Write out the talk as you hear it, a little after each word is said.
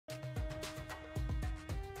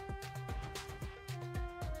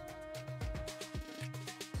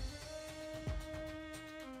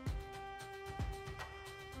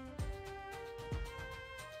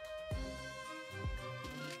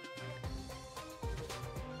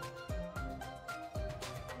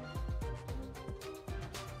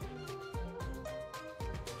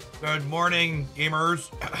Good morning,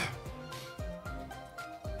 gamers.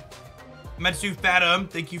 Metsu Fathom,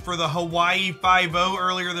 thank you for the Hawaii 5-0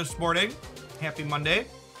 earlier this morning. Happy Monday.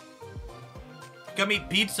 Gummy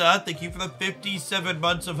Pizza, thank you for the 57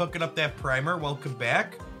 months of hooking up that primer. Welcome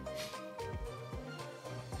back.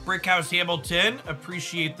 Brickhouse Hamilton,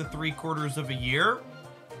 appreciate the 3/4 of a year.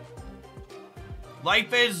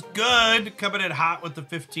 Life is good, coming in hot with the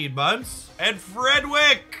 15 months. And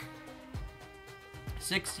Fredwick,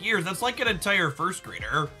 6 years. That's like an entire first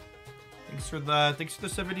grader. Thanks for the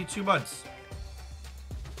 72 months.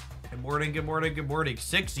 Good morning, good morning, good morning.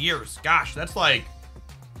 6 years. Gosh, that's like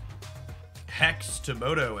Hex to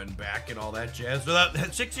Moto and back and all that jazz. So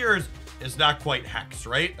that 6 years is not quite Hex,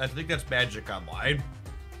 right? I think that's Magic Online.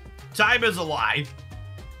 Time is a lie.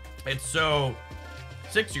 And so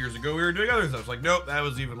 6 years ago we were doing other stuff. Like, nope, that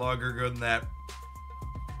was even longer ago than that.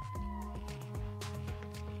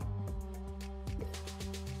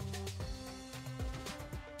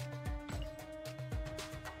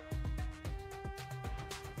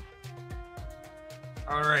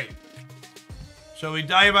 All right. Shall we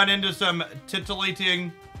dive on into some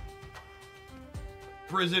titillating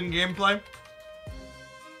prison gameplay?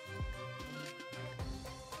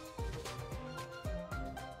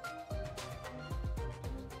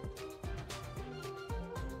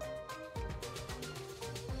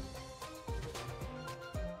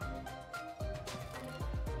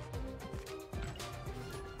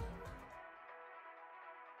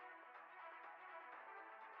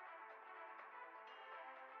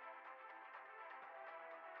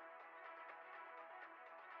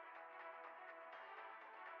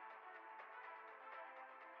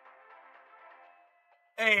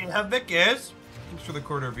 Hey, how Vic is? Thanks for the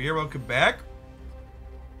quarter of a year. Welcome back.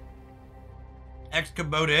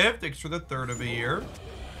 Excomotive, thanks for the 3rd of a year.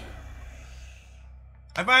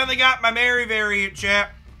 I finally got my Mary variant,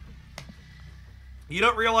 chat. You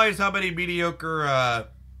don't realize how many mediocre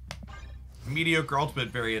ultimate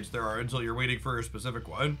variants there are until you're waiting for a specific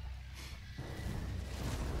one.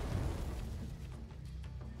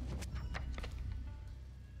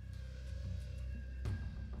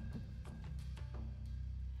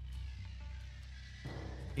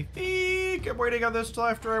 I think I'm waiting on this till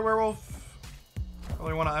after I werewolf.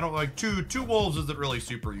 I don't like two wolves isn't really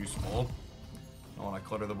super useful. I don't want to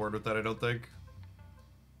clutter the board with that, I don't think.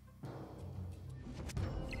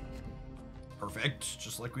 Perfect,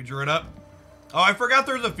 just like we drew it up. Oh, I forgot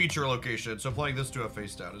there's a feature location, so playing this to a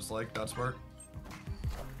face down is like not smart.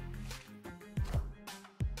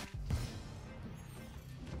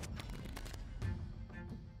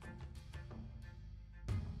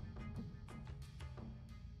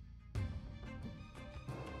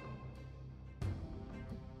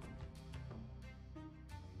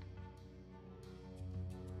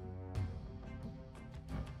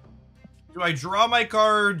 Do I draw my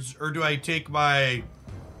cards or do I take my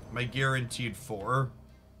guaranteed 4?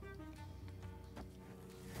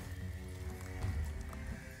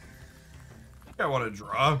 I think I want to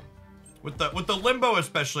draw. With the limbo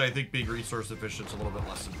especially, I think being resource efficient is a little bit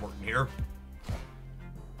less important here.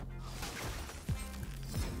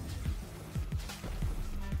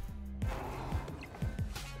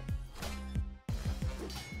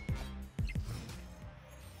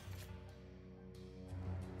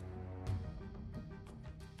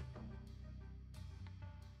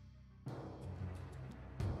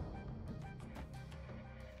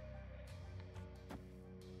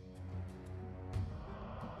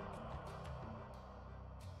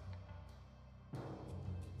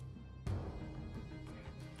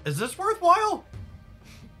 Is this worthwhile?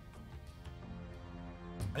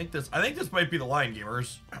 I think this might be the line,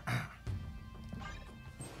 gamers.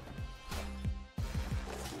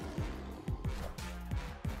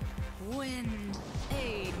 Wind,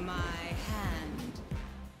 aid my hand.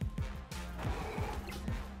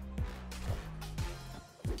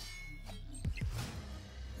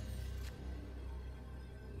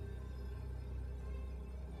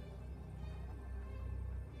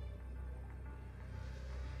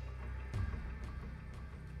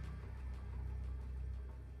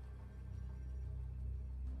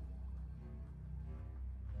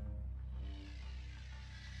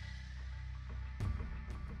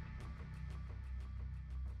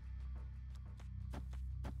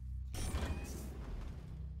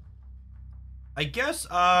 I guess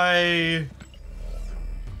I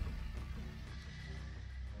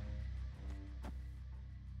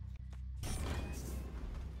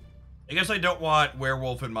don't want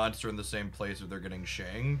werewolf and monster in the same place if they're getting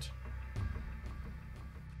shanked.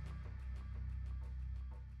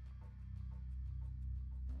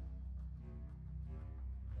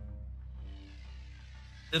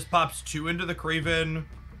 This pops 2 into the Craven.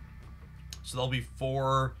 So they'll be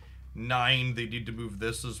 4, 9. They need to move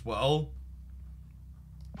this as well.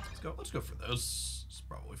 Let's go for this. It's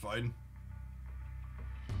probably fine.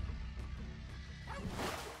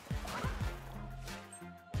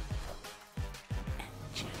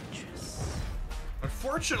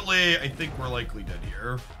 Unfortunately, I think we're likely dead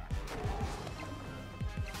here.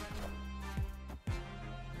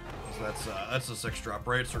 So that's a 6 drop,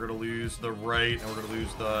 right? So we're gonna lose the right and we're gonna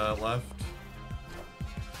lose the left.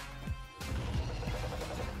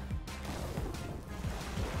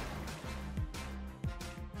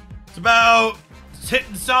 It's about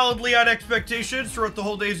hitting solidly on expectations for what the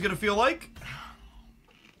whole day is gonna feel like.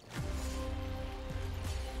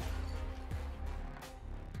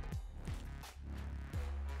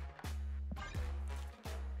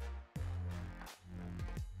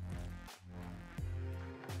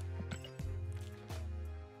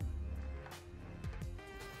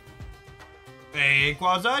 Hey,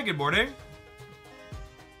 Quasi, good morning.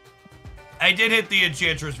 I did hit the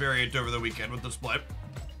Enchantress variant over the weekend with the split.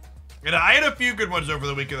 And I had a few good ones over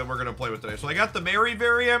the weekend that we're going to play with today. So I got the Mary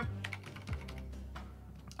variant.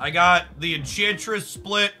 I got the Enchantress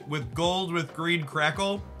split with gold with green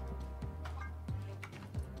crackle.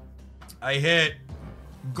 I hit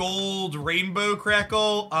gold rainbow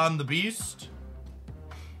crackle on the beast.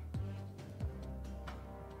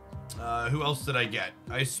 Who else did I get?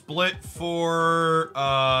 I split for,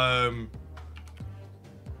 I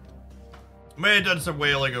may have done some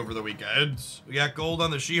whaling over the weekend. We got gold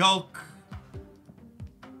on the She-Hulk.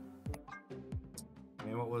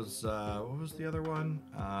 And what was the other one?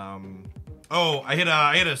 Oh, I hit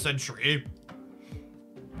a Sentry.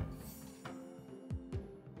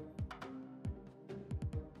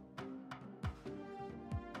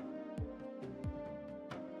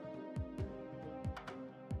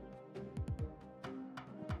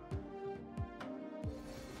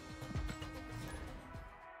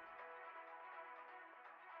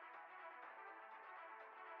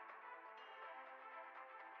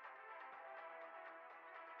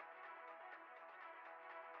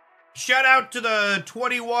 Shout out to the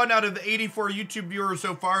 21 out of the 84 YouTube viewers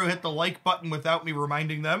so far who hit the like button without me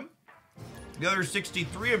reminding them. The other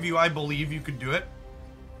 63 of you, I believe you could do it.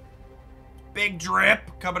 Big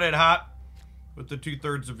Drip coming in hot with the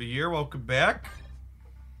 2/3 of the year. Welcome back.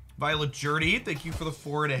 Violet Journey, thank you for the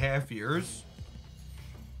 4.5 years.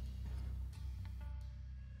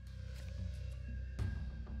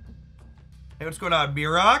 Hey, what's going on,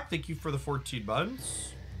 Mirok? Thank you for the 14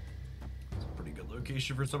 months. Pretty good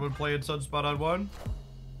location for someone playing Sunspot on 1.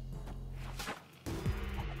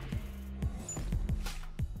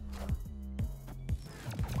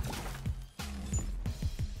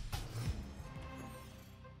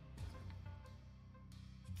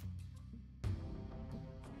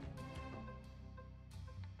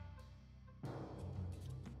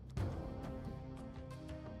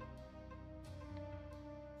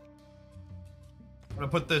 I'm gonna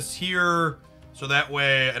put this here. So that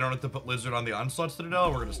way, I don't have to put Lizard on the Onslaught Citadel.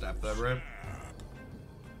 We're going to snap that, right?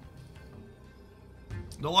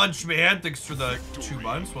 The Lunch Man, thanks for the 2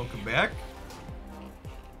 months. Welcome back.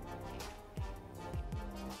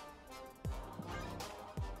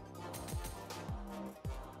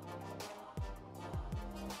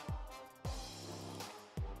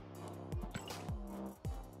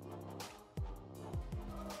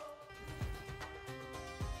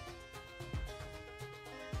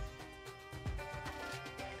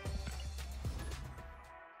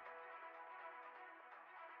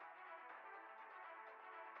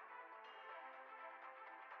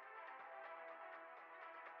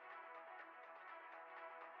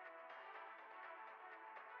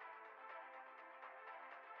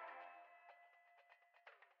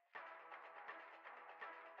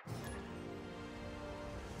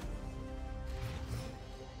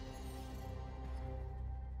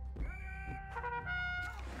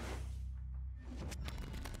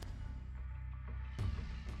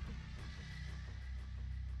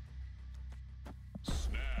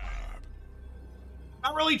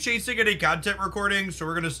 Not really chasing any content recording, so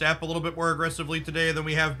we're going to snap a little bit more aggressively today than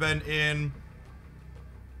we have been in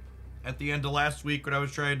at the end of last week when I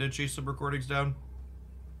was trying to chase some recordings down.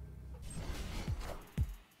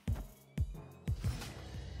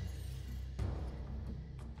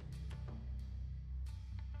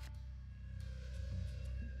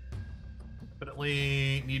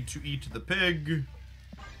 Definitely need to eat the pig.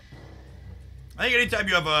 I think anytime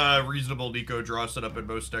you have a reasonable Nico draw set up in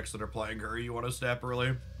most decks that are playing her, you want to snap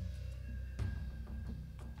early.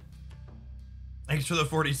 Thanks for the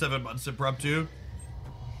 47 months impromptu.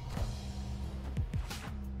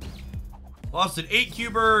 Lost an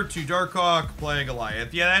 8-cuber to Darkhawk playing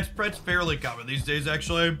Goliath. Yeah, that's fairly common these days,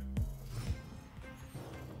 actually.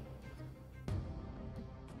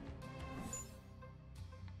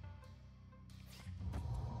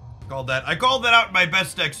 I called that out in my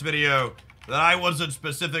best decks video, that I wasn't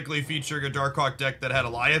specifically featuring a Darkhawk deck that had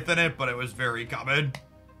Goliath in it, but it was very common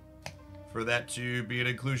for that to be an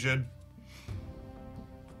inclusion.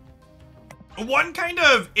 One kind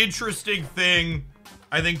of interesting thing,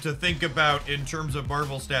 I think, to think about in terms of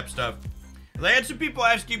Marvel Snap stuff, I had some people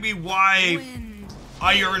asking me why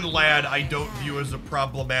Iron Lad I don't view as a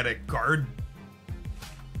problematic card.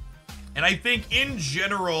 And I think, in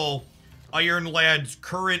general, Iron Lad's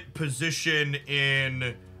current position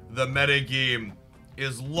in the metagame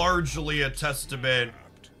is largely a testament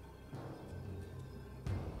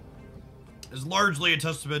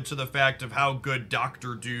to the fact of how good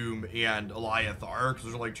Doctor Doom and Goliath are, because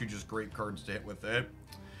those are like two just great cards to hit with it.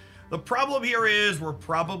 The problem here is we're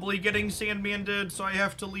probably getting Sandmanded, so I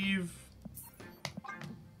have to leave.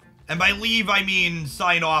 And by leave, I mean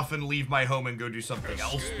sign off and leave my home and go do something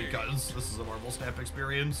else, because this is a Marvel Snap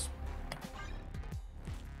experience.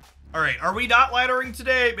 Alright, are we not laddering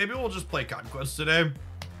today? Maybe we'll just play Conquest today.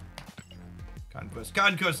 Conquest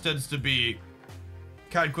tends to be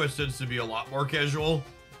a lot more casual.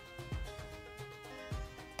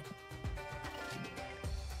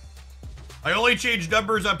 I only change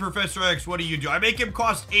numbers on Professor X. What do you do? I make him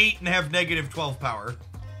cost 8 and have negative 12 power.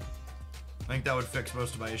 I think that would fix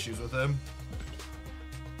most of my issues with him.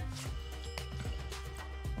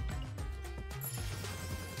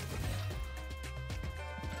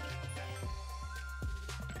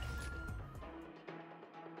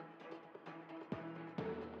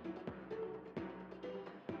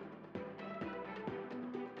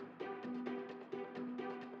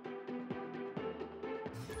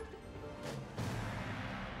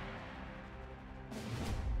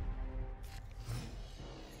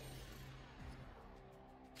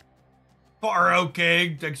 Faro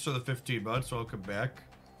King, thanks for the 15 months. Welcome back.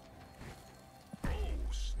 Oh,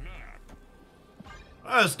 snap.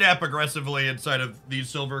 I'm gonna snap aggressively inside of these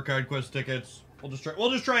silver Conquest tickets. We'll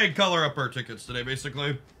just try and color up our tickets today,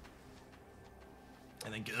 basically. I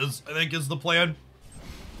think is the plan.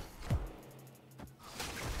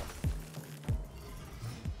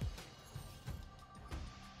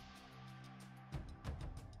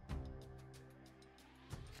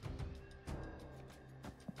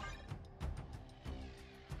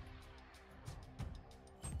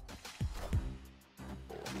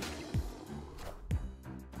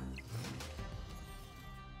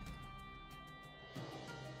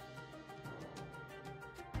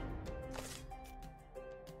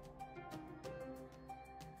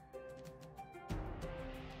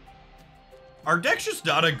 Our deck's just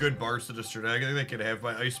not a good bar sinister deck. I think they can have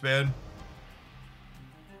my Iceman.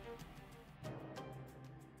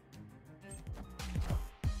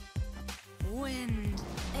 Wind,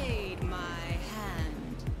 aid my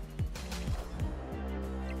hand.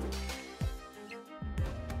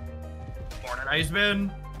 Morning,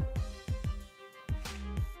 Iceman.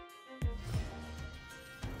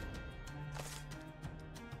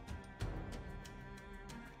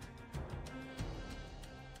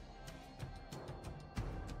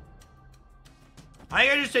 I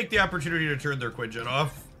think I just take the opportunity to turn their Quinjet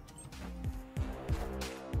off.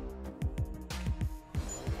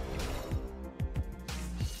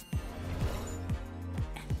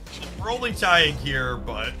 We're only tying here,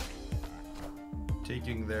 but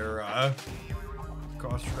taking their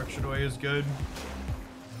cost reduction away is good.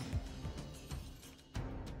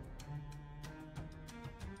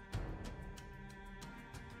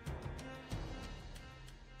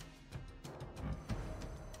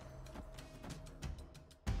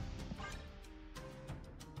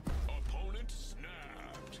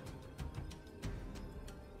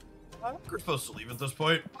 I think we're supposed to leave at this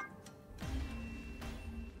point.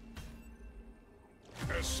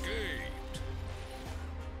 Escaped.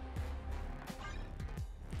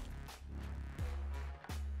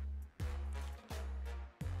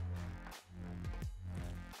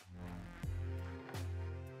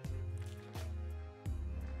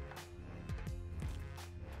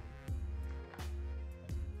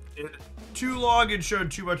 Too long and showed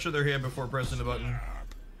too much of their hand before pressing the button.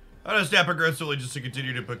 I'm gonna snap aggressively just to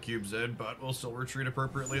continue to put cubes in, but we'll still retreat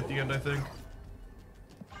appropriately at the end, I think.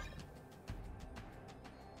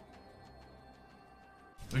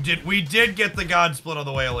 We did get the God Split on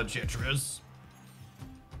the Whale Enchantress.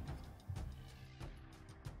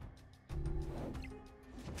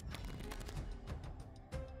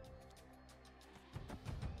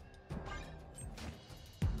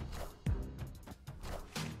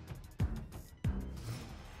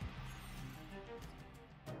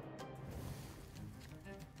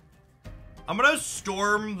 I'm gonna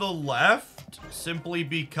storm the left simply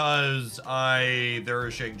because they're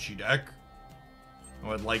a Shang-Chi deck. I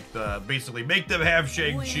would like to basically make them have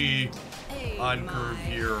Shang-Chi on curve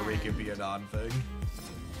here, or make it be a non-thing.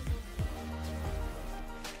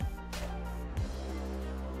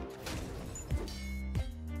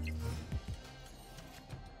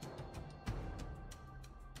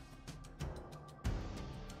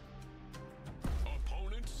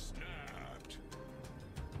 Opponent snapped.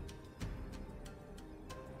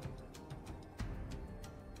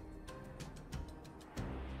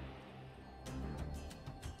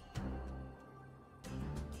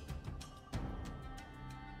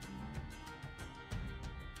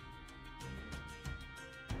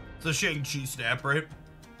 It's a Shang-Chi snap, right?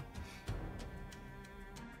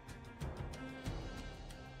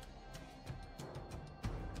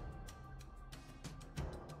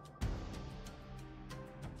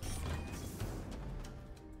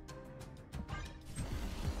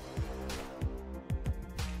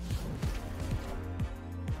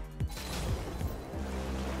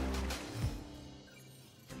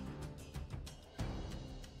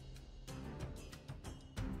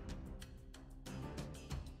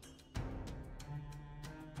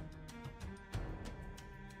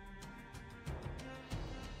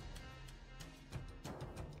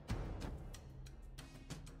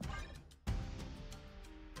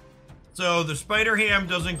 So the spider ham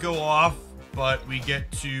doesn't go off, but we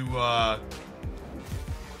get to go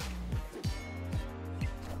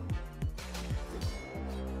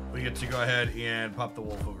ahead and pop the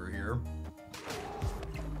wolf over here.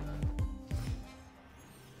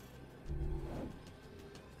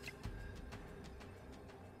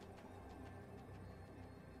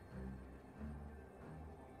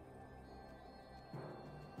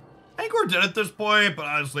 I think we're dead at this point, but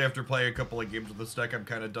honestly, after playing a couple of games with this deck, I'm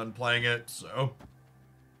kind of done playing it, so.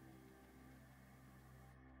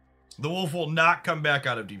 The wolf will not come back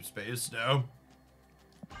out of deep space, no.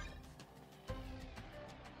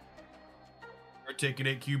 We're taking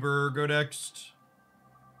 8 cuber, go next.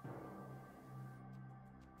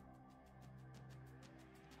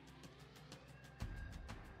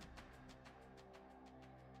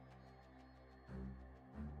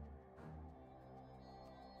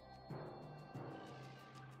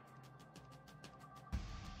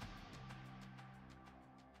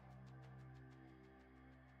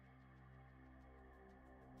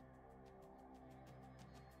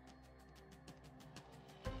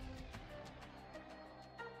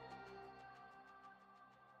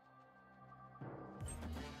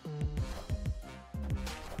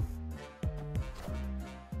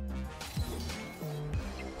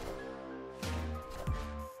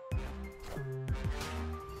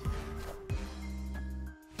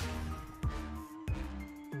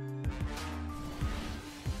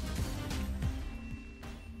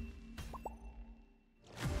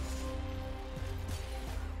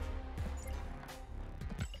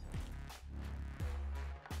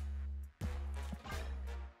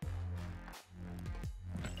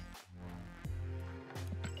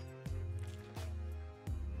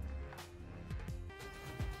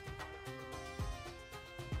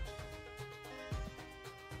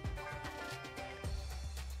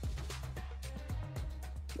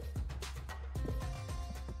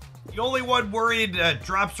 The only one worried that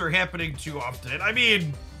drops are happening too often. I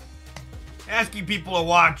mean, asking people to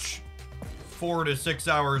watch 4 to 6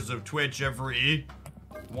 hours of Twitch every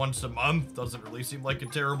once a month doesn't really seem like a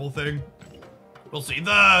terrible thing. We'll see.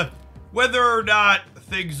 Whether or not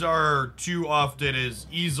things are too often is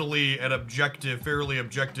easily and fairly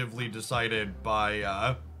objectively decided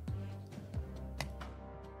by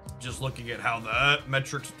just looking at how the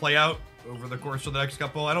metrics play out over the course of the next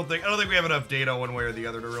couple. I don't think we have enough data one way or the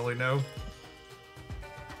other to really know.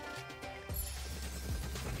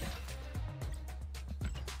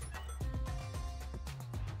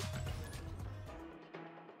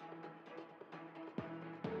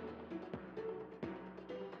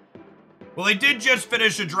 Well, they did just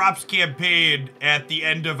finish a drops campaign at the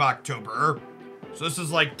end of October. So this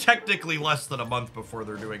is like technically less than a month before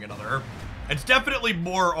they're doing another. It's definitely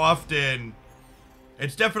more often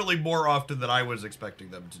than I was expecting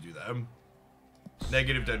them to do them.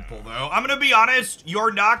 Negative Deadpool, though. I'm gonna be honest,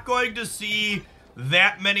 you're not going to see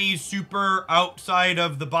that many super outside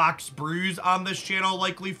of the box brews on this channel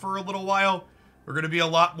likely for a little while. We're gonna be a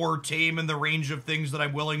lot more tame in the range of things that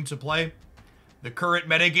I'm willing to play. The current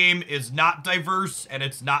metagame is not diverse, and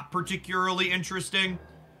it's not particularly interesting.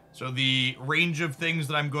 So the range of things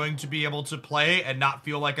that I'm going to be able to play and not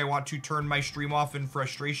feel like I want to turn my stream off in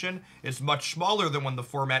frustration is much smaller than when the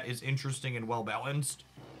format is interesting and well-balanced.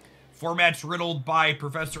 Formats riddled by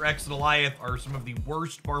Professor X and Goliath are some of the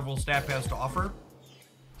worst Marvel Snap has to offer.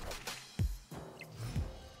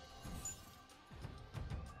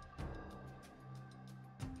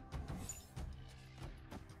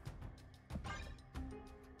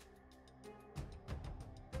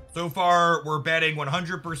 So far, we're betting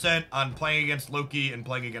 100% on playing against Loki and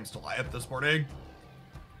playing against Goliath this morning.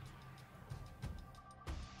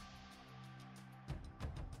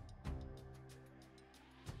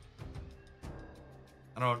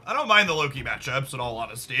 I don't mind the Loki matchups, in all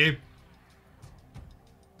honesty.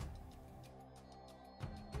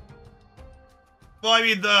 Well, I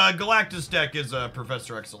mean, the Galactus deck is a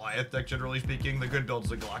Professor X Goliath deck, generally speaking. The good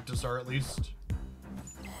builds of Galactus are, at least.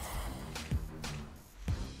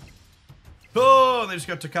 Oh, they just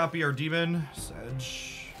got to copy our demon.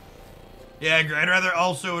 Sedge. Yeah, I'd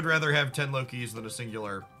rather have 10 Lokis than a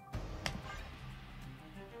singular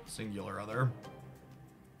other.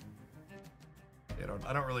 Yeah,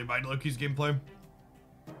 I don't really mind Loki's gameplay.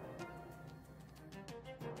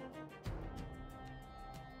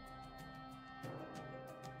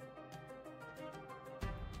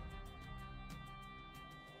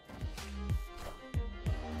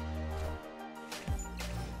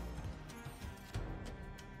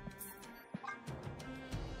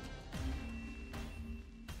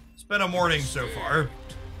 It's been a morning so far.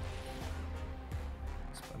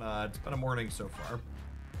 It's been a morning so far.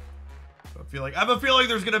 I have a feeling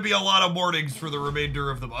there's gonna be a lot of mornings for the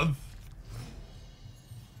remainder of the month.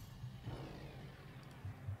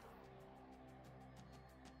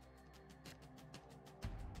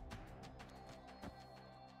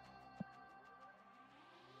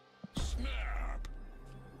 Snap.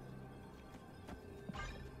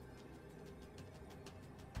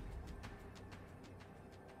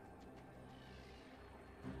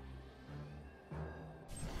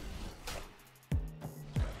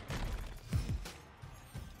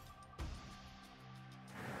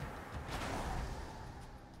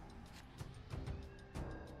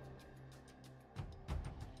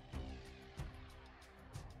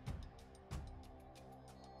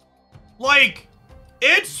 Like,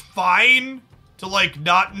 it's fine to, like,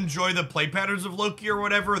 not enjoy the play patterns of Loki or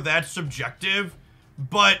whatever. That's subjective.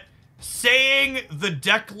 But saying the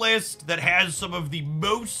deck list that has some of the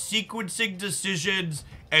most sequencing decisions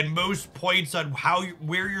and most points on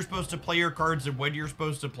where you're supposed to play your cards and when you're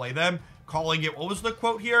supposed to play them, calling it, what was the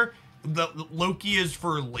quote here? The Loki is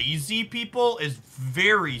for lazy people is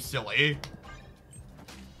very silly.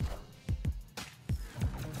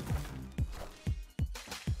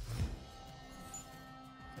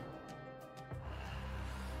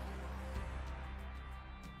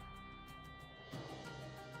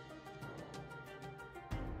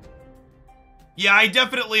 Yeah, I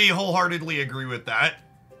definitely wholeheartedly agree with that.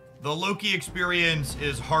 The Loki experience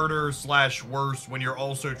is harder / worse when you're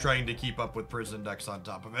also trying to keep up with prison decks on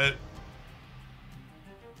top of it.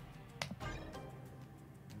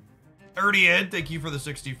 Ernie Ed, thank you for the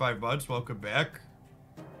 65 months. Welcome back.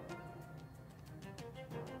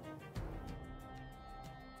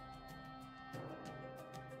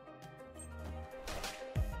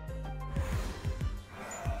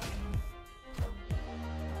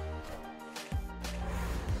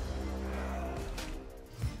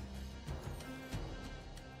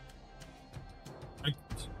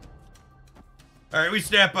 All right, we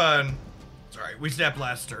snap on. Sorry, we snap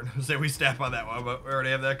last turn. Say we snap on that one, but we already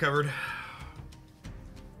have that covered.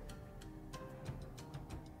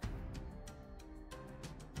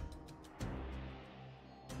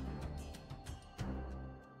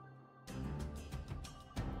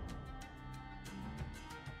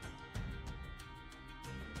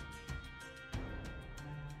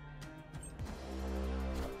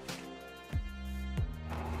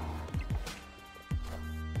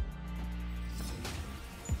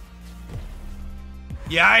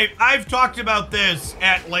 Yeah, I've talked about this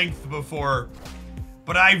at length before,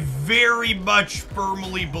 but I very much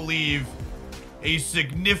firmly believe a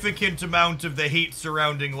significant amount of the hate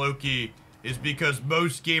surrounding Loki is because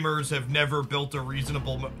most gamers have never built a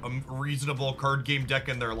reasonable card game deck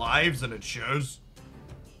in their lives, and it shows.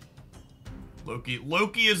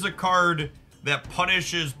 Loki is a card that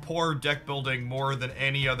punishes poor deck building more than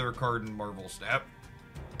any other card in Marvel Snap.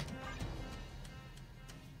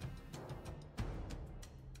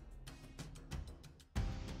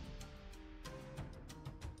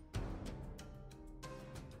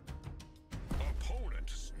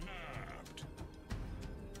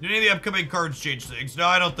 Do any of the upcoming cards change things? No,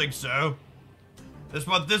 I don't think so. This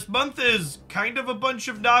month is kind of a bunch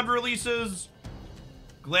of non-releases.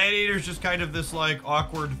 Gladiator's just kind of this, like,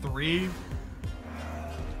 awkward 3.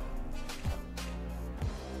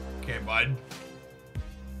 Okay, bud.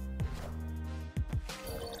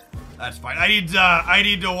 That's fine. I need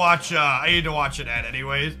to watch an ad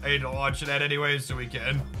anyways. I need to watch an ad anyways so we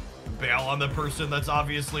can bail on the person that's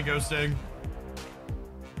obviously ghosting.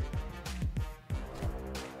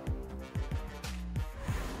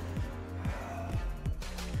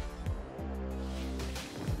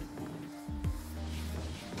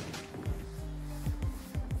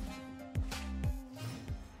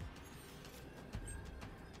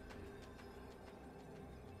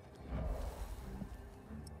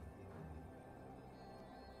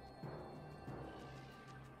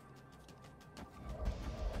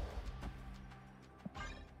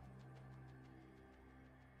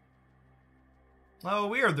 Oh,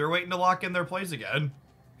 weird. They're waiting to lock in their plays again.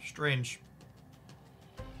 Strange.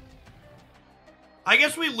 I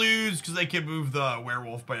guess we lose because they can move the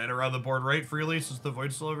werewolf banana around the board right freely since the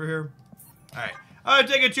void's still over here. All right. I'm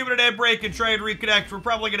gonna take a 2-minute ad break and try and reconnect. We're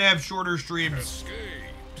probably going to have shorter streams Escaped.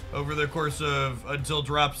 over the course of until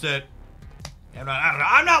drops it. And I don't know.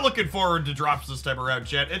 I'm not looking forward to drops this time around,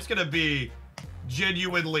 chat. It's going to be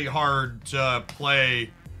genuinely hard to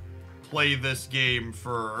play this game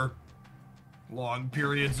for long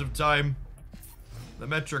periods of time. The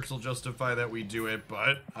metrics will justify that we do it,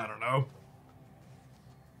 but I don't know.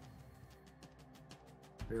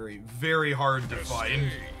 Very, very hard to find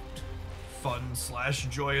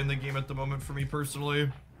fun/joy in the game at the moment for me personally.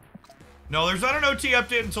 No, there's not an OT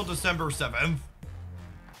update until December 7th.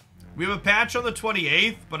 We have a patch on the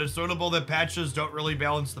 28th, but it's notable that patches don't really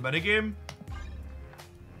balance the metagame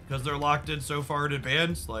because they're locked in so far in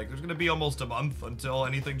advance. Like, there's gonna be almost a month until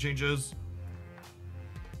anything changes.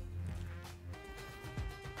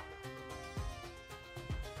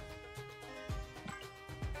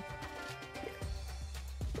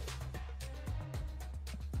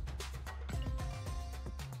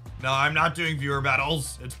 No, I'm not doing viewer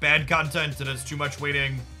battles. It's bad content and it's too much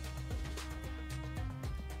waiting.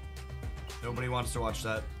 Nobody wants to watch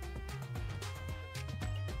that.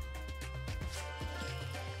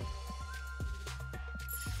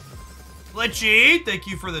 Glitchy, thank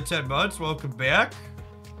you for the 10 months. Welcome back.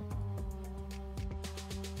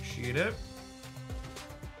 Appreciate it.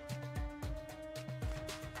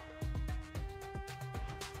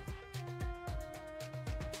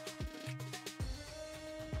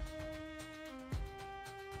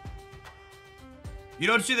 You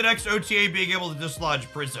don't see the next OTA being able to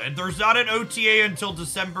dislodge prison. There's not an OTA until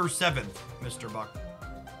December 7th, Mr. Buck.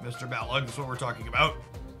 Mr. Batlug, that's what we're talking about.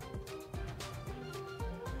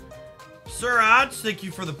 Sir Odds, thank you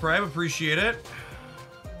for the prime, appreciate it.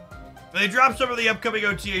 They dropped some of the upcoming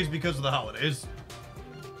OTAs because of the holidays.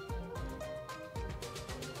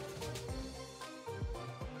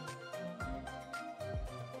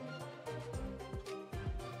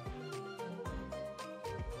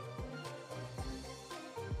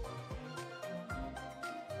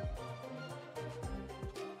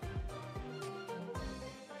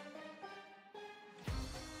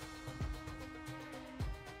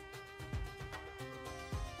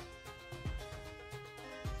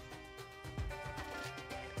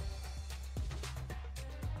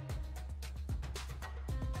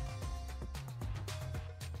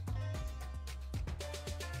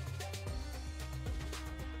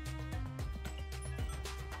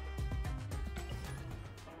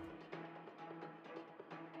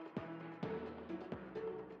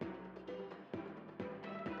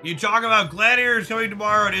 You talk about Gladiators coming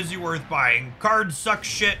tomorrow, and is he worth buying? Cards suck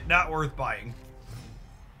shit, not worth buying.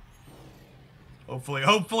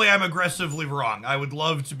 Hopefully I'm aggressively wrong. I would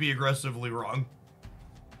love to be aggressively wrong.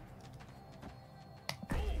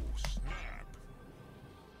 Oh, snap.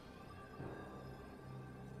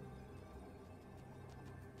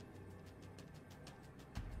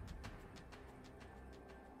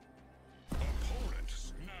 Opponent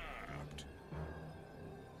snapped.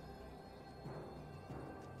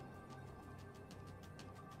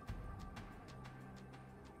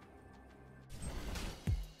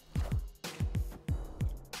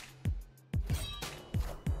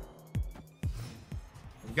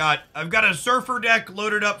 I've got a Surfer deck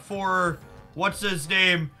loaded up for what's his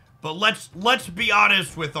name, but let's be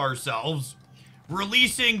honest with ourselves.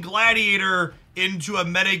 Releasing Gladiator into a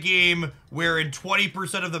metagame where in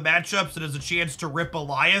 20% of the matchups it has a chance to rip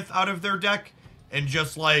Goliath out of their deck and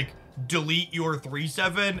just like delete your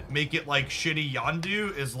 3/7, make it like shitty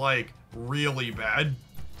Yondu is like really bad.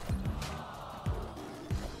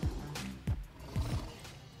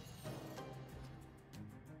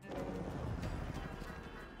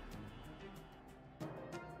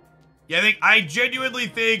 Yeah, I genuinely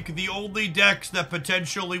think the only decks that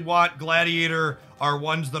potentially want Gladiator are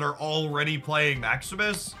ones that are already playing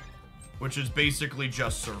Maximus. which is basically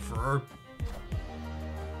just Surfer.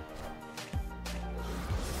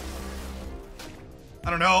 I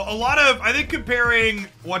don't know, I think comparing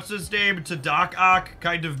what's his name to Doc Ock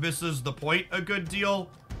kind of misses the point a good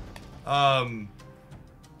deal. A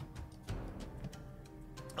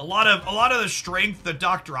lot of the strength that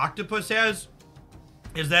Dr. Octopus has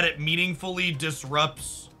is that it meaningfully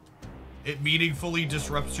disrupts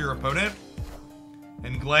your opponent,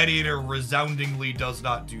 and Gladiator resoundingly does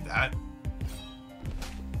not do that.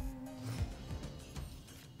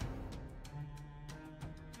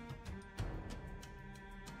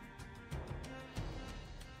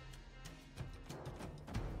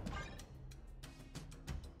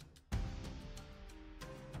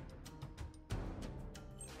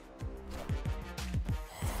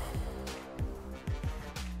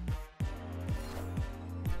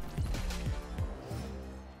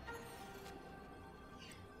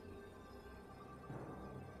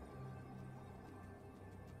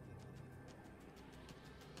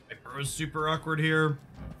 Was super awkward here.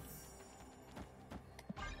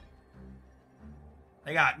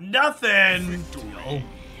 They got nothing. Deal.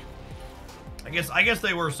 I guess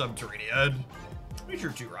they were subterranean. These are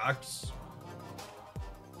 2 rocks.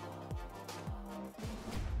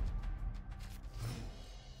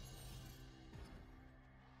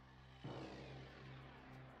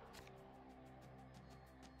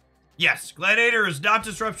 Yes, Gladiator is not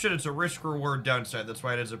disruption, it's a risk-reward downside. That's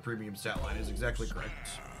why it is a premium stat line. Is exactly correct.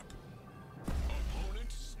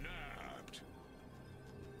 Opponent snapped.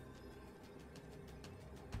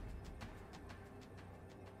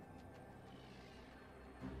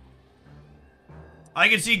 I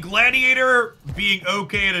can see Gladiator being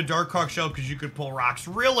okay in a Darkhawk shell because you could pull rocks.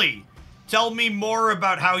 Really? Tell me more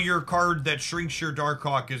about how your card that shrinks your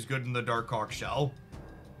Darkhawk is good in the Darkhawk shell.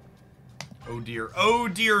 Oh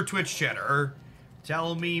dear, Twitch chatter.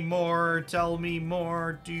 Tell me more, tell me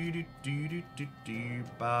more. Do do do do do do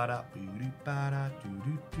ba da boo do ba da do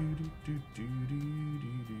do do do do do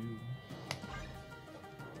do do.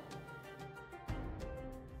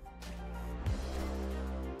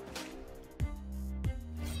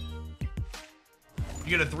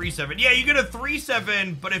 You get a 3/7. Yeah, you get a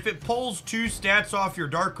 3/7, but if it pulls 2 stats off your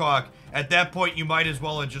Darkhawk, at that point you might as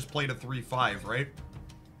well have just played a 3/5, right?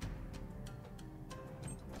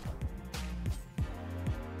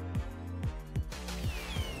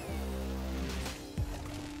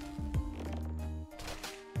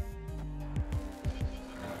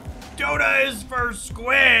 Dota is for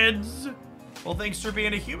squids! Well, thanks for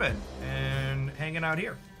being a human and hanging out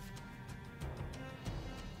here.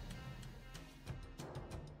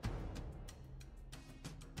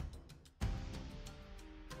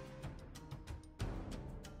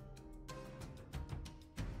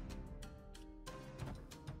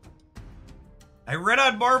 I read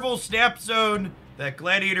on Marvel Snap Zone that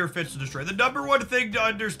Gladiator fits to destroy. The #1 thing to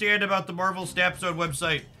understand about the Marvel Snap Zone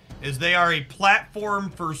website is they are a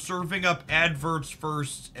platform for serving up adverts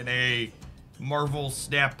first and a Marvel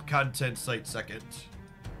Snap content site second.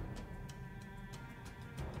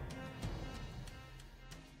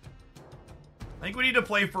 I think we need to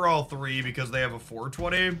play for all 3 because they have a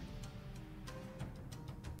 420.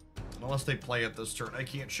 Unless they play it this turn, I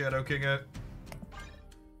can't Shadow King it.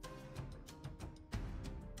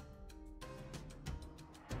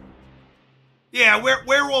 Yeah,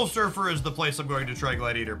 Werewolf Surfer is the place I'm going to try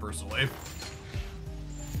Gladiator personally.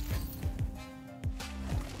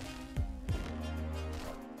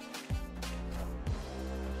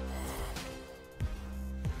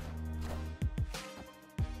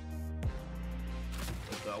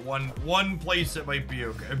 But one place it might be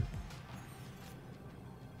okay.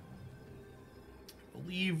 I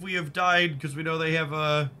believe we have died because we know they have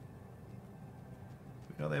a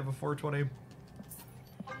 420.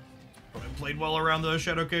 Played well around the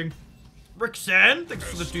Shadow King. Rickson, thanks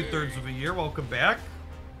for the 2/3 of a year. Welcome back.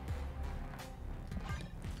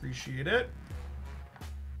 Appreciate it.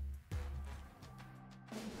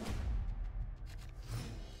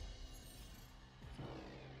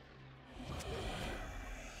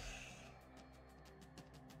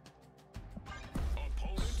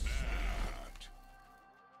 Opponent snapped.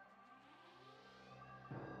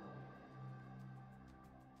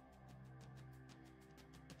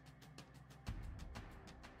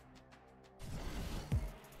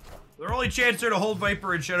 Their only chance there to hold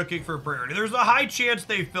Viper and Shadow King for a priority. There's a high chance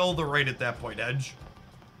they fill the right at that point, Edge.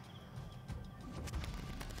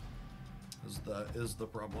 Is the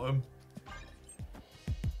problem.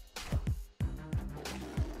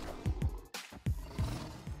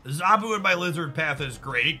 Zabu in my Lizard Path is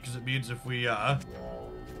great, because it means if we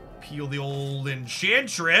peel the old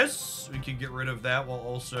Enchantress, we can get rid of that while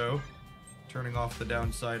also Turning off the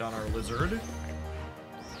downside on our lizard.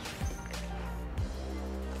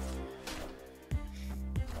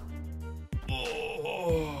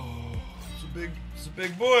 Oh, it's a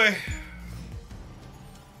big boy.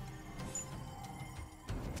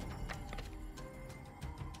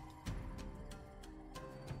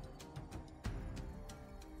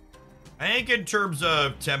 I think in terms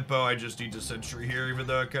of tempo, I just need to Sentry here, even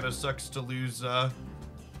though it kind of sucks to lose the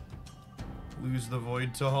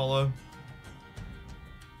Void to Hala.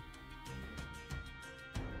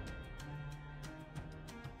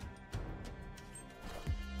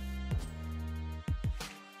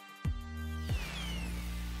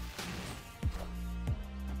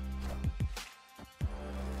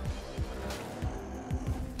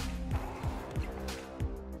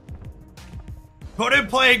 Opponent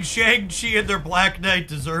playing Shang-Chi and their Black Knight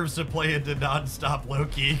deserves to play into non-stop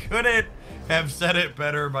Loki. Couldn't have said it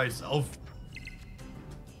better myself.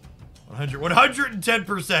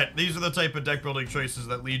 110%. These are the type of deck building choices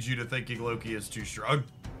that lead you to thinking Loki is too strong.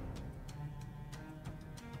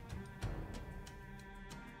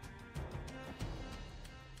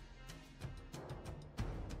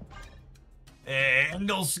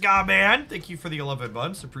 Angle Ska Man, thank you for the 11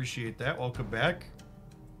 months. Appreciate that. Welcome back.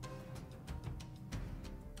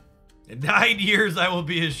 In 9 years, I will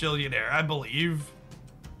be a shillionaire, I believe.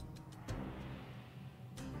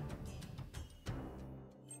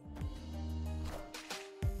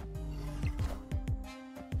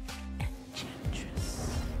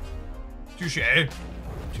 Touche.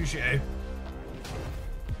 Touche.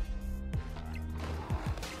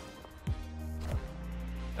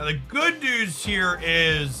 Now, the good news here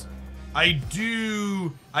is I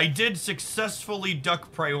did successfully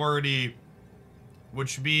duck priority,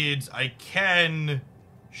 which means I can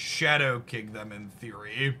Shadow King them in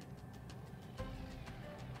theory.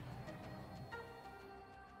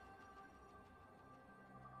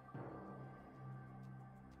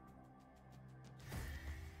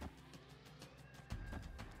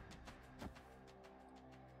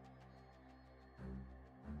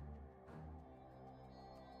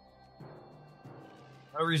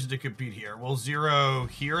 No reason to compete here. We'll 0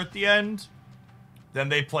 here at the end. Then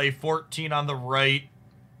they play 14 on the right,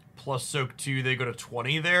 plus Soak 2, they go to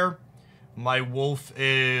 20 there. My Wolf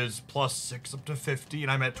is plus 6 up to 50, and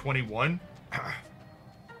I'm at 21. That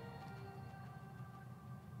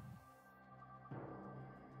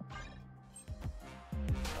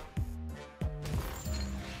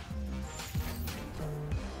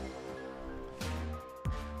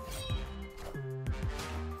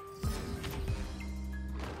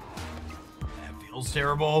feels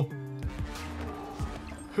terrible.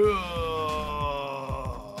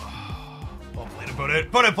 Well played, opponent.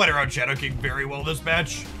 Opponent played around Shadow King very well this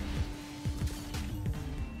match.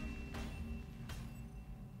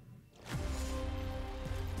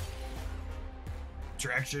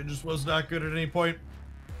 Traction just was not good at any point.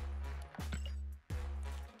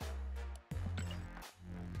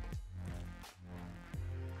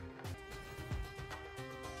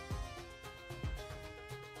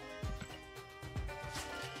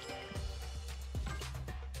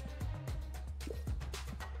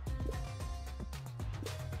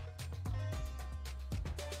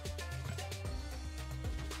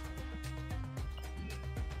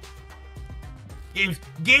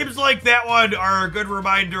 Games like that one are a good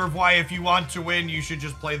reminder of why, if you want to win, you should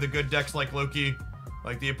just play the good decks like Loki.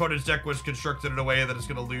 Like, the opponent's deck was constructed in a way that it's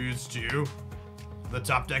going to lose to the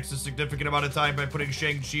top decks a significant amount of time by putting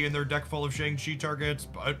Shang-Chi in their deck full of Shang-Chi targets,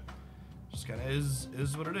 but just kind of is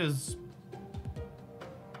what it is.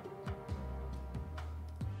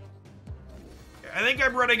 I think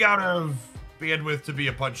I'm running out of bandwidth to be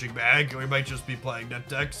a punching bag. We might just be playing net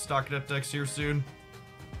decks, stock net decks here soon.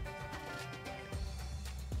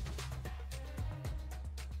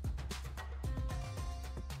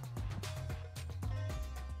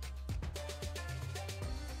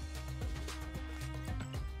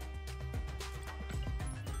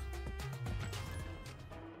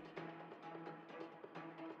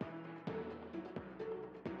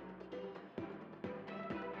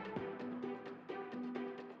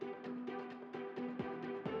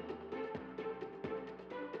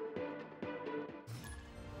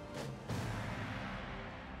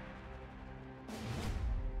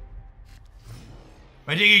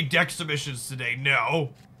 Am I taking deck submissions today? No.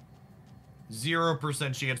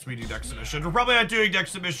 0% chance we do deck submissions. We're probably not doing deck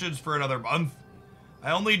submissions for another month.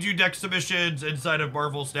 I only do deck submissions inside of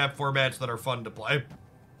Marvel Snap formats that are fun to play.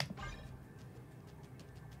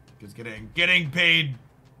 Because getting paid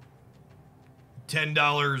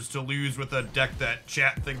 $10 to lose with a deck that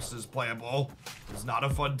chat thinks is playable is not a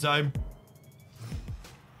fun time.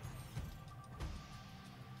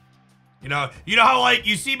 You know how, like,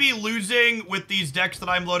 you see me losing with these decks that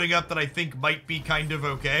I'm loading up that I think might be kind of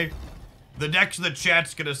okay? The decks the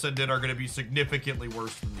chat's gonna send in are gonna be significantly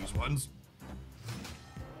worse than these ones.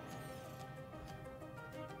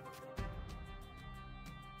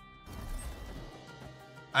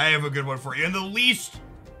 I have a good one for you. In the least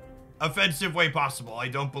offensive way possible. I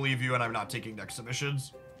don't believe you, and I'm not taking deck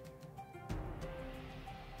submissions.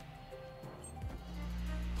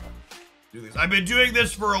 Do this. I've been doing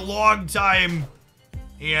this for a long time,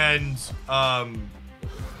 and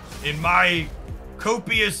in my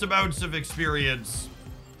copious amounts of experience,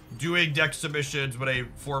 doing deck submissions when a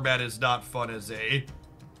format is not fun is a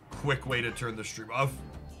quick way to turn the stream off.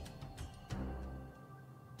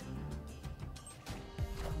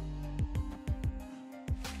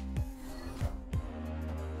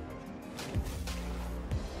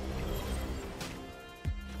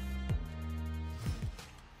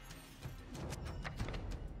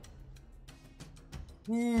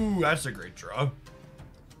 Ooh, that's a great draw.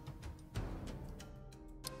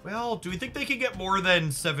 Well, do we think they can get more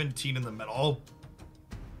than 17 in the middle?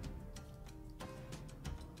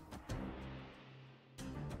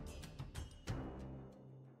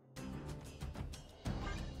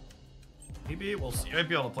 Maybe, we'll see. I might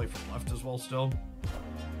be able to play from left as well still.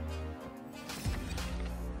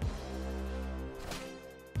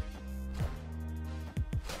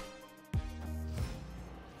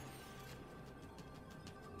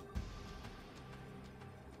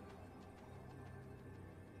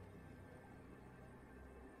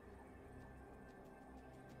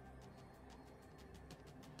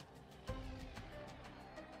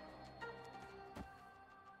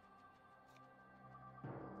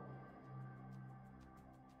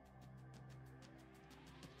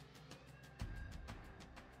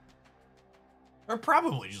 Or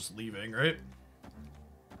probably just leaving, right?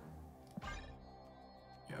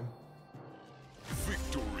 Yeah.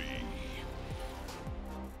 Victory.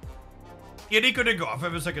 Yeah, Nico did go off. I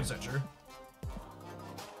have a second censure.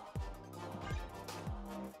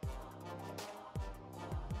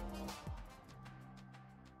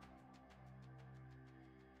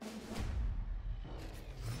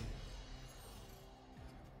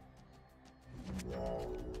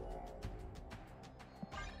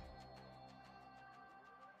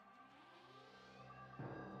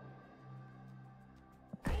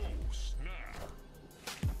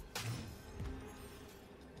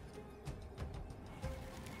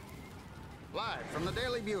 Live from the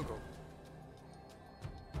Daily Bugle.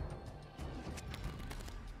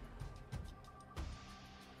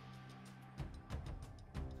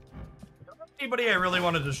 Anybody I really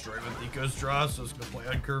want to destroy with Nico's draw, so I was gonna play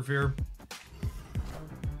on curve here.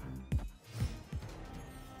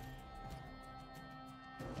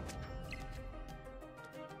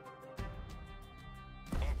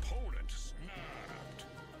 Opponent snapped.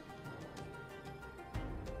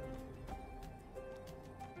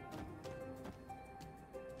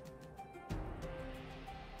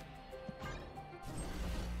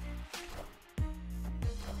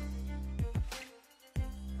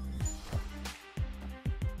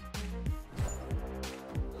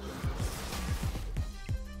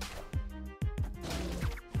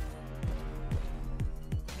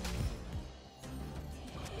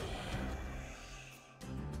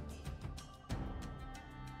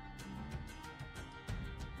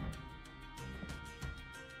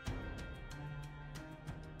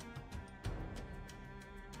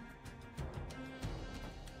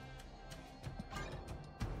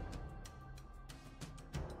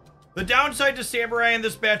 The downside to Samurai in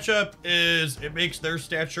this matchup is it makes their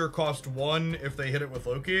stature cost 1 if they hit it with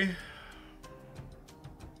Loki.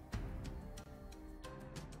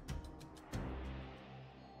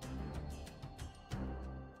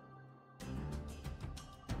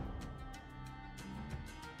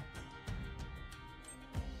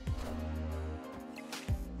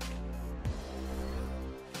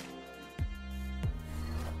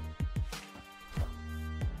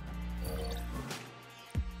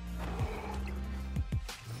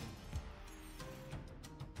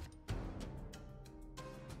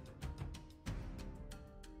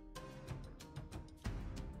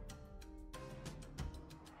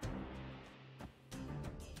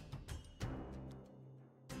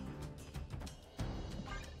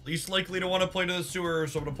 Least likely to want to play to the sewer,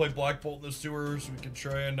 so I'm going to play Black Bolt in the sewer so we can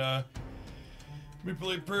try and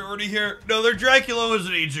manipulate priority here. No, their Dracula was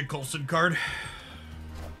an Agent Coulson card.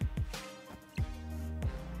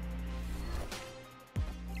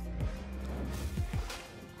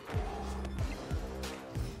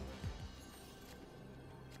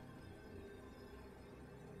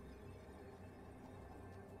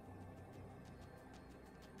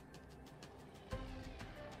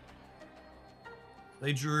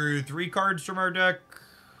 They drew 3 cards from our deck.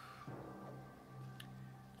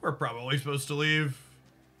 We're probably supposed to leave.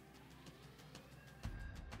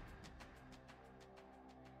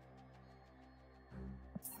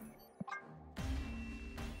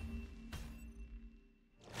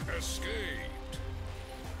 Escaped.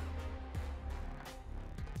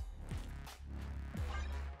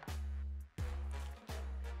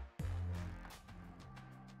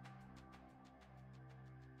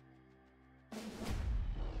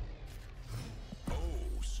 Oh,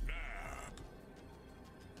 snap.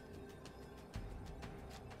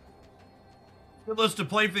 Good list to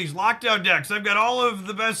play for these lockdown decks. I've got all of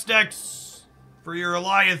the best decks for your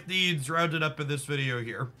Goliath needs rounded up in this video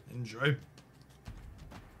here. Enjoy.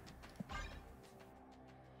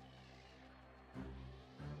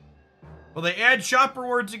 Will they add shop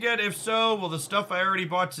rewards again? If so, will the stuff I already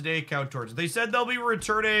bought today count towards it? They said they'll be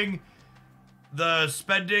returning the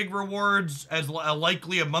spending rewards as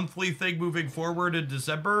likely a monthly thing moving forward in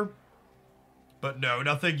December. But no,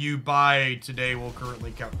 nothing you buy today will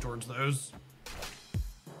currently count towards those.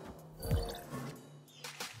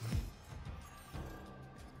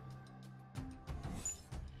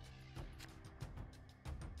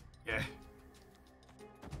 Yeah.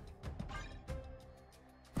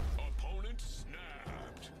 Opponent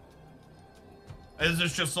snapped. Is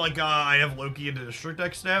this just like I have Loki into District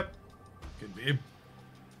Deck snap? Could be.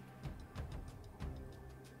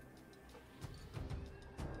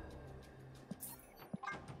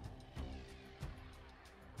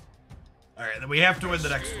 Alright, then we have to win the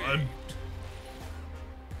next one.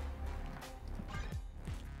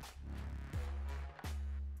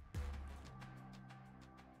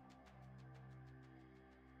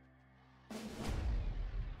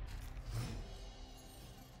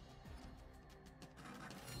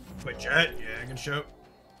 Wait, chat? Yeah, I can show.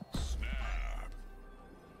 Snap.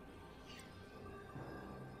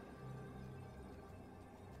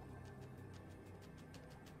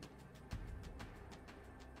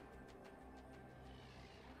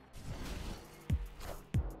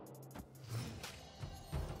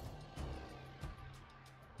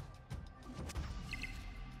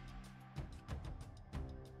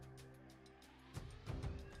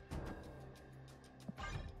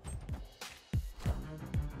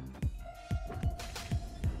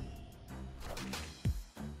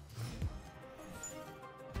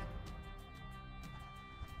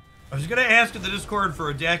 I was gonna ask in the Discord for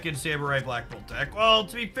a deck in Samurai Black Bolt deck. Well,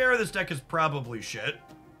 to be fair, this deck is probably shit.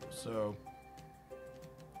 So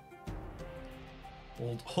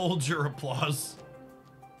hold your applause.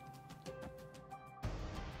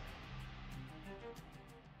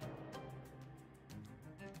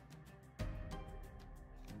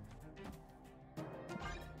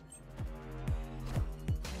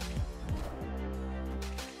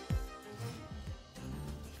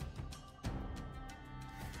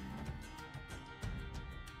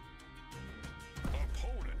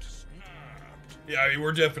 Opponent snapped. Yeah, I mean,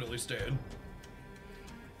 we're definitely staying.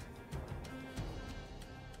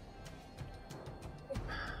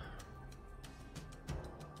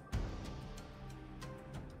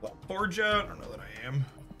 Well, Forja, I don't know that I am.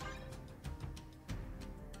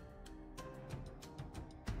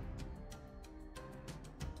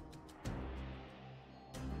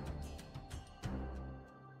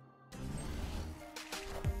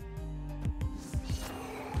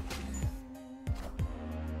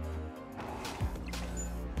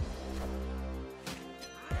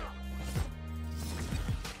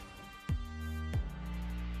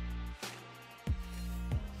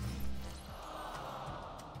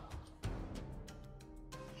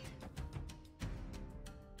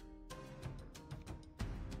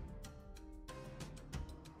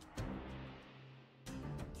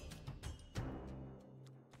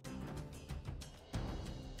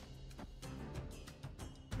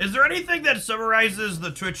 Is there anything that summarizes the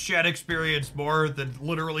Twitch chat experience more than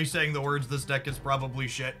literally saying the words, "This deck is probably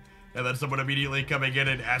shit," and then someone immediately coming in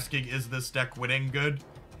and asking, "Is this deck winning good?"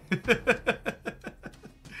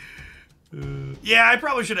 Yeah, I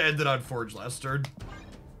probably should have ended on Forge last turn.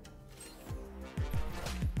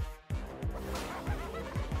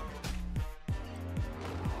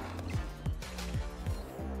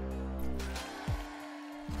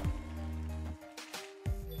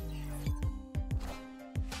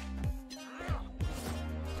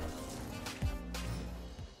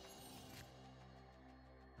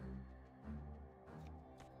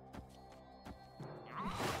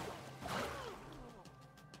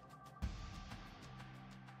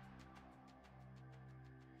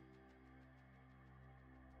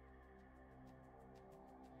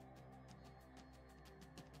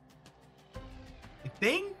 I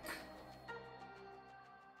think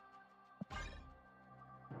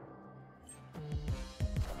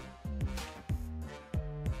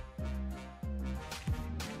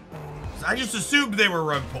I just assumed they were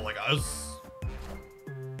rug pulling us.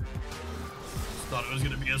 Just thought it was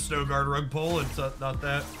gonna be a snow guard rug pull. It's not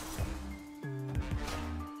that.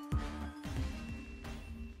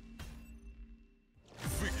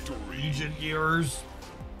 Victory. Legion gears.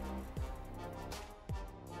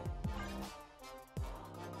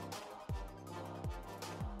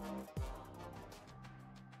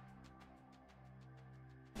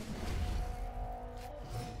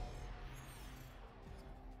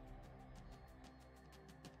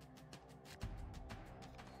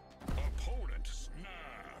 Opponent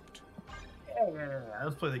snapped. Yeah,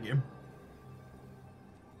 let's play the game.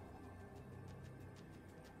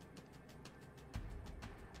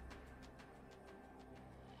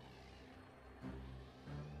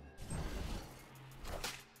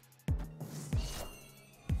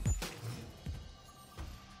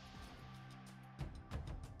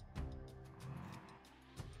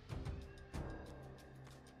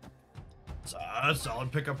 It's a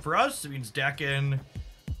solid pickup for us. It means Dakin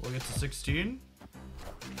will get to 16.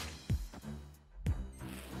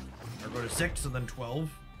 Or go to 6 and then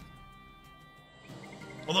 12.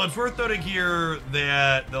 Although it's worth noting here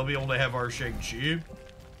that they'll be able to have our Shang-Chi.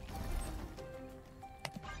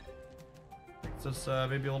 So it's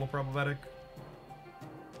maybe a little problematic.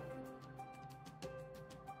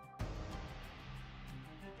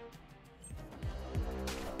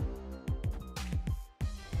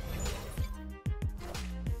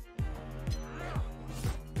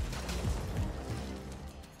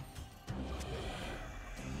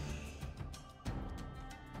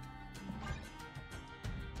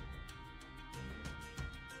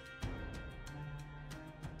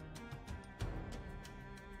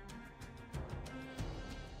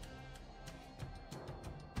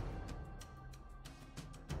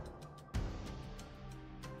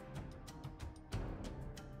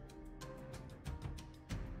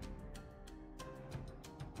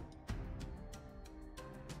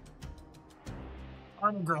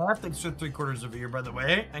 On Graph, thanks for 3/4 of a year, by the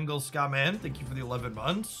way. Engel Scaman, thank you for the 11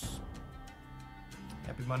 months.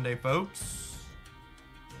 Happy Monday, folks.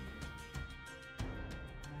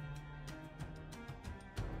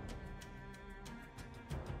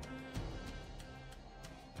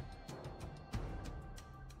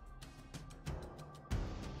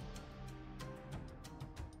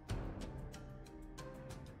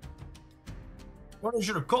 What I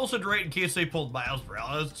should have Coulson right in case they pulled Miles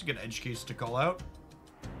Morales. It's a good edge case to call out.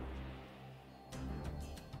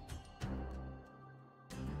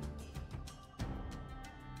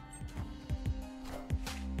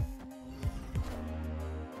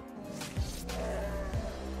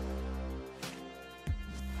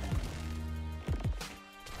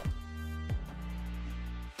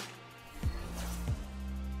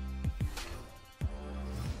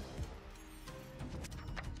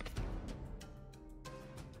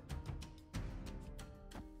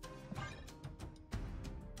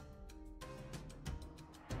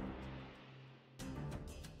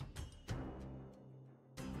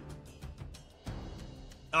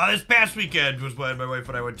 This past weekend was when my wife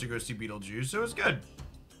and I went to go see Beetlejuice, so it was good.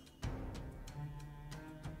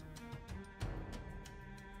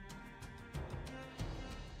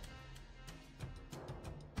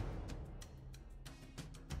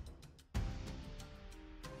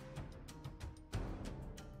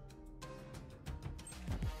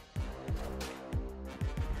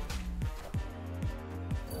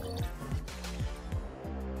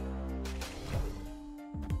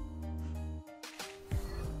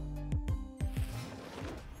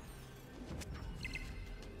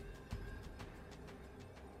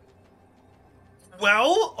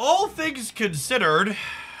 Well, all things considered,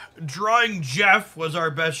 drawing Jeff was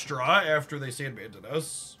our best draw after they sandbanded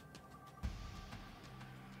us.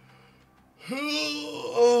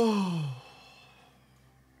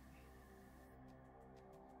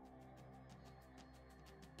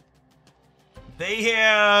 They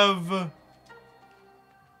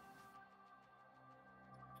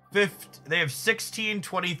have 16,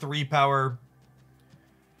 23 power.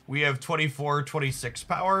 We have 24, 26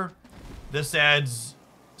 power. This adds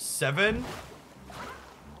 7.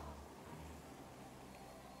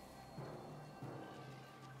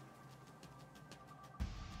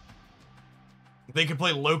 They could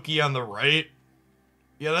play Loki on the right.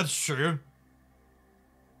 Yeah, that's true.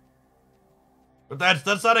 But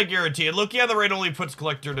that's not a guarantee. And Loki on the right only puts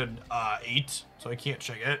Collector to 8, so I can't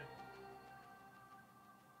check it.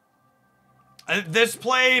 And this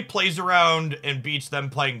play plays around and beats them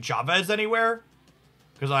playing Chavez anywhere.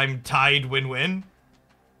 Because I'm tied win-win.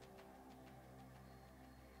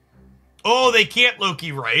 Oh, they can't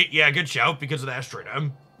Loki right. Yeah, good shout because of the Asteroid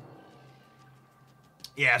M.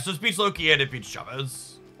 Yeah, so it beats Loki and it beats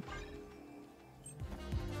Chavez.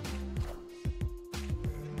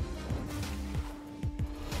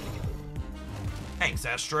 Thanks,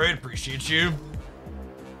 Asteroid. Appreciate you.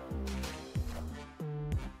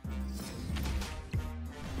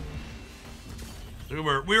 We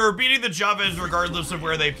were beating the Chavez regardless of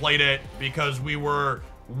where they played it because we were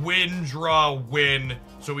win, draw, win.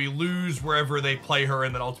 So we lose wherever they play her,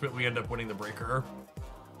 and then ultimately we end up winning the breaker.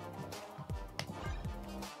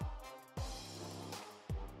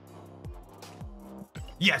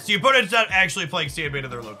 Yes, the opponent's not actually playing Sandman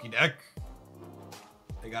in their Loki deck.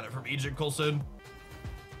 They got it from Agent Coulson.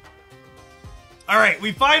 Alright,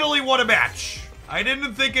 we finally won a match. I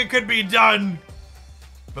didn't think it could be done,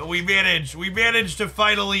 but we managed. We managed to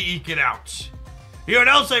finally eke it out. You know what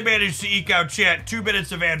else I managed to eke out, chat? 2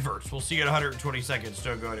 minutes of adverts. We'll see you in 120 seconds.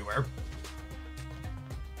 Don't go anywhere.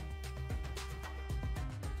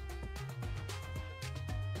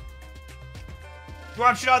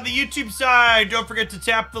 Watch it on the YouTube side. Don't forget to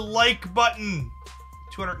tap the like button.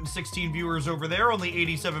 216 viewers over there. Only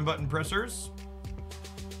 87 button pressers.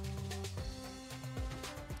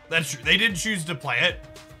 That's true. They didn't choose to play it.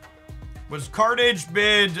 Was Carnage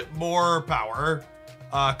mid more power?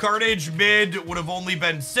 Carnage mid would have only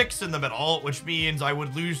been 6 in the middle, which means I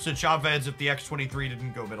would lose to Chavez if the X23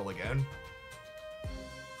 didn't go middle again.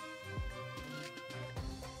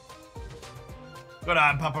 Good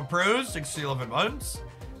on, Papa Pros, 6 to 11 months.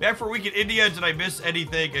 Back for a week in India, did I miss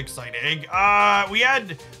anything exciting?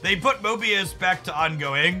 They put Mobius back to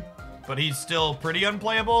ongoing, but he's still pretty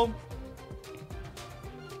unplayable.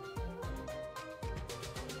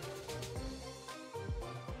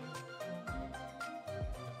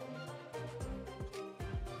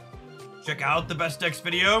 Check out the best decks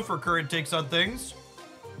video for current takes on things.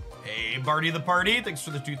 Hey, Barty the Party, thanks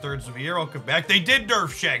for the 2/3 of a year. Welcome back. They did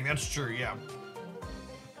nerf Shang, that's true, yeah.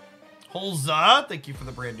 Holza, thank you for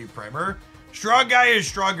the brand new primer. Strong guy is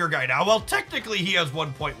stronger guy now. Well, technically he has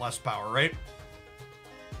 1 point less power, right?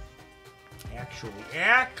 Actually.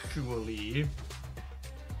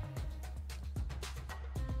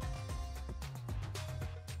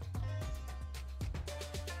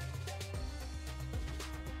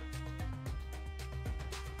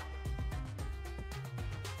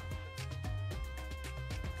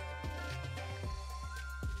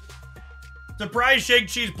 Surprised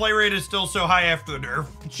Shang-Chi's play rate is still so high after the nerf.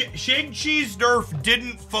 Shang-Chi's nerf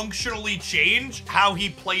didn't functionally change how he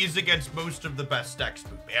plays against most of the best decks,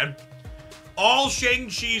 man. All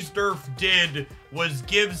Shang-Chi's nerf did was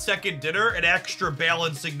give Second Dinner an extra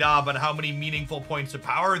balancing knob on how many meaningful points of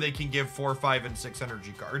power they can give 4, 5, and 6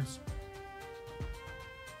 energy cards.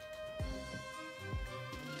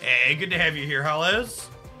 Hey, good to have you here, Hollis.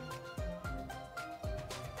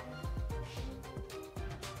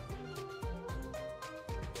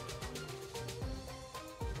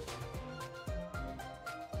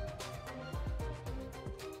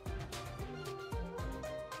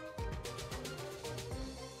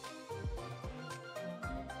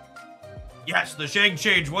 Yes, the Shang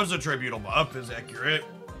change was a tribunal buff, is accurate.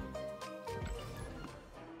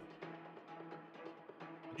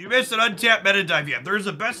 You missed an untapped meta dive yet. There's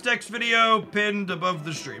a best decks video pinned above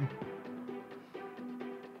the stream.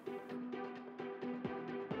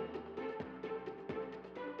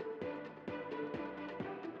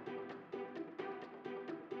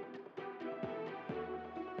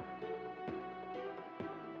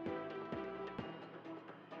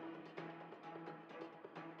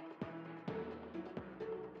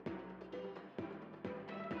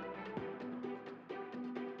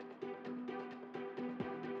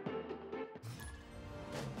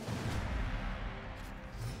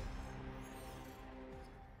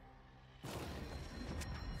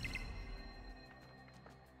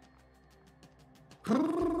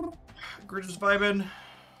 We're just vibing.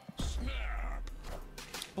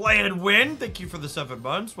 Play and win. Thank you for the 7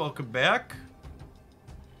 months. Welcome back.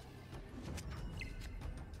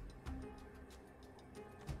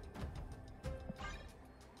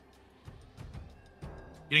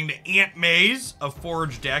 Getting the Ant Maze, a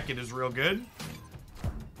Forge deck. It is real good.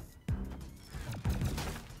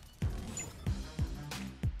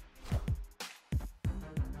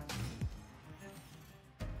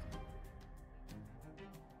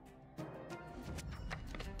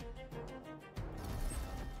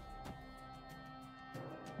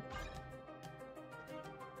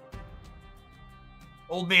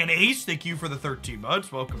 Old Man Ace, thank you for the 13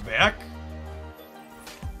 months. Welcome back.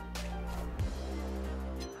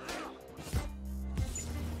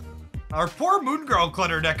 Our poor Moon Girl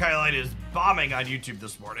Clutter deck highlight is bombing on YouTube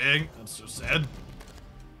this morning. That's so sad.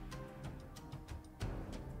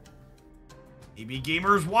 Maybe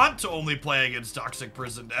gamers want to only play against Toxic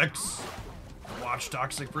Prison decks. Watch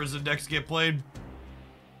Toxic Prison decks get played.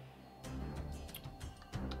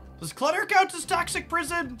 Does Clutter count as Toxic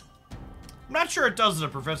Prison? I'm not sure it does in a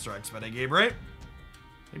Professor X metagame, right?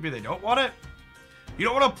 Maybe they don't want it? You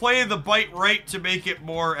don't want to play the bite right to make it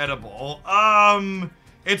more edible.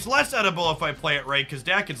 It's less edible if I play it right, because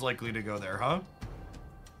Dak is likely to go there, huh?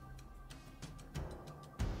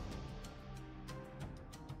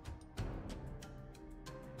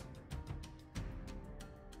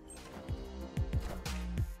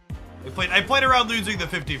 I played around losing the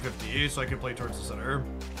 50-50, so I could play towards the center.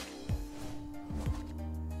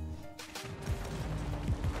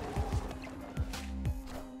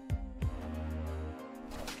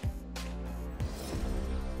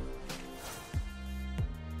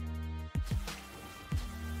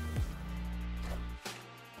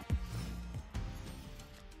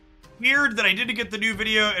 Weird that I didn't get the new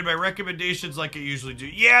video and my recommendations like I usually do.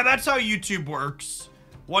 Yeah, that's how YouTube works.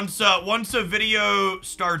 Once a video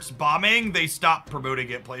starts bombing, they stop promoting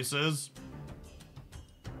it places.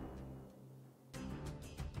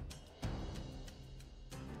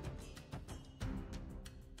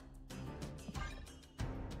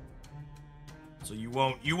 So you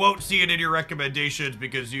won't see it in your recommendations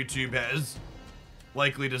because YouTube has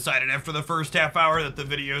likely decided after the first half hour that the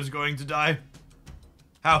video is going to die.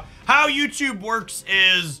 How YouTube works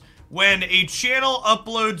is when a channel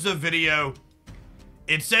uploads a video,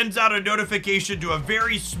 it sends out a notification to a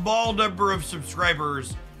very small number of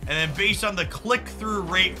subscribers, and then based on the click-through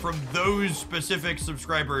rate from those specific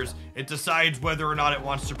subscribers, it decides whether or not it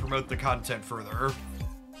wants to promote the content further.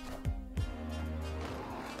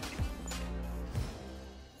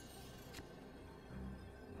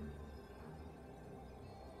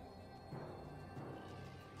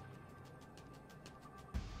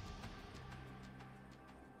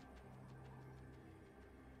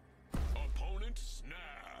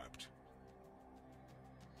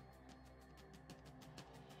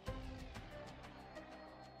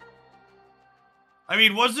 I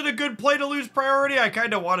mean, was it a good play to lose priority? I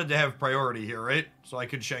kind of wanted to have priority here, right? So I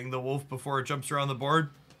could Shang the Wolf before it jumps around the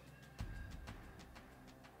board.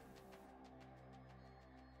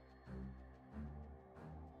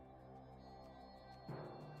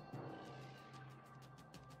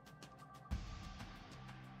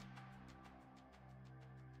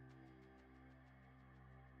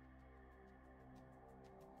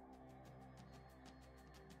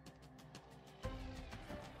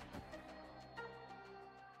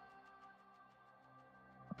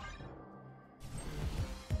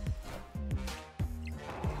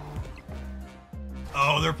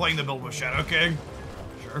 Oh, they're playing the build with Shadow King?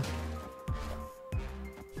 Sure.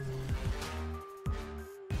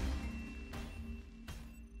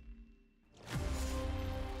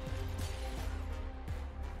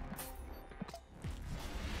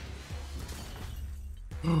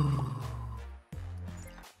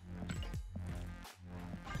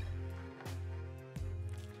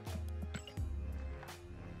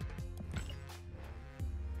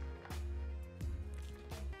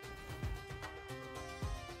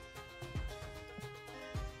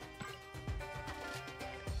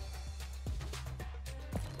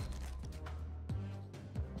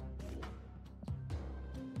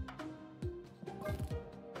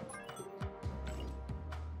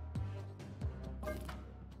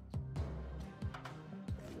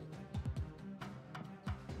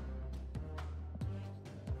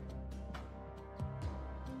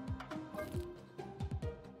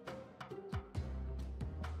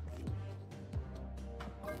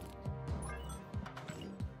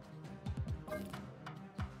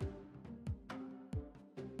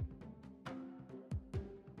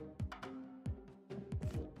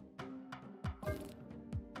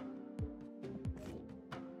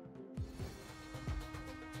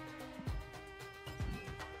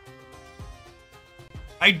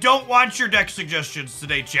 I don't want your deck suggestions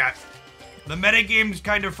today, chat. The metagame's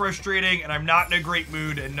kind of frustrating, and I'm not in a great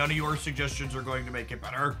mood, and none of your suggestions are going to make it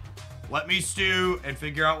better. Let me stew and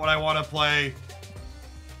figure out what I want to play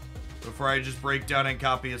before I just break down and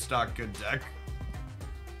copy a stock good deck.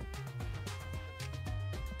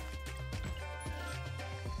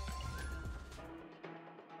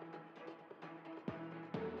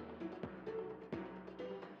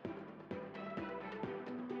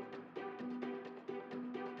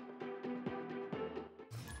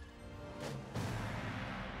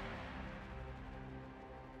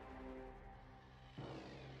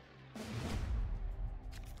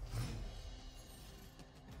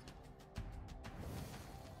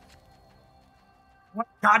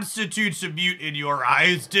 constitutes a mute in your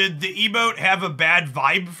eyes? Did the emote have a bad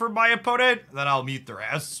vibe for my opponent? Then I'll mute their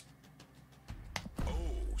ass. Oh,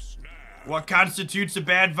 snap. What constitutes a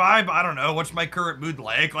bad vibe? I don't know. What's my current mood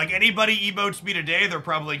like? Like, anybody emotes me today, they're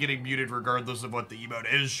probably getting muted regardless of what the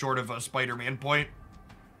emote is, short of a Spider-Man point.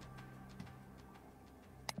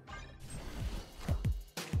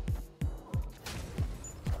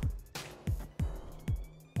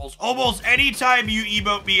 Almost anytime you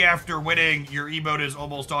emote me after winning, your emote is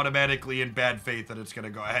almost automatically in bad faith that it's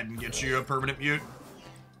gonna go ahead and get you a permanent mute.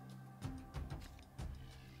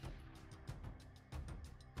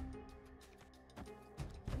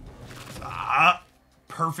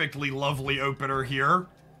 Perfectly lovely opener here.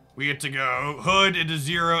 We get to go Hood into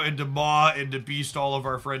Zero, into Maw, into Beast all of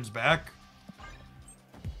our friends back.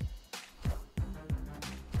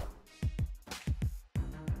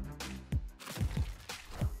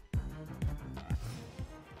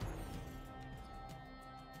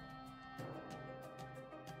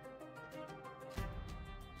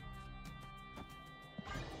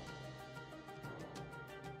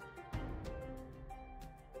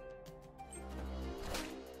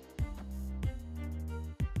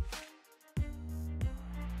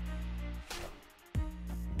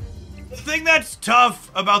 The thing that's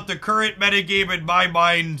tough about the current metagame in my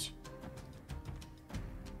mind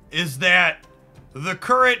is that the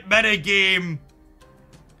current metagame,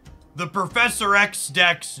 the Professor X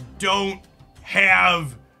decks don't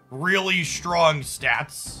have really strong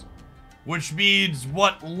stats, which means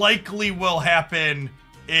what likely will happen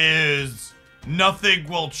is nothing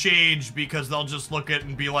will change because they'll just look at it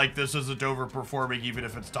and be like, this isn't overperforming even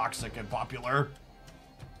if it's toxic and popular.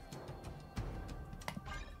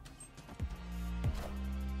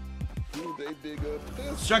 They dig up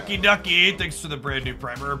this. Chucky Ducky, thanks for the brand new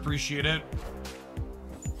primer, appreciate it.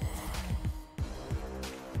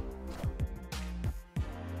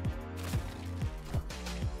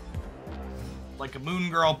 Like a moon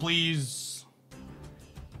girl, please.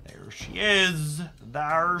 There she is.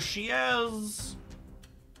 There she is.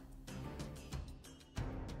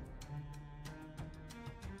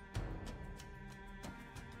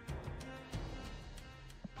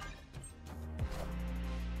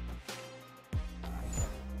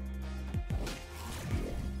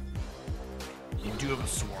 You do have a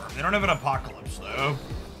swarm. They don't have an apocalypse, though.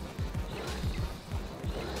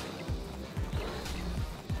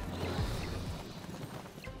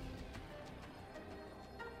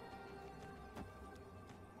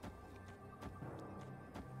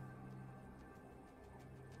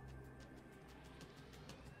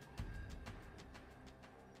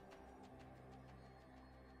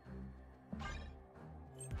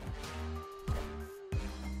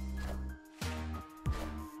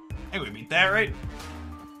 Hey, we beat that, right?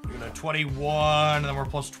 We're gonna 21, and then we're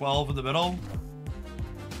plus 12 in the middle.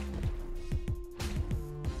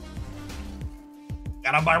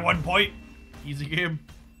 Got him by 1 point. Easy game.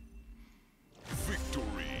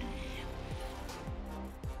 Victory.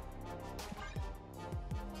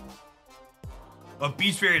 What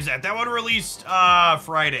Beast Fairy is that? That one released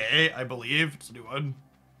Friday, I believe. It's a new one.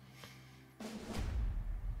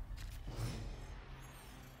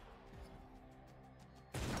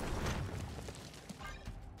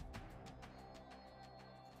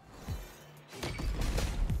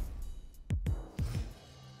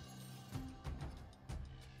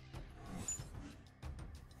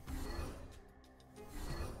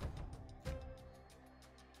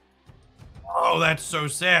 Oh, that's so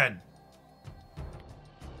sad.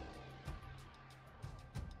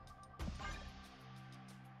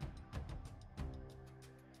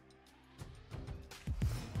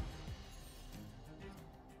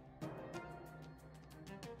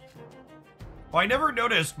 Well, I never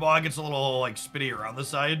noticed Maw gets a little, like, spinny around the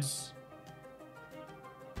sides.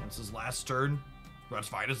 That's his last turn. That's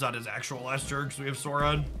fine, it's not his actual last turn because we have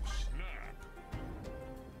Sauron.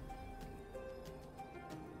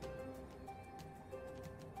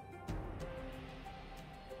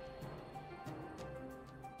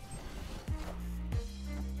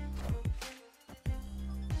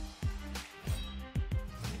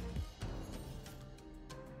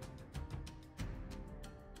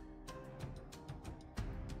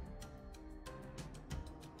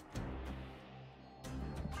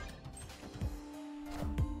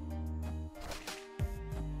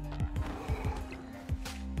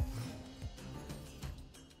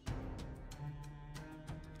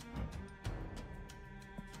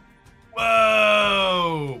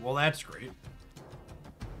 Whoa! Well, that's great.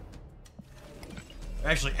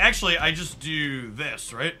 Actually, I just do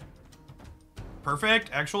this, right? Perfect.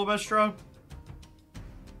 Actual best draw.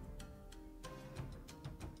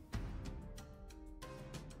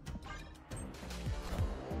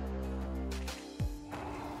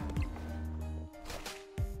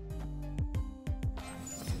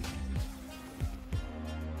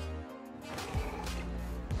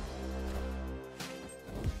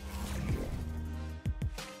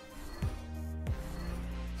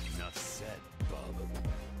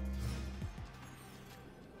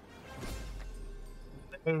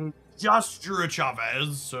 just drew a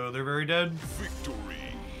Chavez, so they're very dead. Victory.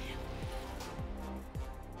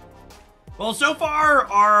 Well, so far,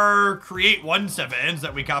 our create 1/7s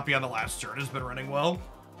that we copy on the last turn has been running well.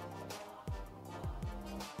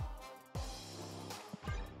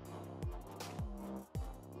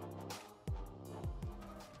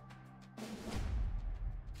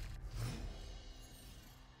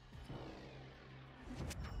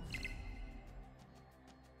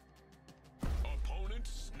 Opponent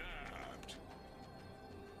snapped.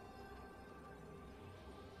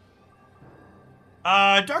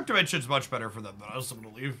 Dark Dimension's much better for them than us. I'm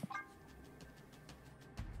gonna leave.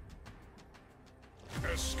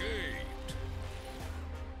 Escaped.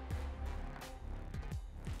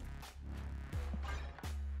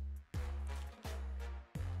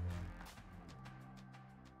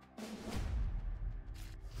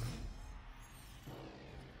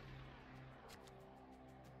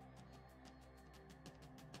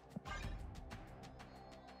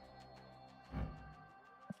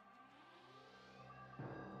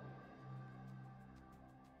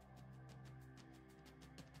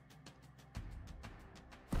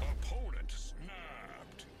 Opponent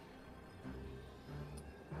snapped.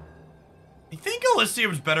 I think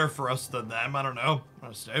Elysium's better for us than them. I don't know. I'm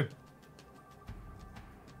gonna stay.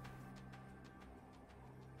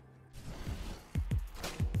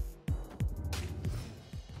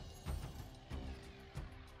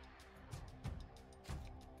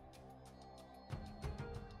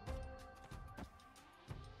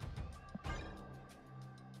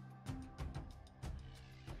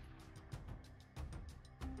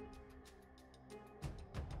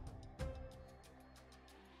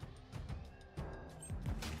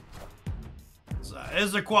 It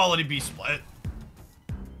is a quality B split.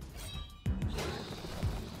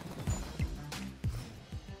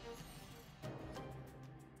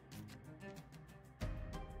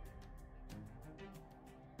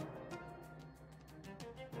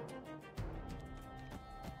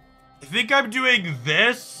 I think I'm doing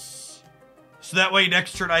this so that way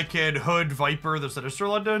next turn I can Hood Viper the Sinister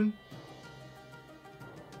London.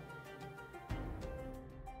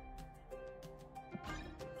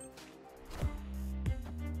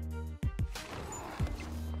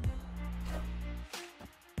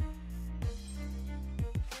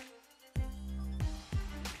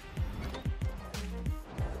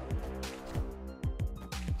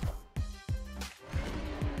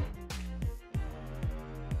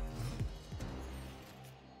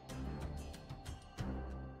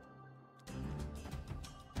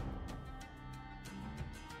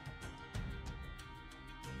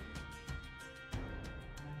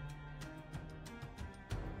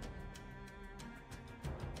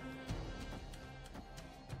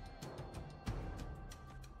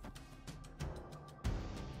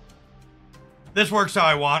 This works how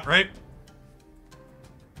I want, right?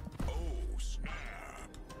 Oh, snap.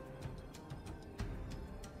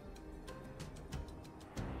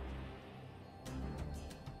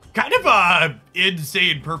 Kind of a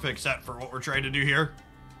insane perfect set for what we're trying to do here.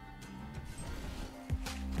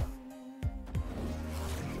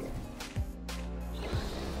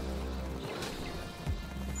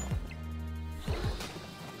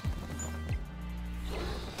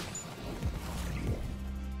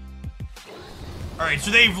 Alright,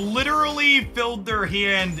 so they've literally filled their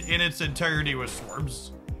hand in its entirety with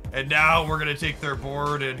swarms. And now we're gonna take their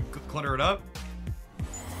board and clutter it up.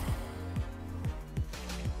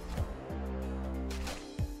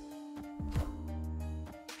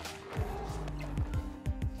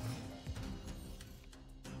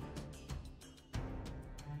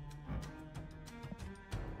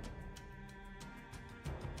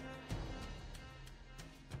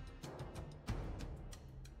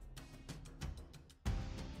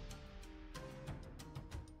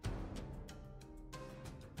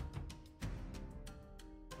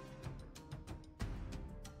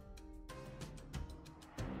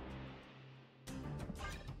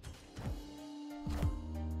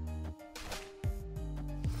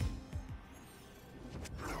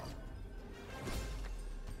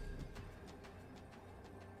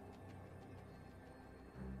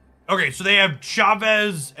 Okay, so they have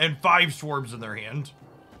Chavez and 5 swarms in their hand.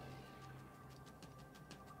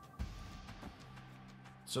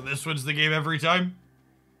 So this wins the game every time.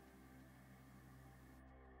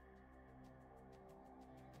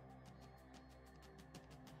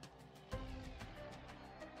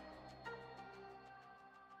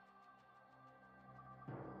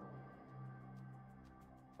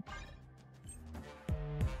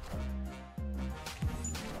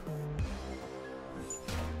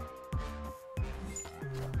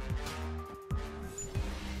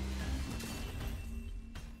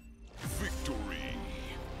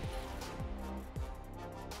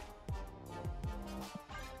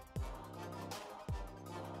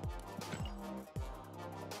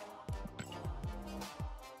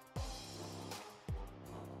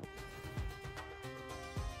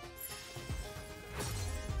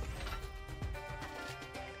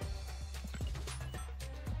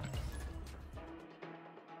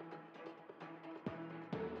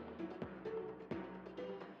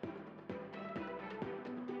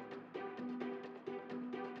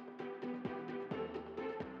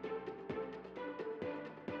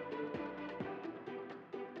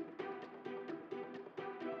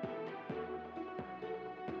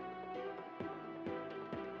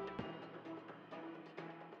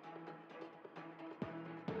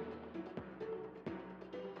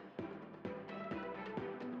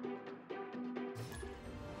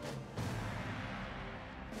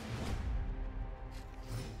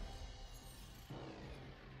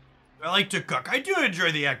 I like to cook. I do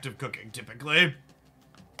enjoy the act of cooking, typically.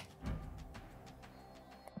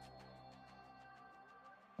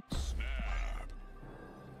 Snap.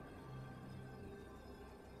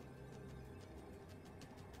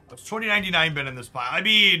 What's 2099 been in this pile? I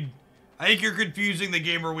mean, I think you're confusing the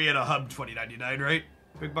game where we had a hub 2099, right?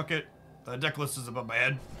 Big bucket. The deck list is above my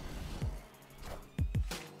head.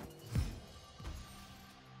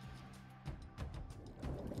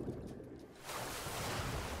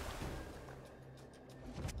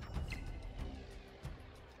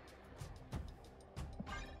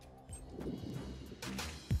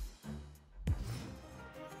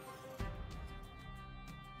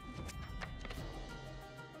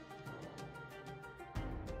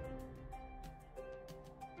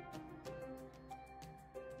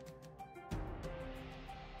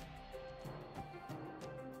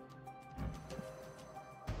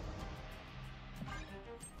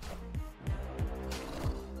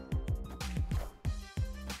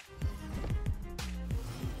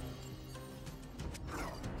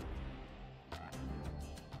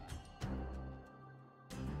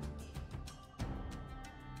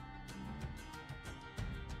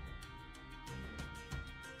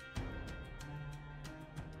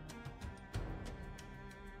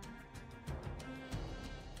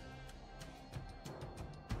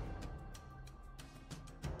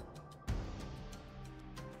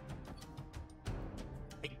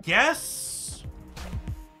 Yes.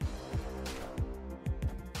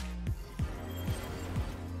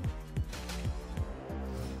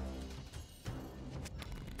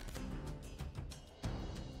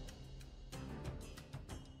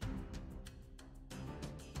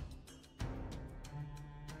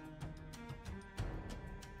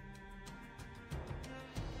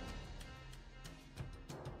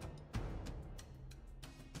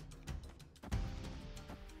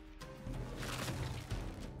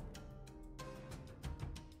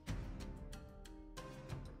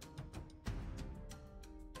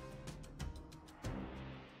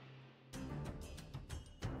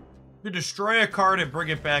 You destroy a card and bring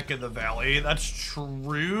it back in the valley. That's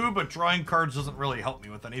true, but drawing cards doesn't really help me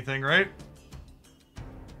with anything, right?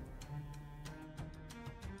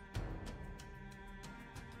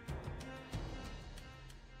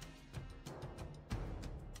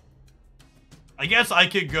 I guess I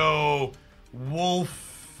could go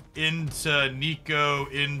Wolf into Nico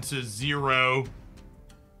into Zero.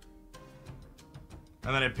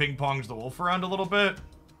 And then it ping-pongs the Wolf around a little bit.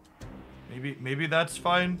 Maybe that's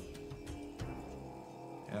fine.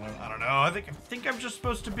 I don't know. I think I'm just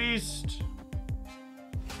supposed to beast.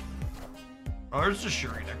 Oh, there's a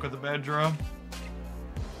Shuri deck with a bad draw.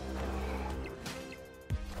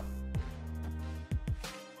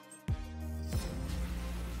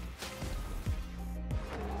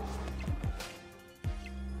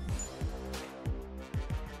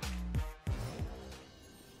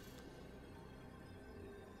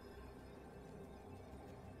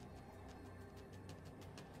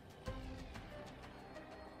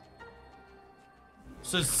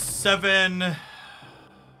 This is 7.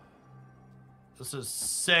 This is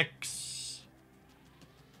 6.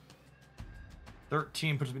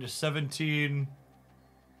 13 puts me to 17.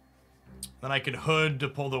 Then I can Hood to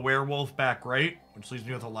pull the Werewolf back right, which leaves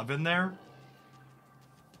me with 11 there.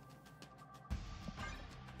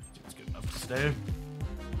 It's good enough to stay.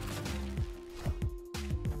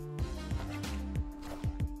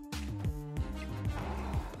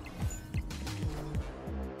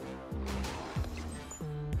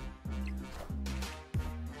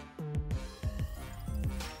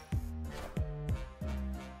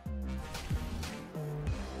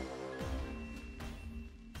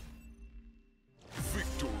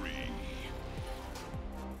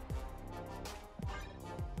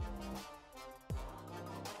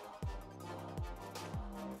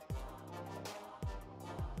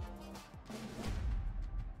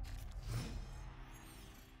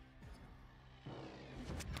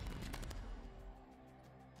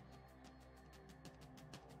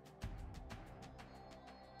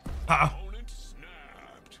 Opponent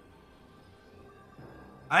snapped.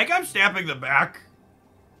 I think I'm snapping the back.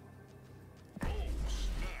 Oh,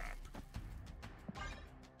 snap.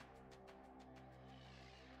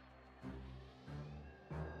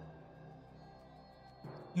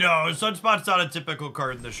 No, Sunspot's not a typical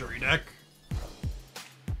card in the Shuri deck.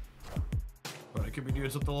 But I could be doing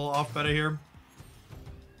something a little off meta here.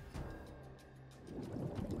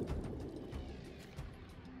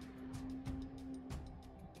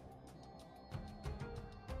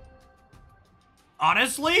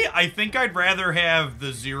 Honestly, I think I'd rather have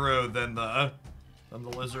the Zero than the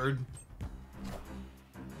Lizard.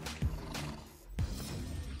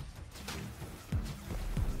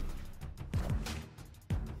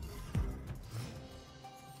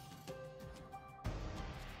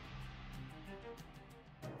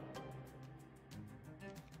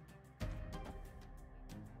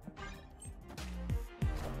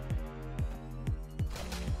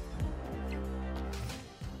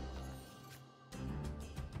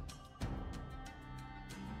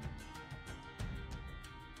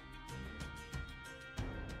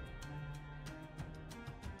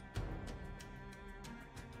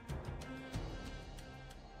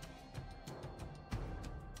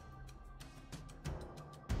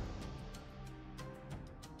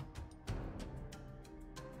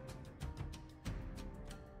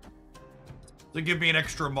 They give me an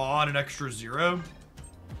extra maw and an extra 0.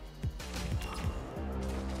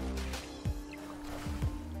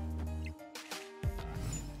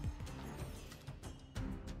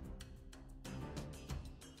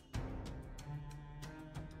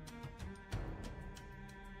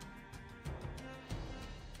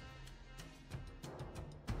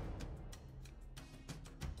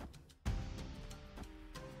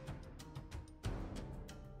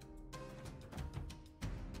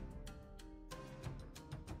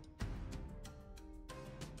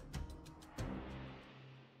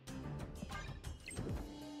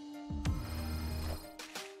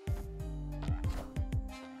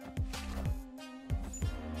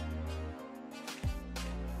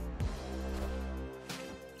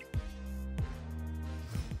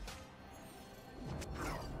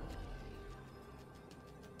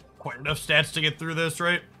 Quite enough stats to get through this,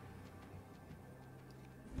 right?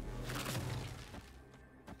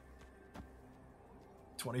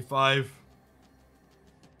 $25.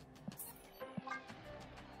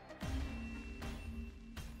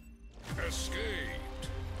 Escaped.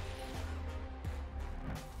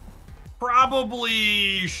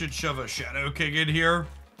 Probably should shove a Shadow King in here.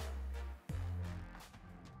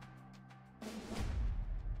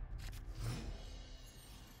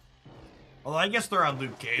 Although I guess they're on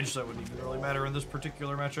Luke Cage, so it wouldn't even really matter in this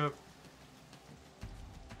particular matchup.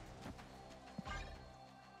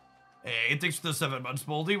 Hey, thanks for the 7 months,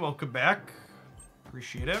 Moldy. Welcome back.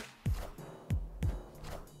 Appreciate it.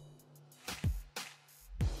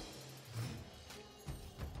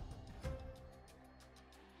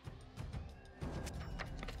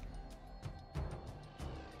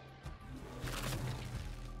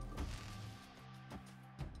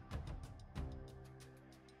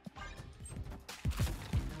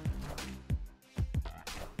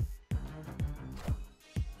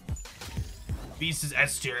 Beast is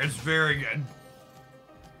S tier. It's very good.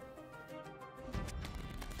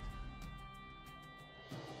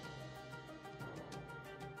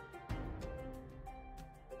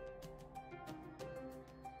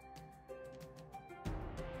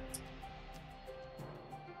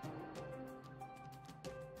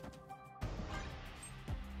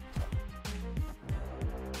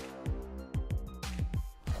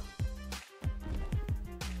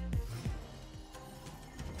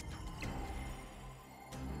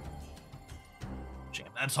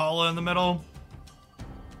 That's Hollow in the middle.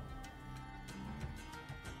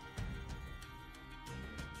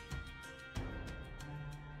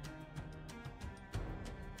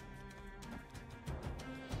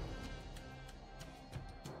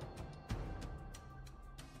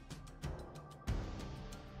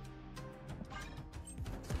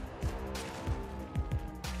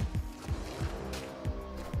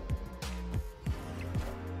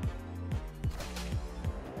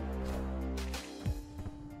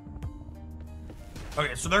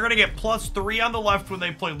 Okay, so they're gonna get +3 on the left when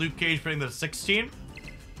they play Luke Cage putting the 16.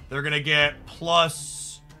 They're gonna get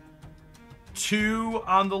 +2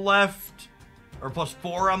 on the left, or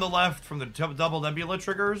 +4 on the left from the double Nebula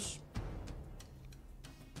triggers.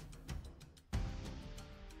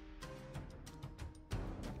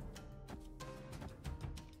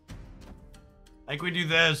 I think we do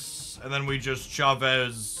this, and then we just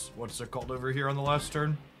Chavez, what's it called over here on the last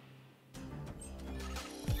turn?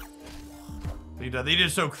 They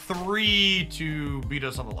just soak 3 to beat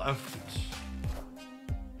us on the left.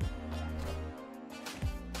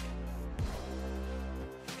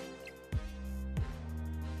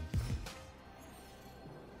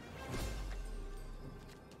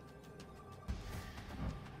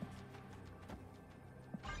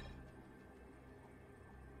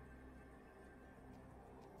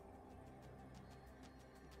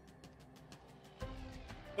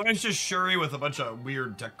 It's just Shuri with a bunch of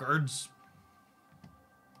weird tech cards.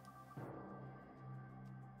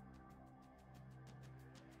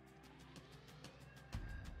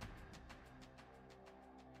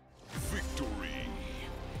 Victory.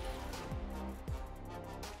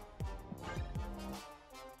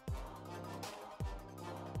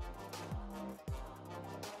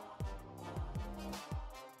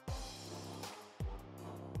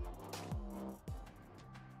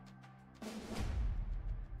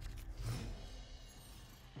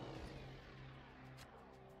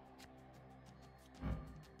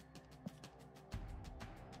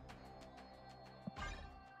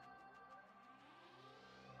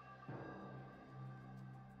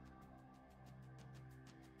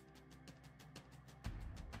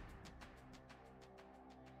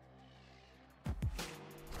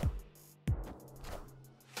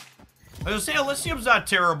 I was gonna say, Elysium's not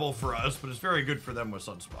terrible for us, but it's very good for them with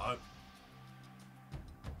Sunspot.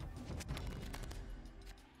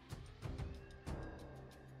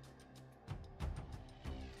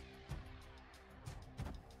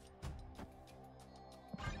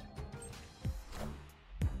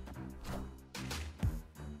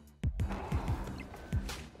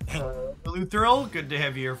 Lutheril, good to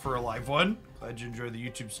have you here for a live one. Glad you enjoy the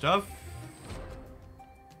YouTube stuff.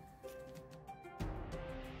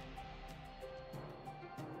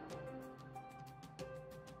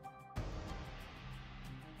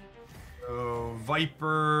 Oh,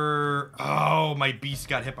 Viper. Oh, my Beast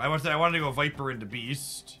got hit. I wanted to go Viper into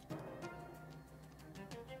Beast.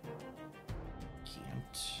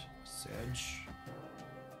 Can't. Sedge.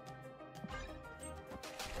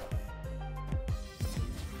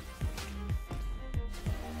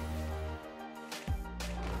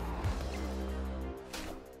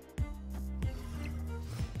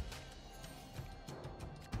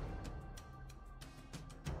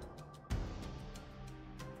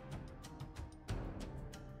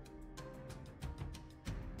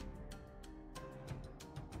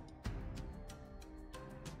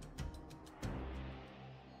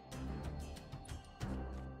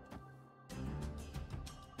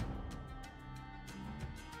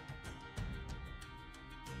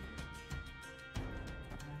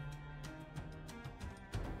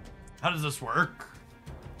 How does this work?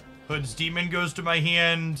 Hood's Demon goes to my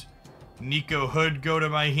hand. Nico Hood go to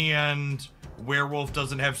my hand. Werewolf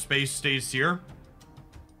doesn't have space, stays here.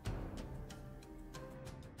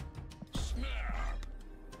 Snap.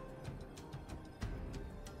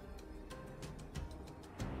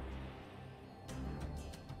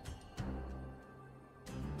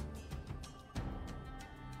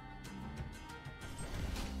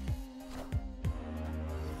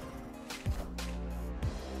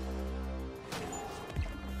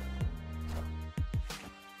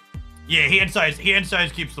 Yeah, hand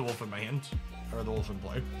size keeps the wolf in my hand. Or the wolf in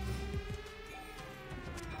play.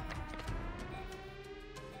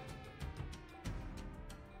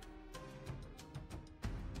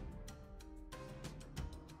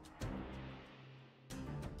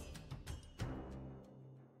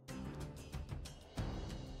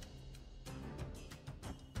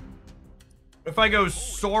 If I go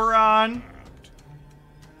Sauron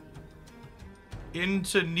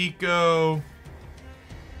into Nico,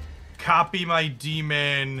 copy my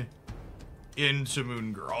demon into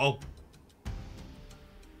Moon Girl.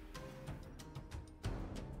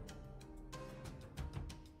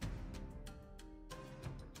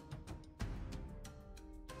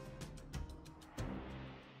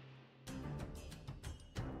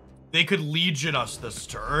 They could Legion us this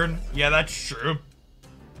turn. Yeah, that's true.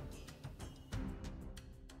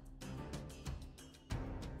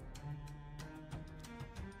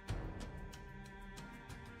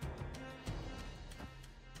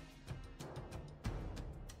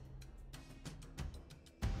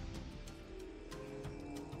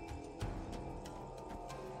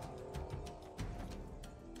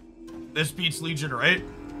 This beats Legion, right?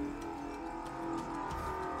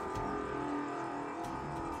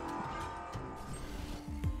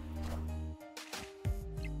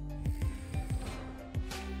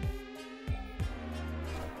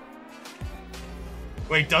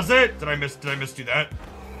 Wait, does it? Did I misdo that?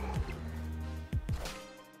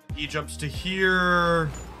 He jumps to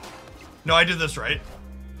here. No, I did this right.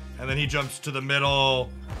 And then he jumps to the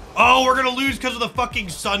middle. Oh, we're gonna lose because of the fucking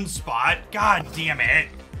sunspot. God damn it.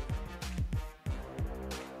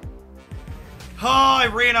 Oh, I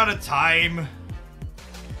ran out of time.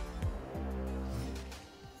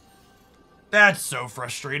 That's so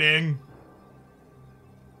frustrating.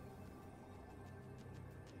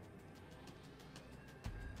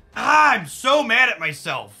 Ah, I'm so mad at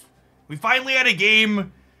myself. We finally had a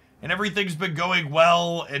game, and everything's been going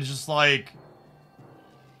well, and just like...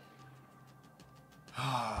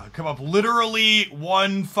 come up literally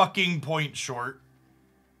 1 fucking point short.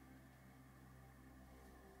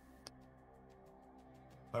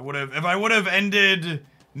 If I would have ended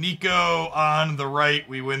Nico on the right,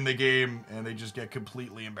 we win the game, and they just get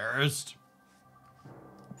completely embarrassed.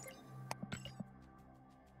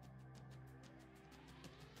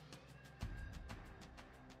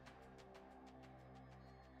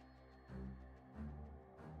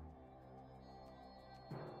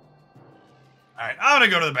 Alright, I'm gonna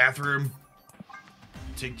go to the bathroom.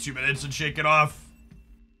 Take 2 minutes and shake it off.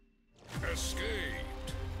 Escaped.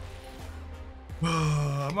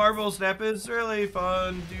 Marvel Snap is really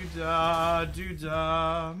fun. Doo-dah,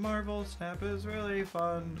 doo-dah. Marvel Snap is really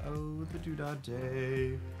fun. Oh, the doo-dah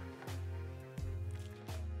day.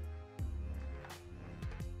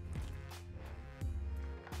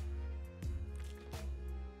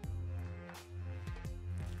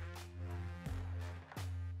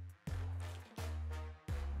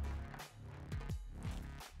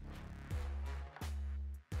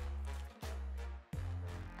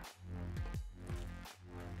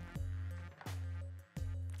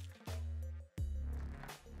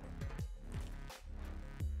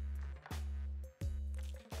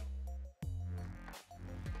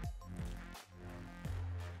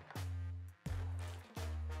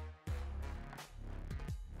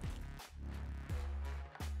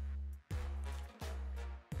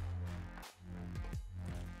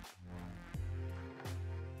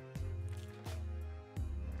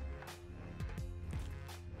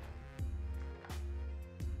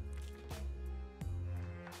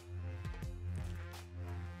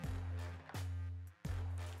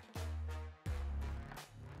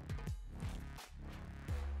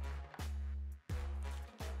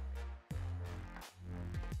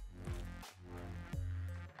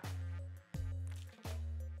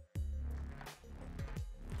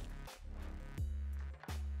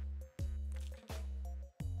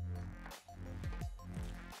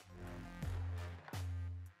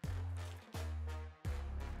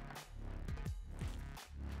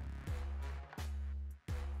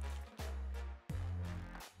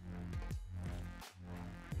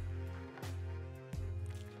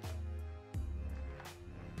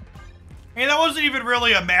 Hey, that wasn't even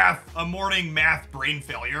really a morning math brain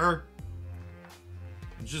failure.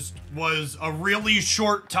 It just was a really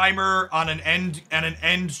short timer on an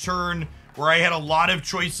end turn where I had a lot of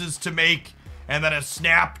choices to make, and then a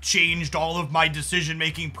snap changed all of my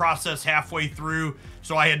decision-making process halfway through,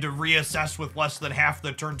 so I had to reassess with less than half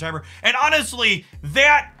the turn timer. And honestly,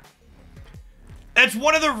 that's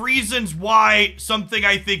one of the reasons why something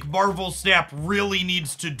I think Marvel Snap really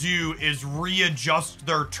needs to do is readjust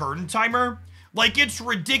their turn timer. Like, it's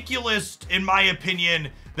ridiculous, in my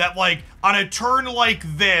opinion, that, like, on a turn like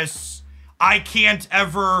this, I can't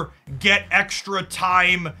ever get extra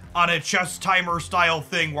time on a chess timer style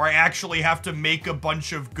thing where I actually have to make a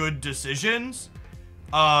bunch of good decisions.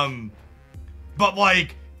 But,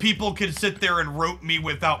 like, people can sit there and rope me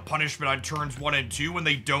without punishment on turns 1 and 2 when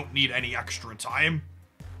they don't need any extra time.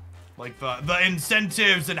 Like, the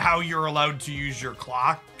incentives and how you're allowed to use your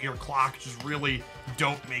clock just really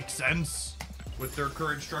don't make sense with their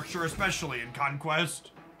current structure, especially in Conquest.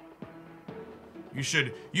 You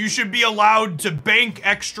should be allowed to bank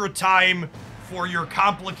extra time for your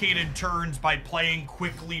complicated turns by playing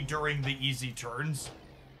quickly during the easy turns.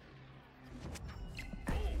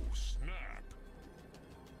 Oh, snap.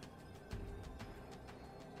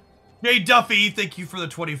 Hey, Duffy, thank you for the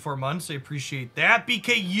 24 months. I appreciate that.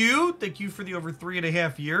 BKU, thank you for the over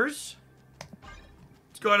 3.5 years.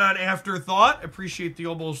 What's going on, Afterthought? Appreciate the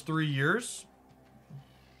almost 3 years.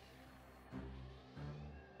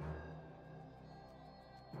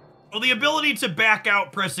 Well, the ability to back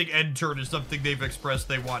out pressing end turn is something they've expressed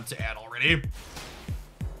they want to add already.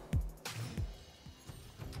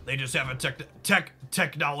 They just have a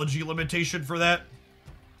technology limitation for that.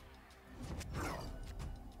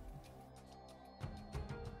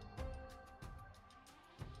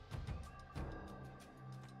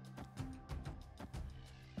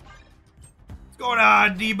 What's going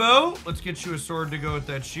on, Debo? Let's get you a sword to go with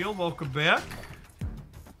that shield. Welcome back.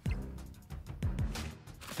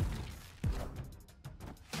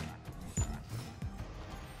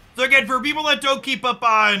 So again, for people that don't keep up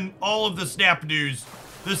on all of the Snap news,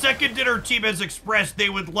 the Second Dinner team has expressed they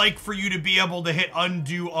would like for you to be able to hit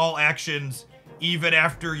undo all actions even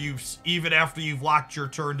after you've locked your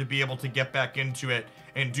turn to be able to get back into it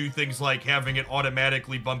and do things like having it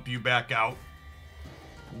automatically bump you back out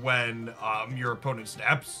when your opponent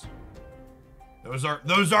snaps.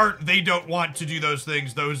 Those aren't they don't want to do those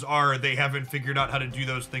things. Those are they haven't figured out how to do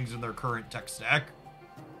those things in their current tech stack.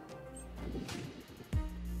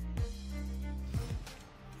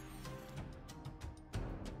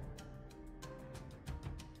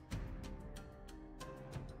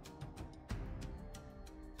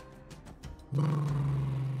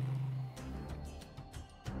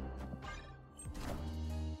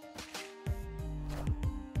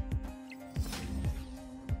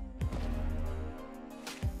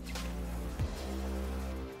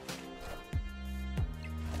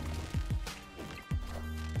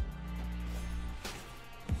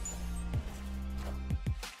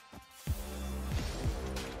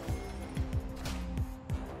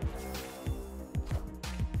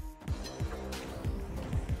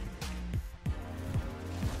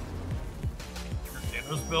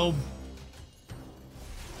 Build.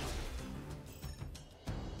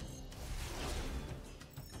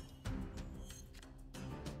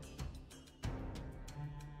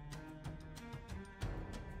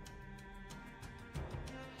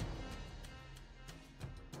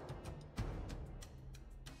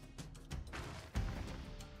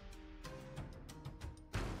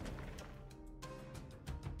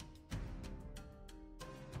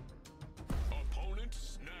 Opponent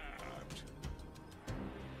snapped.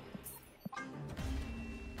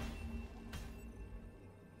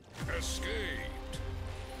 Escaped.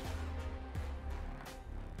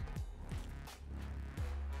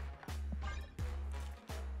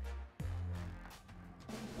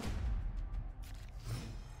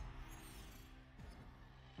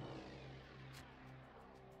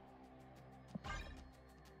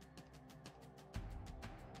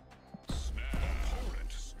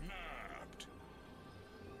 Opponent snapped.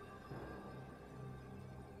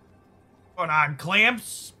 Going on,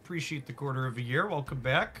 Clamps. Appreciate the quarter of a year. Welcome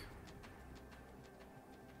back.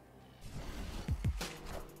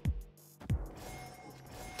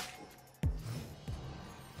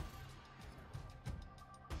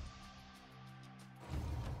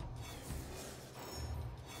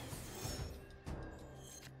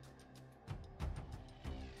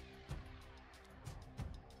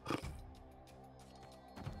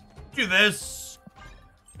 Do this.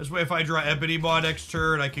 This way, if I draw Ebony Maw next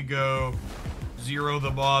turn, I could go 0 the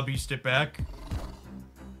Maw, beast it back.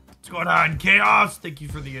 going on, Chaos? Thank you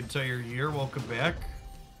for the entire year. Welcome back.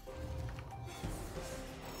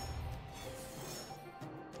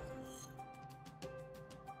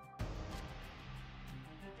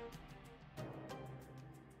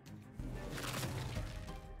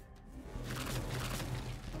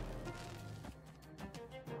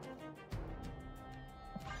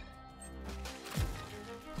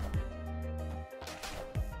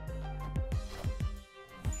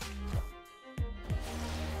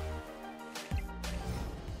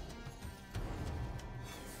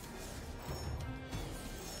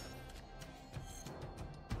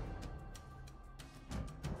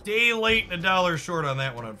 Day late and $1 short on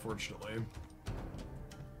that one, unfortunately.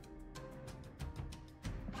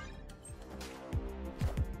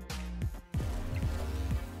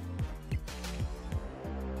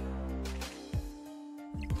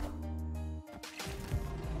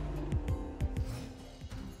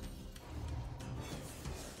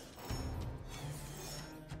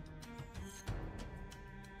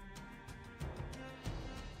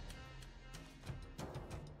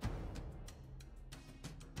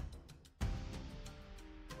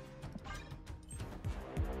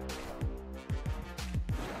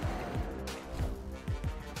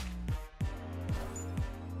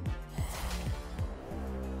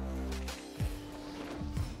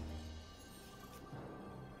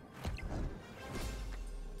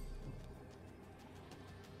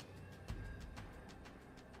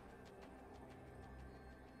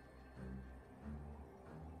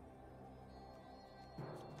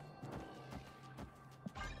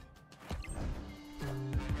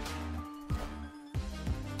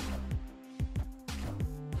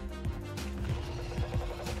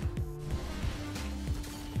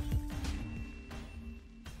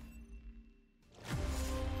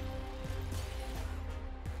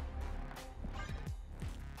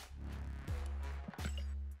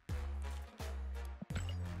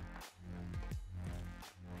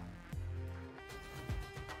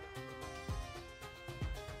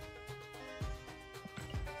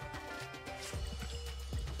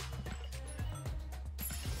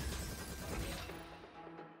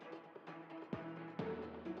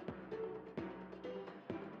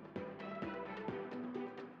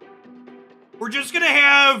 We're just gonna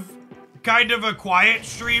have kind of a quiet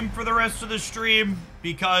stream for the rest of the stream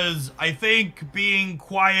because I think being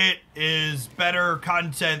quiet is better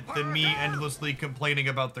content than me endlessly complaining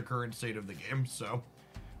about the current state of the game. So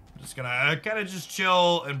I'm just gonna kind of just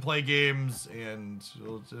chill and play games, and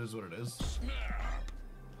it is what it is. Snap.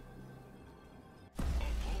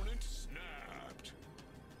 Opponent snapped.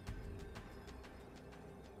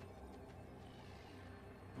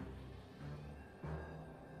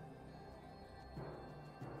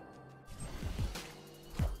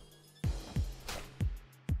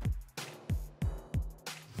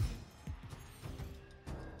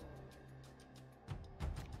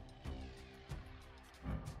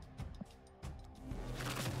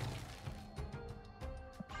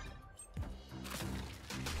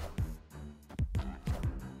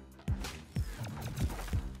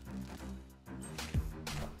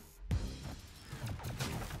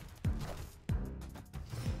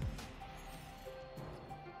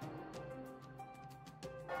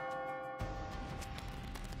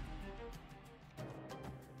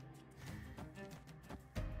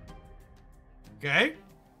 Okay.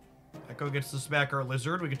 Echo gets to smack our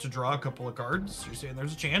lizard. We get to draw a couple of cards. You're saying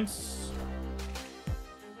there's a chance.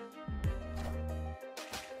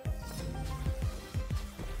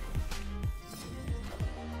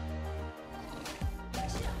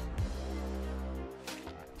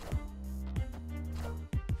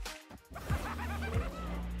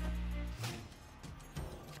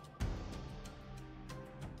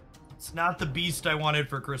 It's not the beast I wanted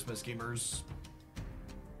for Christmas, gamers.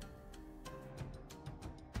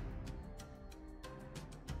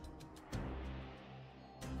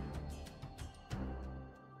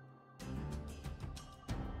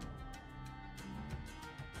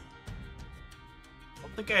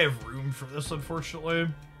 I think I have room for this, unfortunately.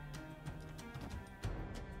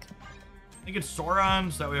 I think it's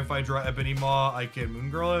Sauron, so that way if I draw Ebony Maw, I can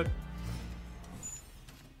Moongirl it.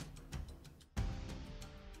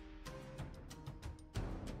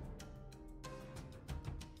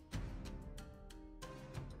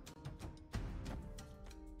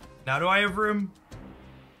 Now do I have room?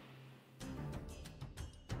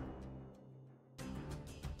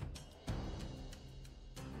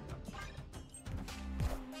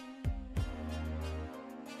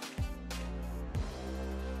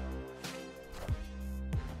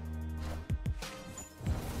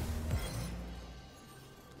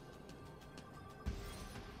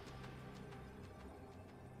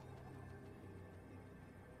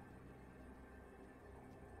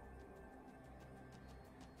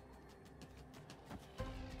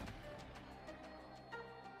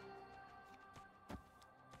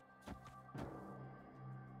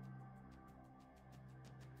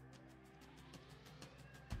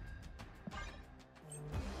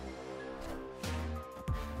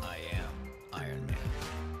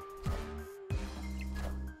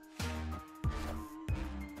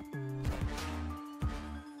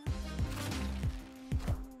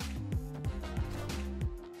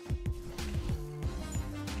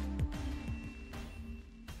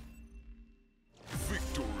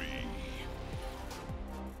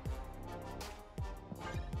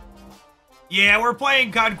 Yeah, we're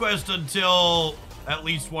playing Conquest until at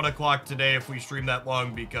least 1 o'clock today if we stream that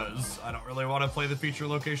long, because I don't really want to play the feature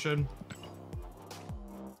location.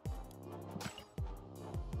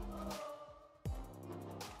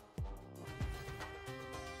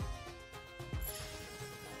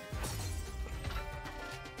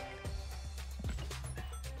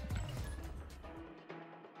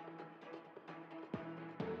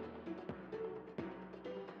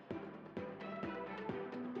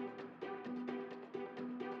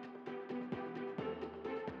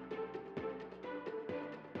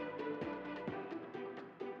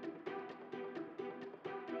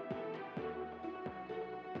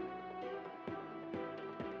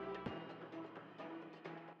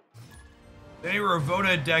 Any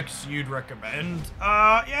Ravona decks you'd recommend?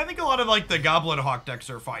 Yeah, I think a lot of like the Goblin Hawk decks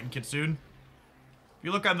are fine, Kitsune. If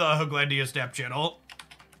you look on the Hoglandia Snap channel,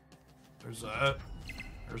 there's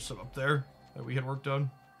some up there that we had worked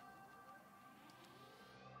on.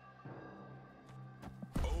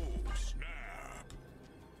 Oh, snap.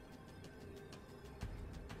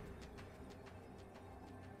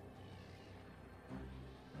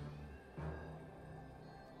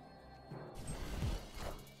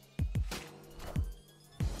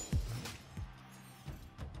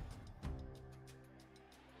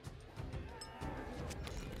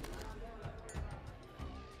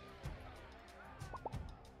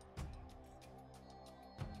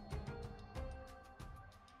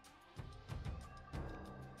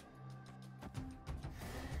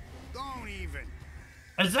 Don't even.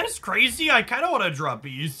 Is this crazy? I kind of want to draw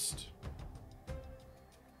Beast.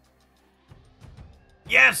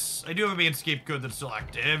 Yes! I do have a Manscaped code that's still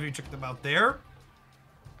active. You check them out there.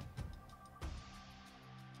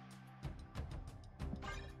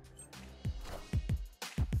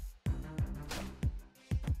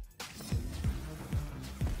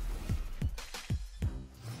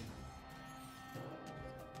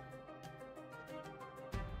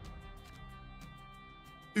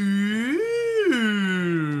 Ooh.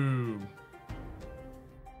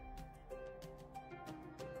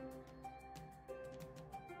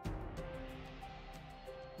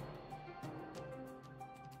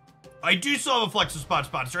 I do still have a Flexispot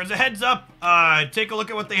sponsor. As a heads up, take a look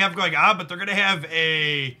at what they have going on, but they're going to have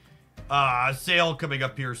a sale coming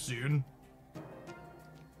up here soon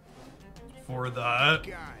for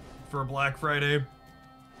God. for Black Friday.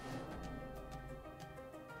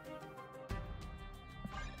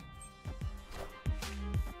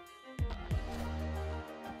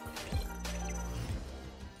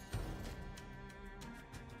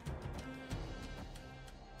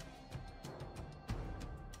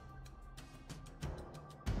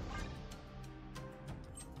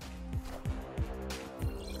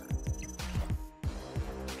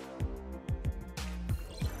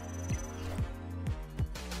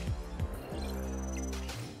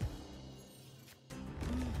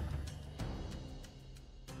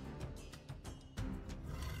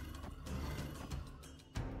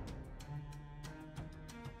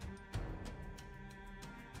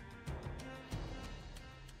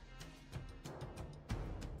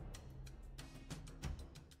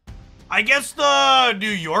 I guess the New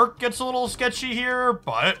York gets a little sketchy here,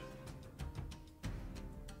 but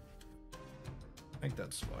I think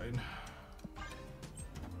that's fine.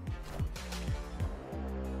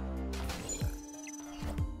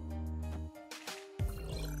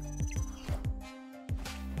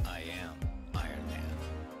 I am Iron Man.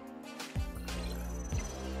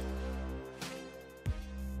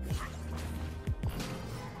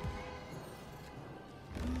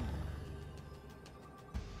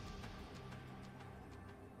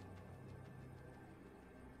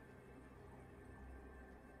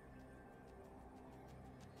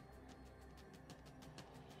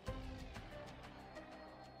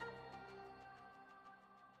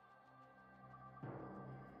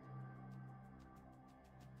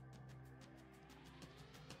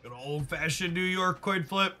 An old-fashioned New York coin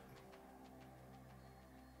flip.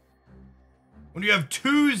 When you have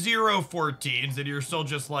 2 0-14s and you're still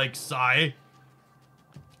just like, sigh,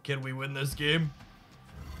 can we win this game?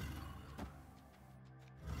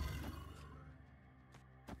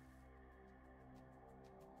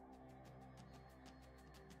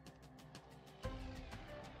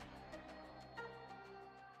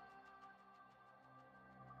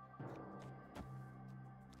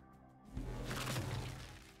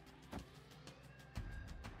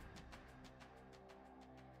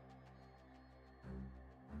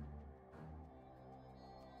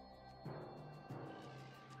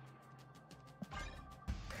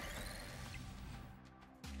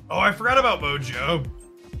 Oh, I forgot about Mojo.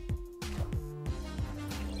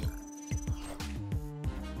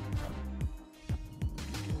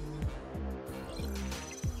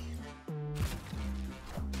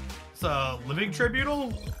 It's a living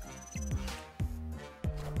tribunal?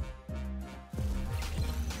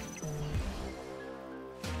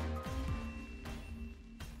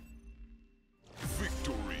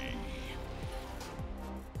 Victory.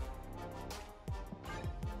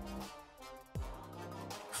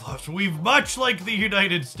 We've, much like the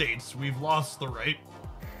United States, we've lost the right.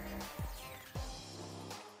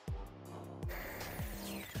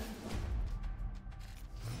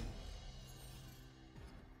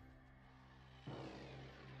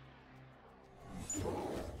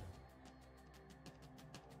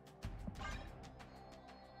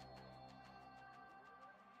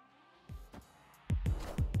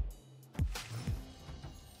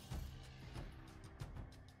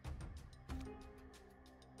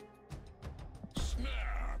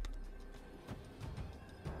 Snap.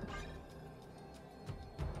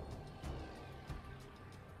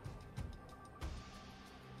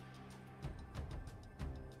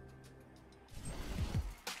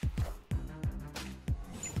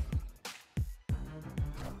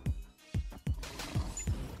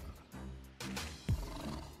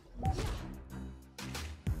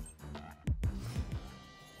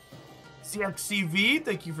 CXCV,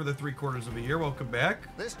 thank you for the 3/4 of a year. Welcome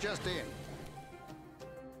back. This just in.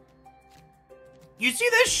 You see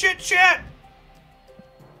this shit, chat?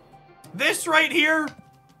 This right here?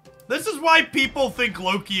 This is why people think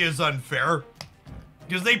Loki is unfair.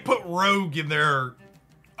 Because they put Rogue in their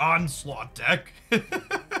Onslaught deck.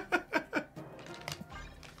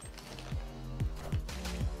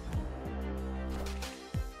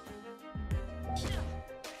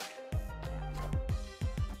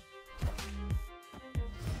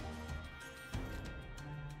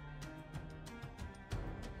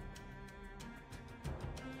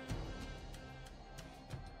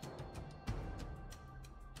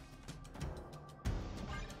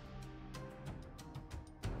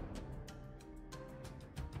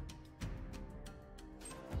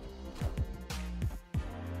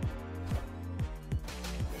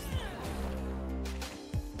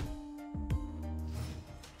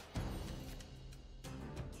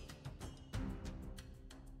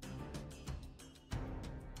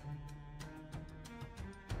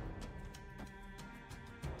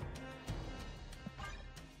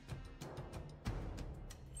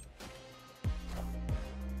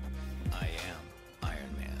 I am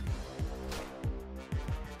Iron Man.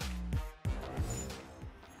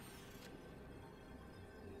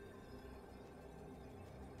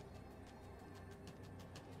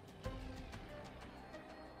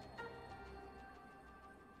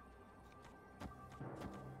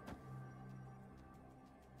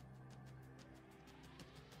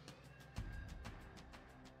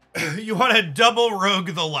 You want to double Rogue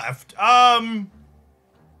the left. I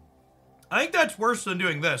think that's worse than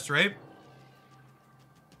doing this, right?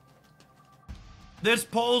 This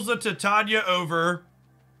pulls a Titania over.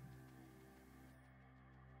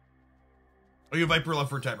 Oh, you Viper left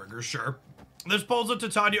for Tiebreaker, sure. This pulls a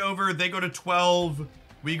Titania over. They go to 12.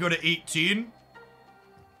 We go to 18.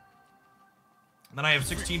 Then I have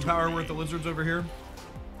 16 power worth of lizards over here.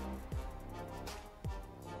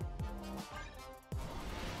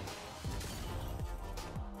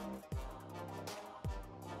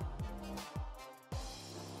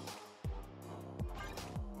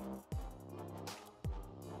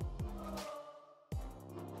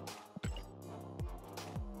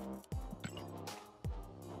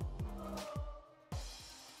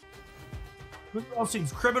 Moon Girl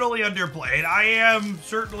seems criminally underplayed. I am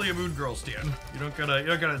certainly a Moon Girl stan. You're not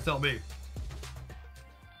gonna tell me.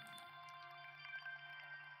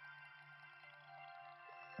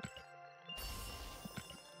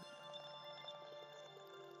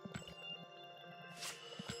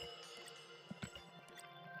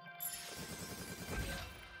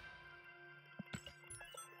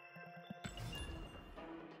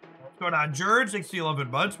 What's going on, George? 11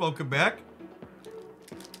 months. Welcome back.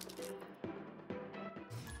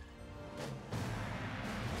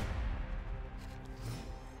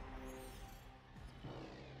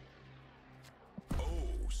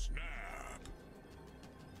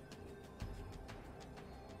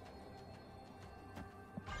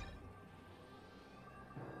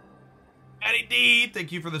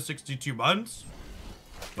 Thank you for the 62 months.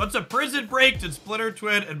 Once a prison break, did Splinter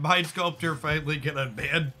Twin and Mind Sculptor finally get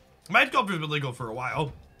unbanned? Mind Sculptor's been legal for a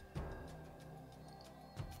while.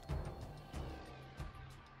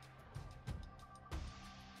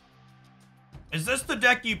 Is this the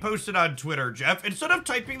deck you posted on Twitter, Jeff? Instead of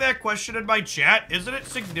typing that question in my chat, isn't it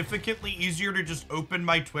significantly easier to just open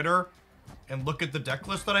my Twitter and look at the deck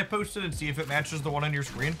list that I posted and see if it matches the one on your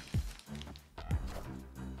screen?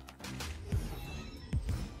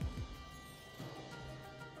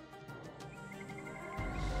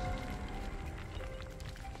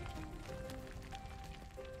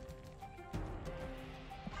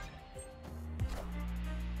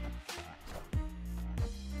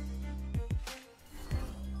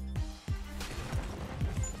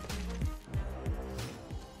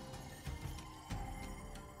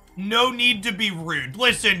 No need to be rude.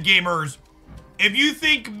 Listen, gamers. If you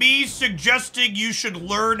think me suggesting you should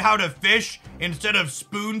learn how to fish instead of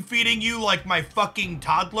spoon feeding you like my fucking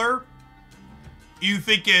toddler, you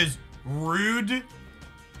think is rude,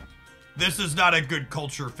 this is not a good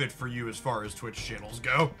culture fit for you as far as Twitch channels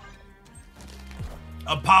go.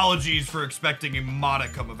 Apologies for expecting a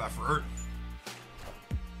modicum of effort.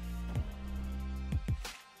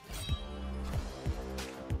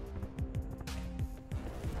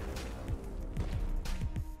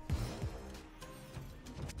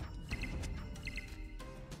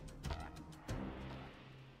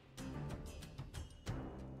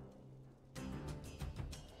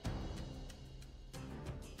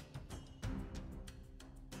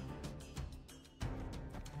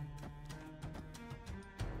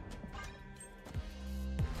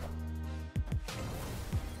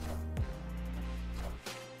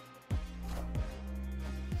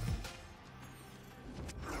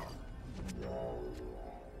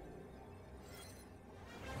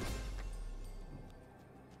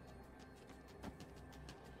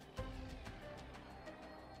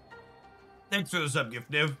 Thanks for the sub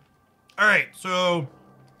gift, Niv. Alright, so...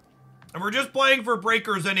 And we're just playing for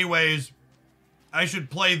breakers anyways. I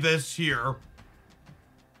should play this here.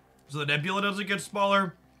 So the nebula doesn't get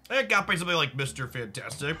smaller. It got by something like Mr.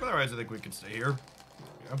 Fantastic, but otherwise I think we can stay here.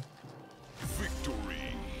 Yeah. Victory.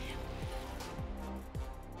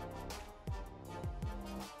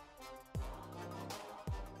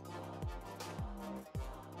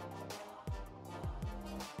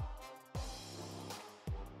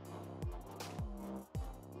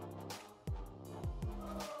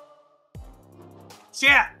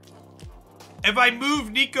 Chat! If I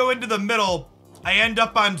move Nico into the middle, I end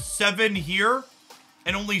up on 7 here,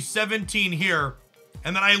 and only 17 here,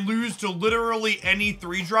 and then I lose to literally any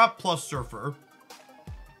 3-drop plus Surfer.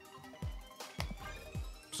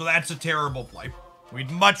 So that's a terrible play. We'd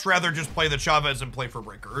much rather just play the Chavez and play for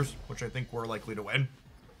breakers, which I think we're likely to win.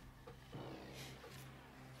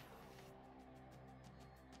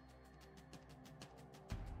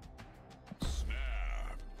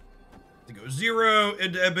 To go 0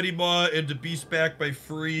 into Ebony Maw into Beast back by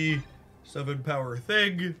free 7 power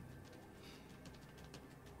thing.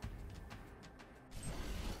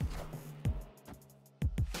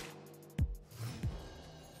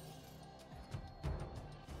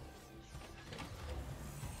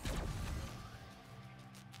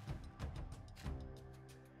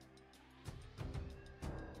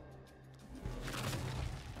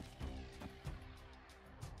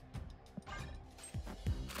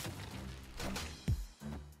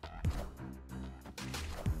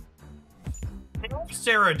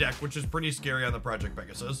 Sarah deck, which is pretty scary on the Project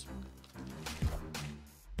Pegasus.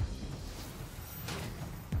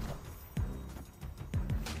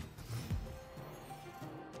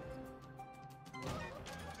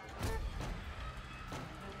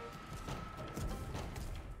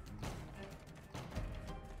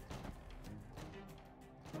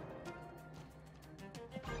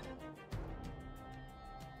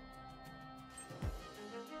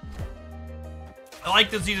 I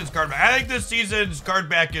like this season's card back. I think this season's card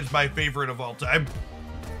back is my favorite of all time.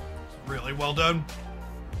 It's really well done.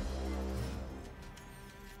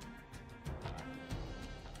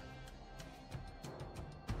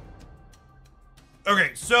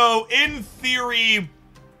 Okay, so in theory,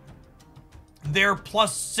 they're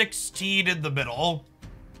plus 16 in the middle,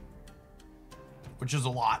 which is a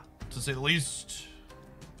lot, to say the least.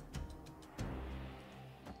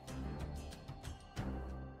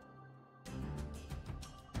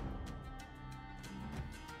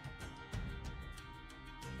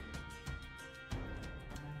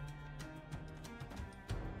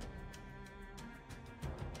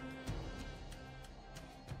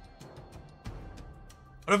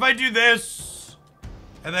 But if I do this,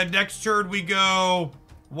 and then next turn we go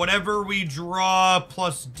whatever we draw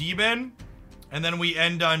plus Demon, and then we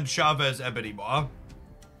end on Chavez Ebony Maw.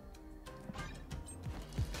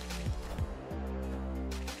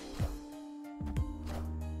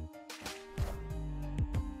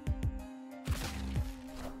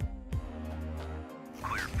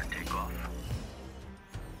 Clear for takeoff.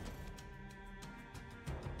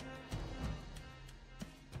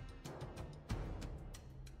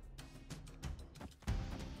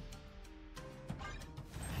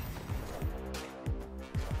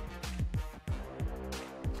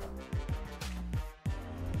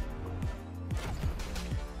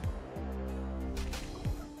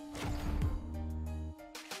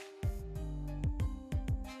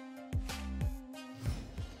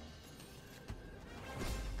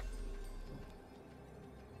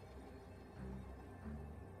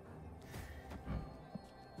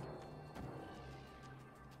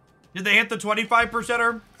 Did they hit the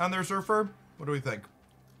 25%er on their surfer? What do we think?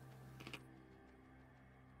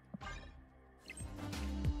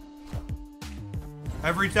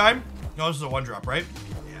 Every time? No, this is a one drop, right?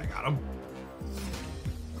 Yeah, I got him.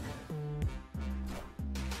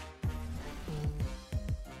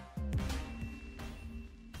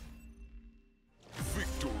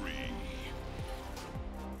 Victory.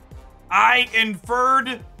 I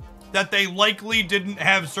inferred that they likely didn't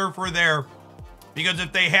have Surfer there, because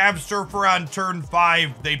if they have Surfer on turn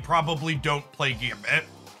 5, they probably don't play Gambit.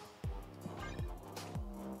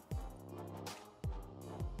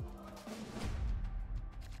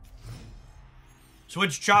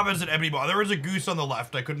 Switch Chavez and Ebony Ball. There was a Goose on the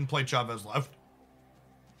left. I couldn't play Chavez left.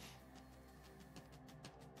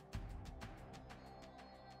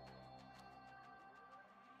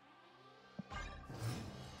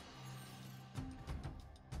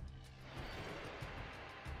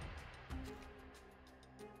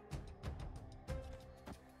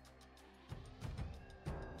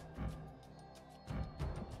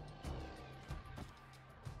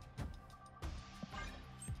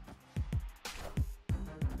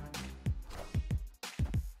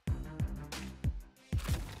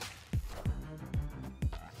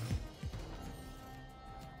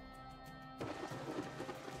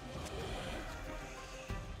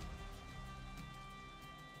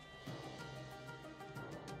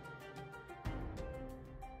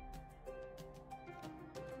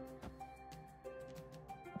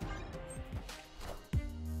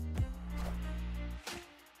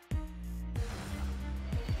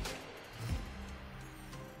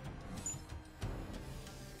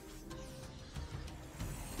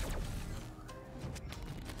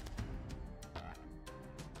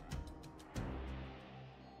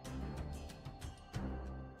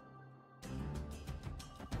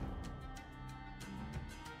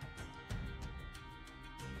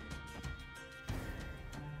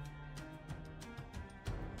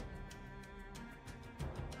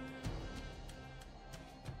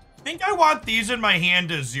 I think I want these in my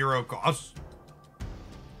hand as 0 cost.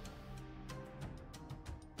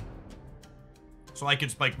 So I can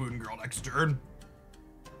spike Moon Girl next turn.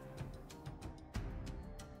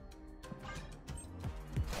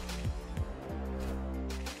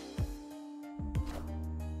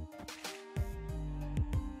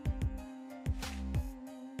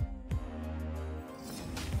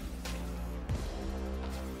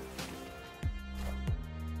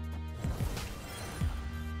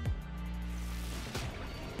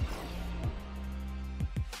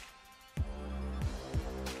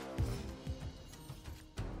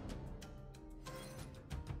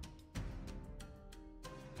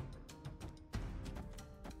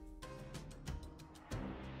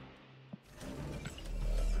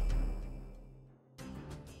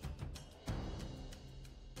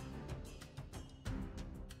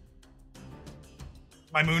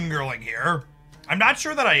 My Moon Girling here. I'm not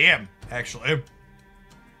sure that I am, actually.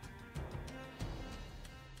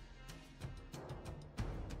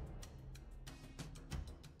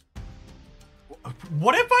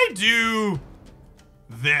 What if I do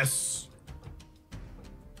this?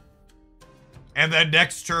 And then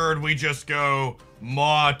next turn we just go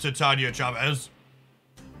Maw Titania Chavez.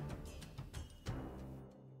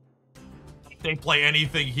 If they play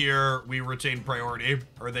anything here, we retain priority.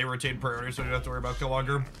 Or they retain priority, so we don't have to worry about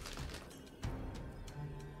Killmonger.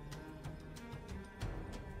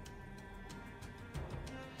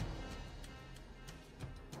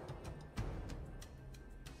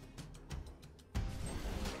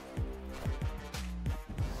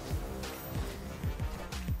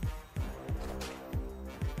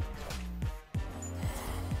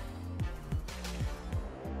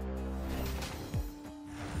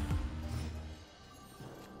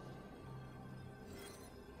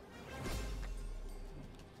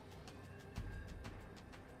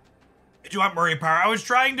 Do you want Murray Power? I was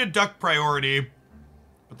trying to duck priority,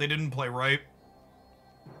 but they didn't play right.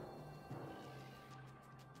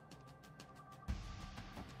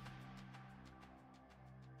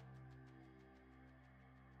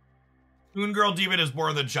 Moon Girl Demon is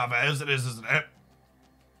more than Chavez. It is, isn't it?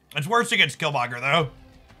 It's worse against Killmonger, though.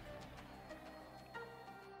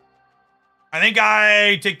 I think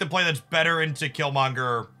I take the play that's better into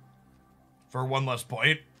Killmonger for 1 less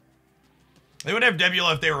point. They would have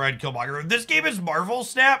Nebula if they were on Killmonger. This game is Marvel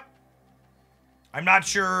Snap. I'm not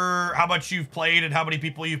sure how much you've played and how many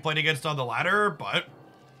people you've played against on the ladder, but...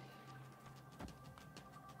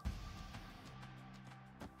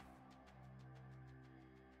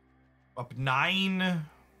 Up 9.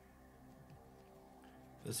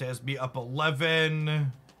 This has me up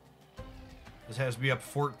 11. This has me up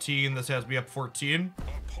 14. This has me up 14.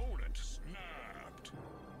 Opponent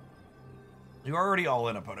You're already all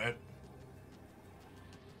in, opponent.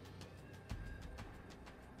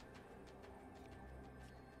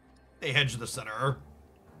 They hedge the center.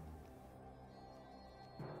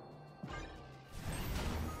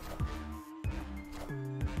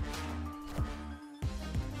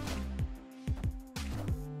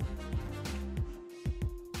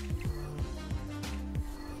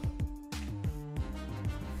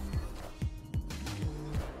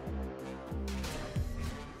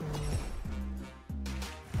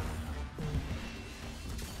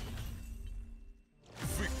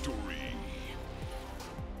 Victory.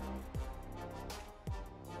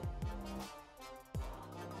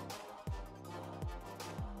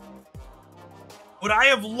 Would I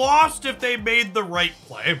have lost if they made the right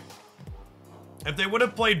play? If they would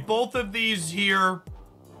have played both of these here,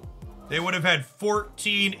 they would have had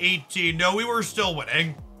 14, 18. No, we were still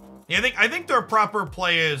winning. Yeah, I think their proper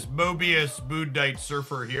play is Mobius, Moon Knight,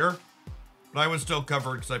 Surfer here. But I was still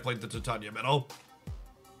covered because I played the Titania middle.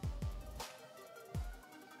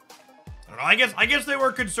 I don't know. I guess they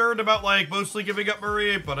were concerned about like mostly giving up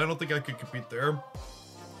Marie, but I don't think I could compete there.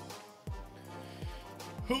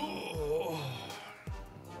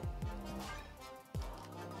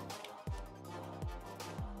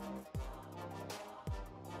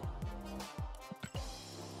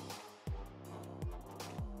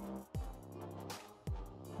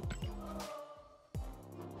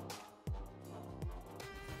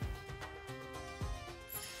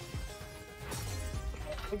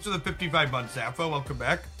 Thanks for the 55 months, Sappho. Welcome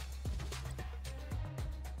back.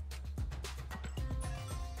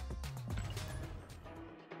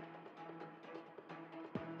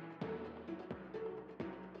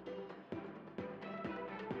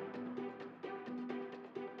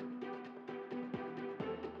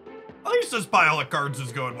 At least this pile of cards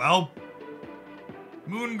is going well.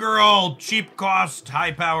 Moon Girl, cheap cost,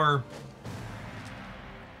 high power.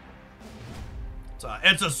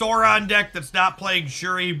 It's a Sauron deck that's not playing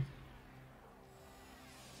Shuri.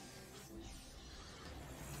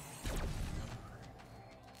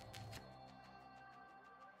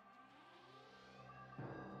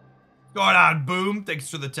 Going on, Boom. Thanks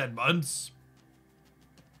for the 10 months.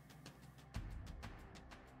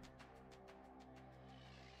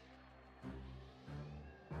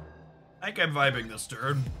 I think I'm vibing this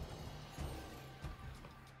turn.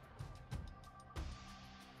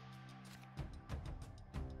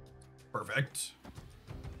 Perfect.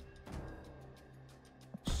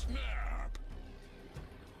 Snap.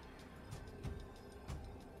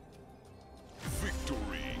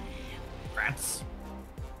 Victory. Rats.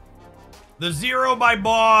 The 0 by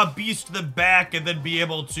Maw, beast the back, and then be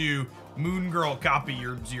able to Moon Girl copy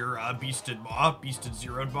your beasted Maw, beasted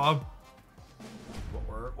zeroed Maw.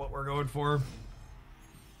 What we're going for.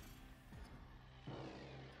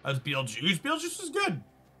 That's Beetlejuice. Beetlejuice is good.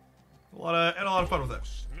 A lot of fun with it.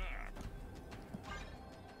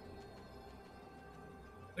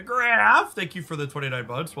 The Graph, thank you for the 29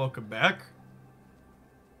 months. Welcome back.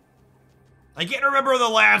 I can't remember the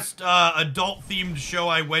last adult-themed show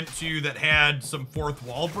I went to that had some fourth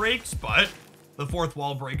wall breaks, but the fourth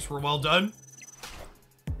wall breaks were well done.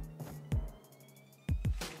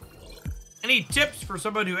 Any tips for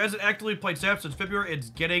someone who hasn't actively played Snap since February and is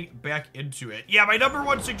getting back into it? Yeah, my number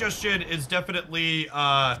one suggestion is definitely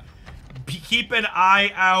keep an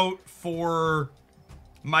eye out for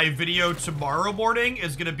my video tomorrow morning.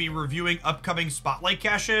 Is going to be reviewing upcoming Spotlight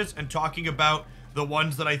caches and talking about the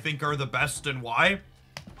ones that I think are the best and why.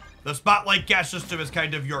 The Spotlight cache system is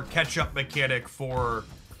kind of your catch-up mechanic for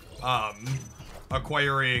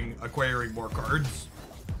acquiring more cards.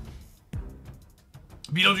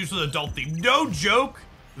 Beetlejuice with adult theme. No joke,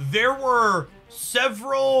 there were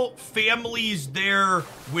several families there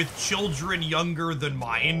with children younger than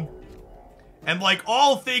mine. And like,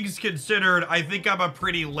 all things considered, I think I'm a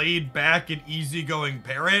pretty laid back and easygoing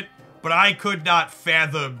parent, but I could not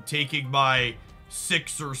fathom taking my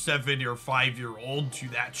 6 or 7 or 5-year-old to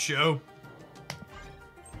that show.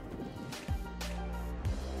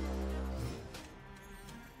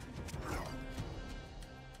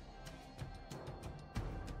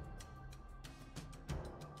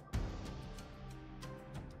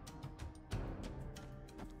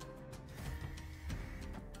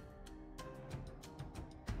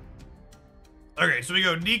 Okay, so we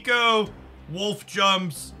go Nico, Wolf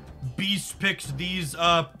jumps, Beast picks these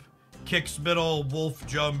up, kicks middle, Wolf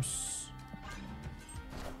jumps.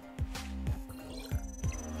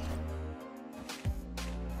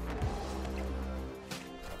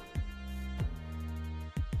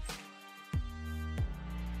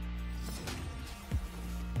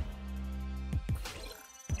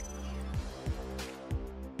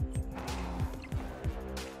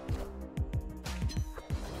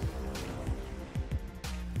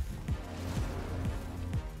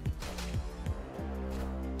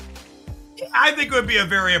 I think it would be a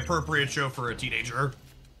very appropriate show for a teenager.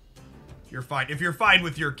 If you're fine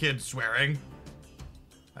with your kids swearing.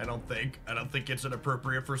 I don't think it's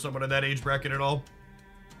inappropriate for someone in that age bracket at all.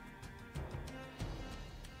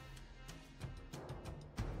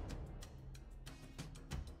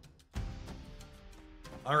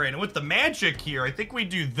 All right, and with the magic here, I think we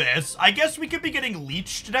do this. I guess we could be getting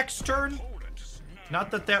leeched next turn. Not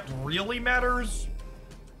that that really matters.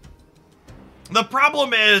 The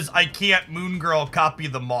problem is I can't Moon Girl copy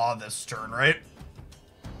the Maw this turn, right?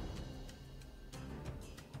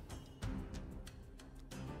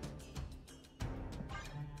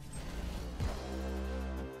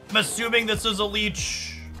 I'm assuming this is a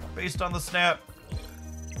leech based on the snap.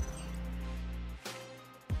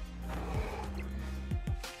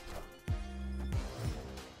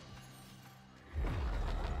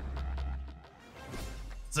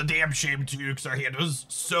 It's a damn shame too, because our hand was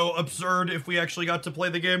so absurd if we actually got to play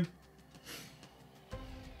the game.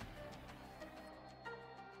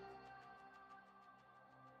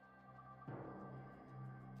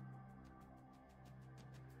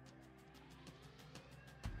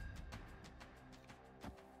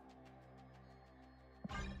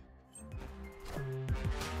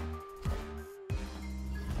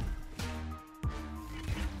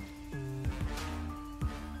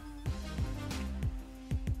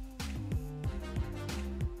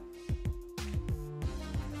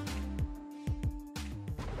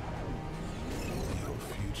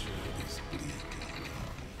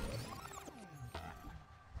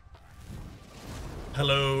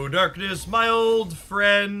 Hello, darkness, my old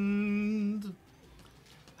friend.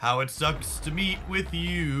 How it sucks to meet with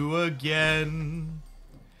you again.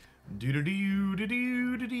 Do do do do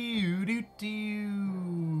do do do do do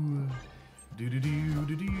do do do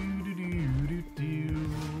do do do do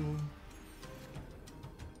do.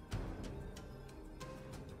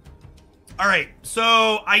 All right,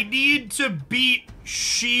 so I need to beat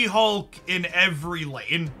She-Hulk in every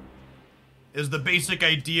lane. Is the basic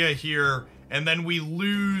idea here. And then we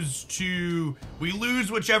lose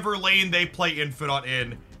whichever lane they play Infinite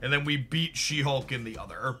in, and then we beat She-Hulk in the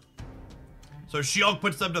other. So She-Hulk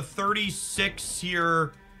puts them to 36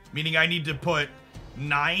 here, meaning I need to put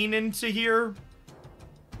 9 into here.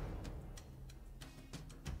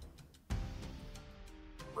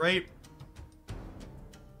 Right?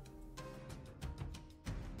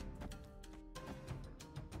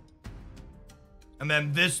 And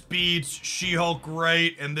then this beats She-Hulk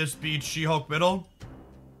right, and this beats She-Hulk middle.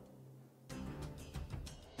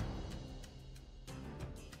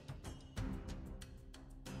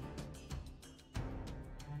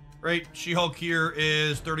 Right, She-Hulk here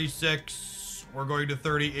is 36. We're going to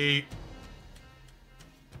 38.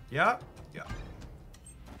 Yeah? Yeah.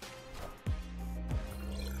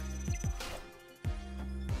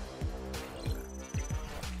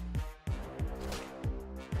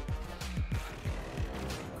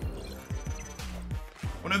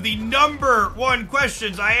 One of the #1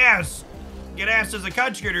 questions I get asked as a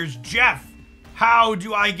content creator is, Jeff, how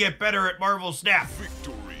do I get better at Marvel Snap?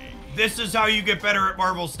 Victory. This is how you get better at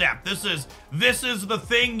Marvel Snap. This is the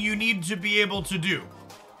thing you need to be able to do.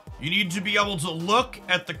 You need to be able to look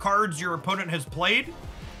at the cards your opponent has played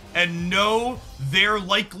and know their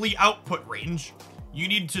likely output range. You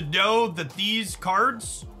need to know that these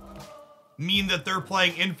cards mean that they're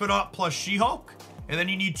playing Infinite plus She-Hulk. And then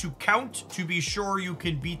you need to count to be sure you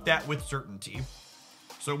can beat that with certainty.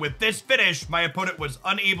 So with this finish, my opponent was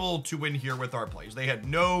unable to win here with our plays. They had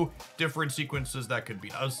no different sequences that could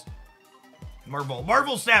beat us.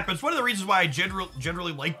 Marvel Snap, it's one of the reasons why I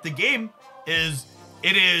generally like the game, is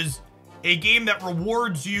it is a game that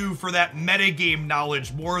rewards you for that metagame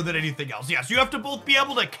knowledge more than anything else. Yes, you have to both be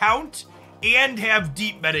able to count and have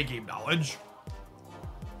deep metagame knowledge.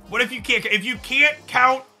 What if you can't? If you can't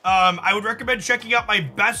count, I would recommend checking out my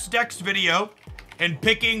best decks video and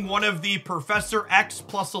picking one of the Professor X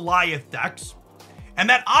plus Eliath decks. And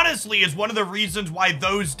that honestly is one of the reasons why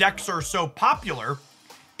those decks are so popular,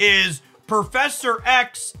 is Professor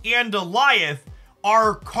X and Eliath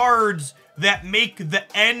are cards that make the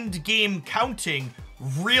end game counting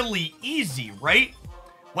really easy, right?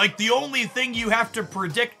 Like, the only thing you have to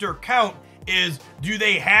predict or count is, do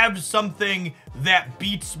they have something that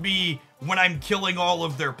beats me when I'm killing all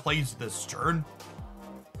of their plays this turn?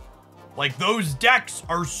 Like, those decks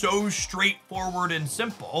are so straightforward and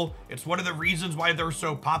simple. It's one of the reasons why they're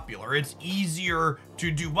so popular. It's easier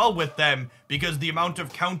to do well with them because the amount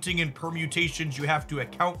of counting and permutations you have to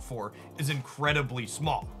account for is incredibly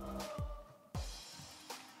small.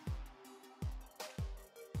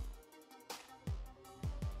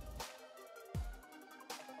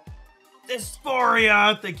 This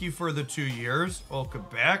Euphoria, thank you for the 2 years. Welcome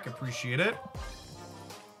back, appreciate it.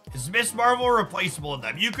 Is Miss Marvel replaceable in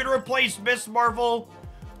them? You can replace Miss Marvel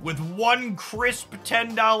with one crisp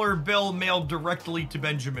 $10 bill mailed directly to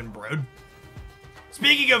Benjamin Brood.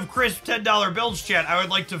 Speaking of crisp $10 bills, chat, I would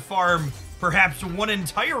like to farm perhaps one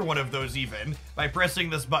entire one of those even by pressing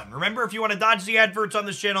this button. Remember, if you want to dodge the adverts on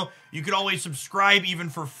this channel, you can always subscribe even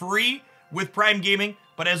for free with Prime Gaming.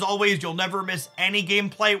 But as always, you'll never miss any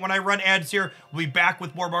gameplay when I run ads here. We'll be back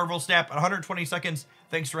with more Marvel Snap in 120 seconds.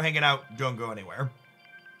 Thanks for hanging out. Don't go anywhere.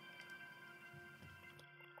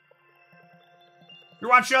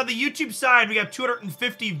 You're watching on the YouTube side. We got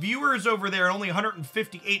 250 viewers over there and only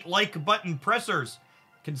 158 like button pressers.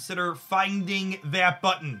 Consider finding that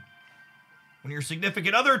button. When your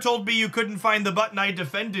significant other told me you couldn't find the button, I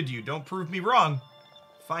defended you. Don't prove me wrong.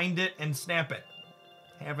 Find it and snap it.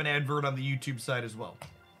 Have an advert on the YouTube side as well.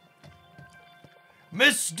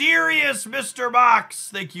 Mysterious Mr. Box.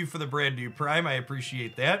 Thank you for the brand new Prime. I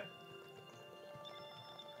appreciate that.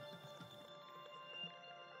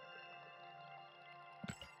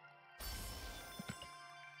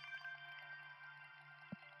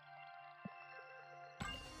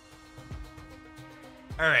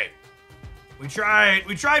 All right, we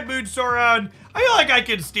tried Moon Sauron. I feel like I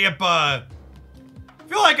can stamp I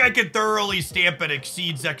feel like I can thoroughly stamp it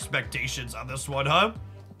exceeds expectations on this one, huh?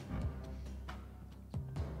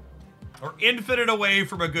 Or infinite away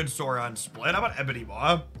from a good Sauron split. How about Ebony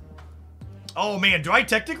Maw? Oh man, do I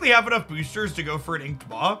technically have enough boosters to go for an Inked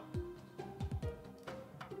Maw?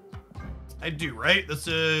 I do, right? This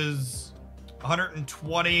is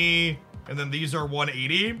 120, and then these are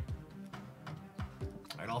 180.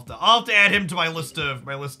 I'll have to add him to my list of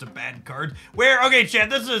bad cards. Okay,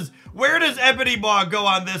 chat, where does Ebony Maw go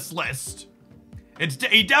on this list?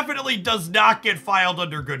 He definitely does not get filed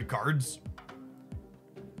under good cards.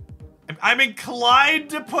 I'm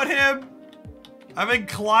inclined to put him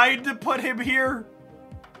here.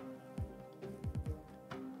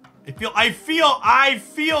 I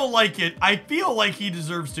feel like he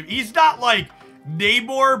deserves to. He's not like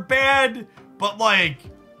Namor bad, but like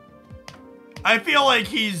I feel like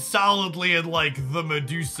he's solidly in like the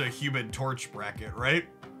Medusa Human Torch bracket, right?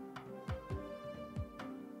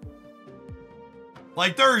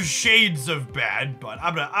 Like there's shades of bad, but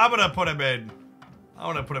I'm gonna put him in. I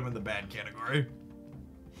want to put him in the bad category.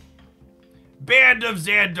 Band of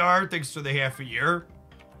Xandar, thanks for the half a year.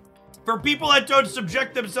 For people that don't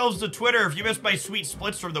subject themselves to Twitter, if you missed my sweet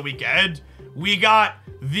splits from the weekend, we got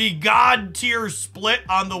the God tier split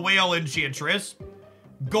on the Whale Enchantress.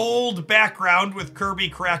 Gold background with Kirby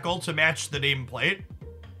Crackle to match the nameplate.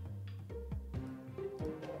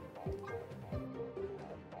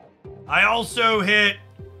 I also hit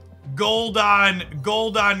gold on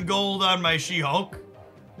my She-Hulk.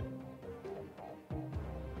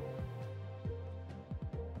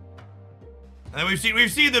 And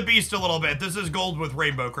we've seen the Beast a little bit. This is gold with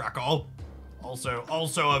Rainbow Crackle.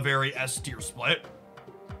 Also a very S tier split.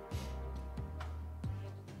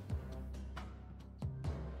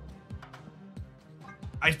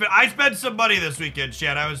 I spent some money this weekend,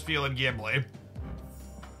 chat. I was feeling gambly.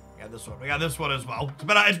 We got this one as well.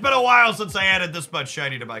 It's been a while since I added this much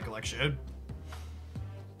shiny to my collection.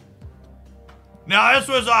 Now, this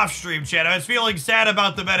was off stream, chat. I was feeling sad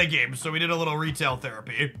about the metagame, so we did a little retail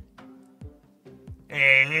therapy.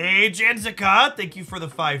 Hey, Janzika, thank you for the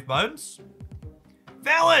 5 months.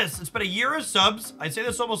 Valis, it's been a year of subs. I say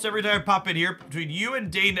this almost every time I pop in here. Between you and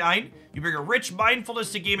Day 9, you bring a rich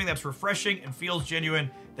mindfulness to gaming that's refreshing and feels genuine.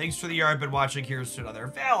 Thanks for the year I've been watching. Here's to another.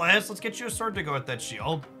 Valis, let's get you a sword to go with that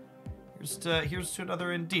shield. Here's to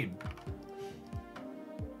another indeed.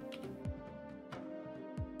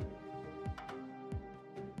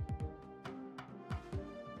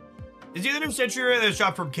 Is he the new Sentry that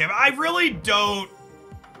shop from Kim? I really don't.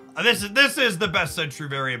 This is the best Sentry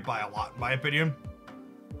variant by a lot, in my opinion.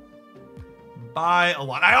 By a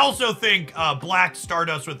lot. I also think Black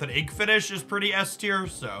Stardust with an ink finish is pretty S tier,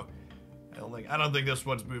 so I don't think this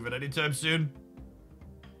one's moving anytime soon.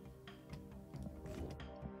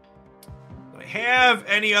 Do I have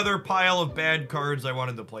any other pile of bad cards I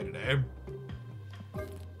wanted to play today?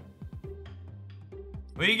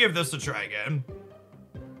 We can give this a try again.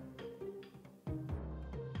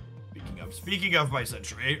 Speaking of my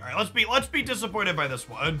Sentry, all right, let's be disappointed by this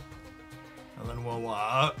one, and then we'll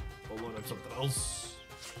load up something else.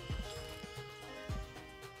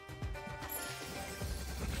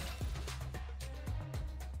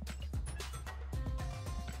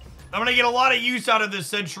 I'm gonna get a lot of use out of this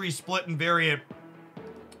Sentry split and variant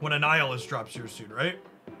when Annihilus drops here soon, right?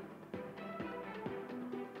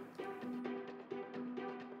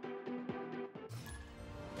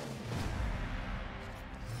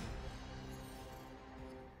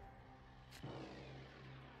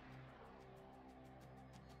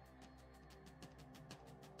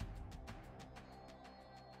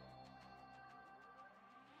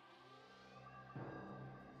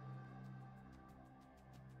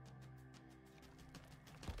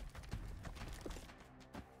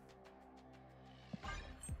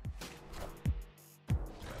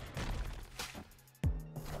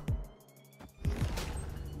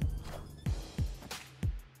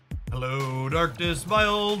 Hello, darkness, my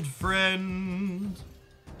old friend.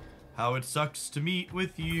 How it sucks to meet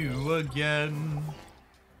with you again.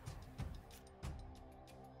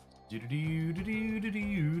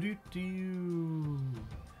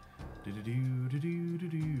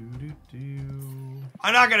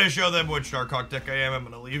 I'm not gonna show them which Darkhawk deck I am. I'm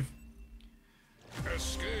gonna leave.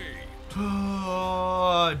 Escape.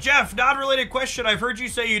 Jeff, non-related question. I've heard you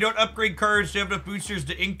say you don't upgrade cards to have enough boosters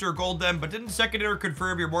to inked or gold them, but didn't secondary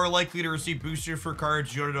confirm you're more likely to receive boosters for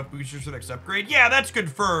cards you don't have enough boosters for the next upgrade? Yeah, that's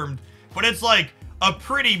confirmed, but it's like a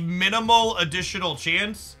pretty minimal additional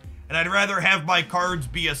chance, and I'd rather have my cards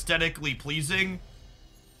be aesthetically pleasing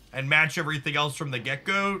and match everything else from the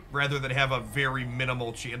get-go rather than have a very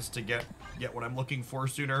minimal chance to get what I'm looking for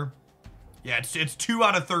sooner. Yeah, it's 2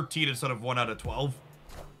 out of 13 instead of 1 out of 12.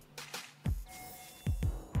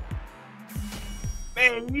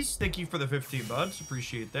 Maze, thank you for the 15 months.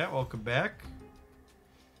 Appreciate that. Welcome back.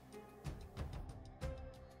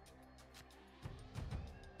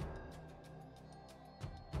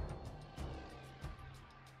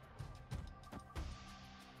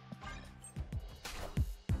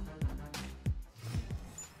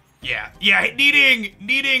 Yeah,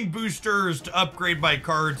 needing boosters to upgrade my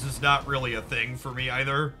cards is not really a thing for me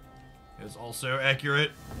either. Is also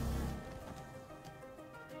accurate.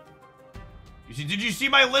 Did you see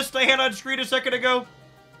my list I had on screen a second ago?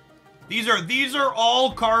 These are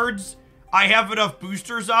all cards I have enough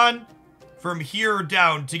boosters on from here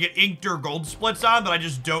down to get inked or gold splits on that I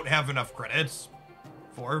just don't have enough credits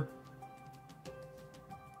for.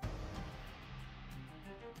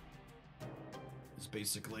 It's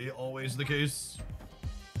basically always the case.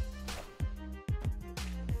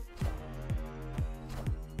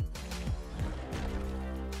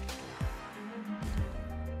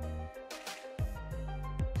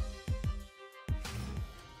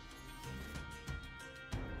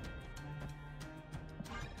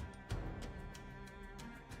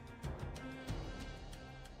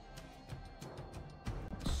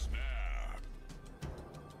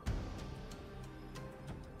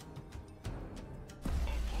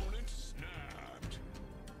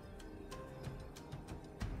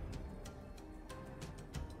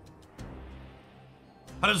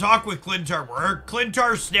 How does Hawk with Clintar work?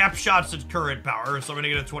 Clintar snapshots its current power, so I'm gonna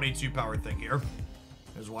get a 22 power thing here.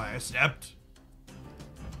 That's why I snapped.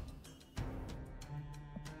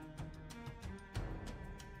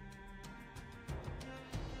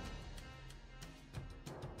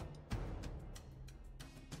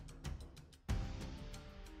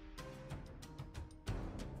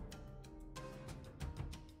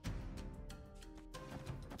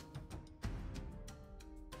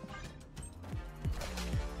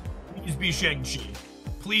 Please be Shang-Chi.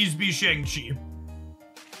 Please be Shang-Chi.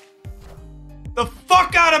 The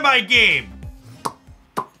fuck out of my game!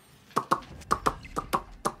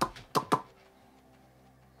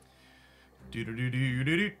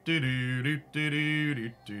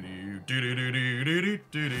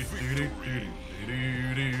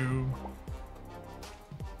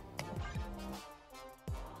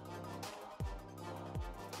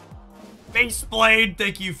 Faceblade,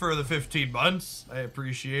 thank you for the 15 months. I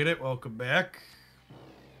appreciate it. Welcome back.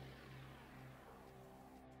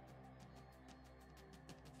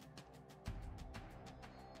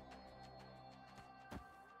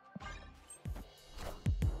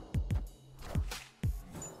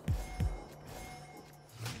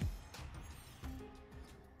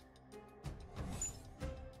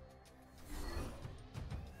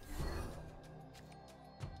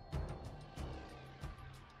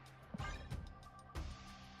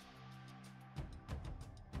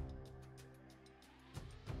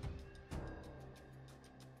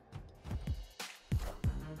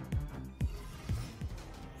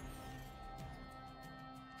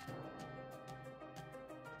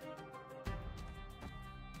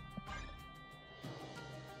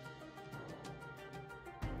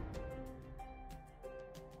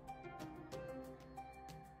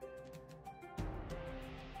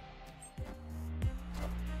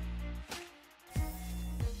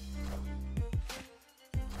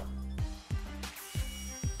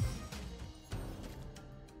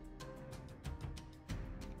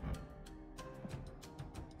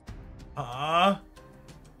 I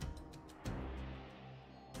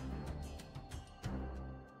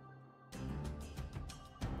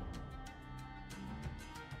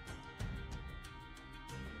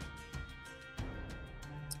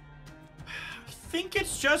think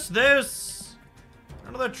it's just this.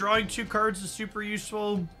 I know that drawing 2 cards is super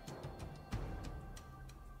useful.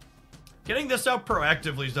 Getting this out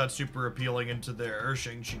proactively is not super appealing into their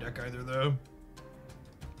Shang-Chi deck either, though.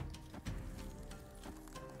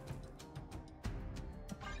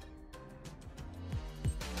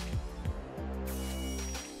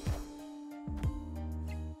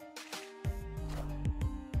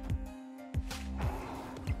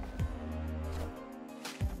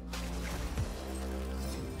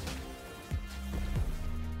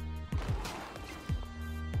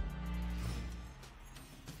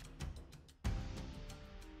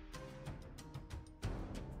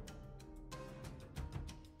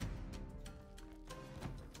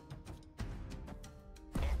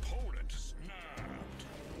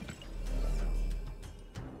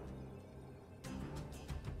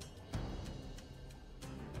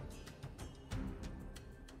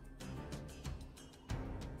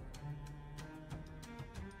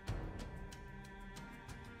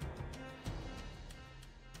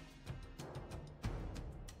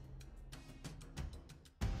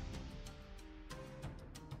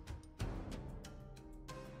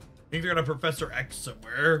 think they're gonna Professor X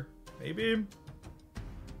somewhere. Maybe.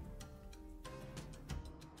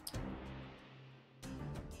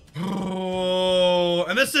 Oh,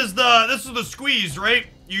 and this is the squeeze, right?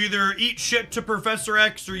 You either eat shit to Professor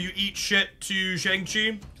X or you eat shit to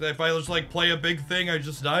Shang-Chi. So if I just like play a big thing, I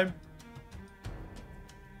just die.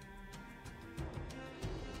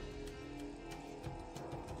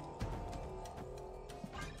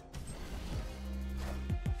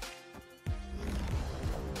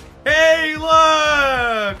 Hey,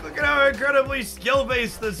 look! Look at how incredibly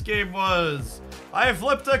skill-based this game was. I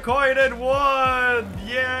flipped a coin and won!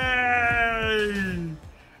 Yay!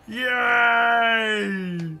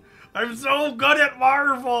 Yay! I'm so good at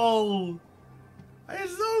Marvel! I'm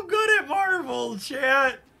so good at Marvel,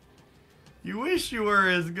 chat! You wish you were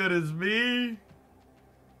as good as me.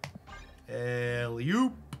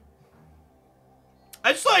 Alley-oop.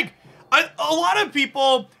 It's like, a lot of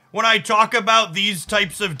people, when I talk about these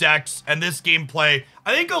types of decks and this gameplay,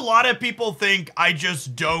 I think a lot of people think I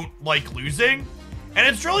just don't like losing. And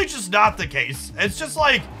it's really just not the case. It's just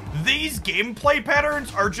like, these gameplay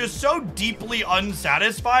patterns are just so deeply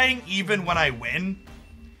unsatisfying even when I win.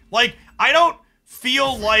 Like, I don't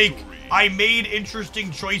feel like I made interesting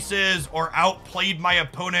choices or outplayed my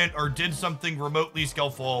opponent or did something remotely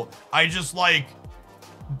skillful. I just, like,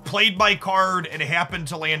 played my card and happened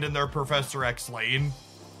to land in their Professor X lane.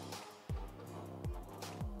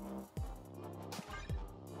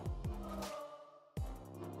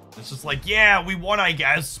 It's just like, yeah, we won, I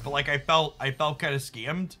guess, but like I felt kind of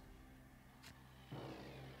scammed.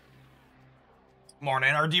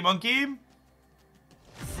 Morning, RD Monkey.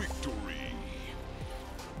 Victory.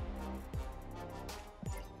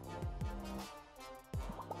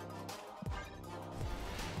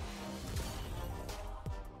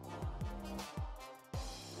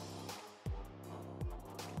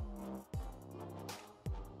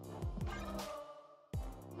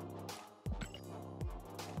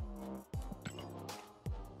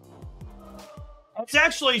 It's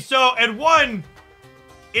actually so, and one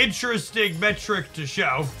interesting metric to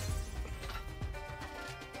show.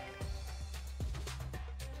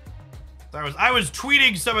 I was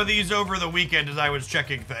tweeting some of these over the weekend as I was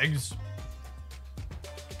checking things.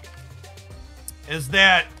 Is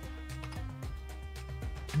that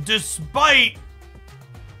despite,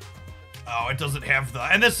 oh, it doesn't have the,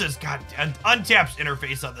 and this is, God, Untap's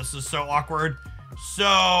interface on this is so awkward.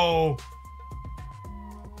 So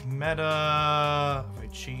meta, if I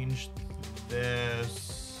change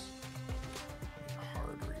this,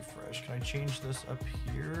 hard refresh, can I change this up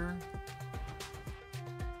here?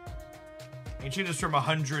 I can change this from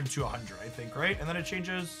 100 to 100, I think, right? And then it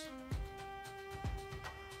changes.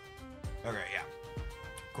 Okay, yeah.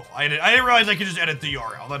 Cool. I didn't realize I could just edit the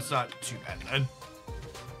URL. That's not too bad then.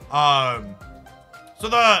 So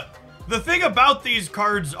the thing about these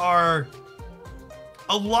cards are,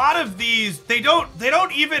 a lot of these, they don't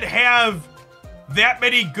even have that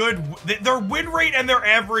many good, their win rate and their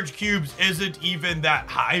average cubes isn't even that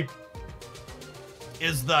high,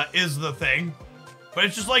 is the thing. But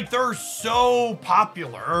it's just like, they're so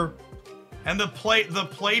popular, and the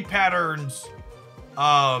play patterns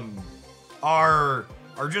are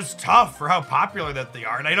just tough for how popular that they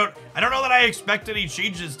are. And I don't know that I expect any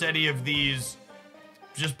changes to any of these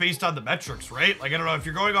just based on the metrics, right? Like, I don't know, if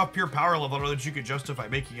you're going off pure power level, I don't know that you could justify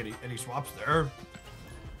making any swaps there.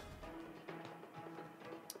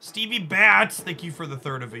 Stevie Bats, thank you for the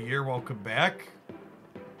third of a year. Welcome back.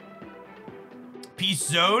 Peace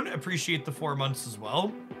Zone, appreciate the 4 months as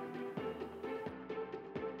well.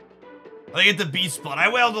 I get the B split.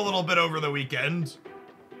 I wailed a little bit over the weekend.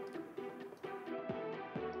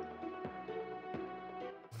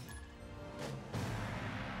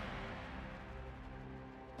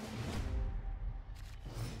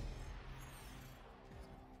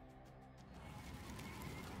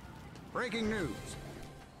 Breaking news.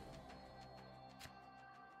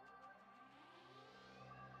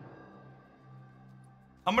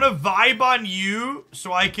 I'm gonna vibe on you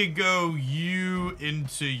so I can go you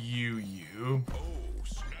into you. Oh,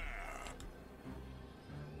 snap.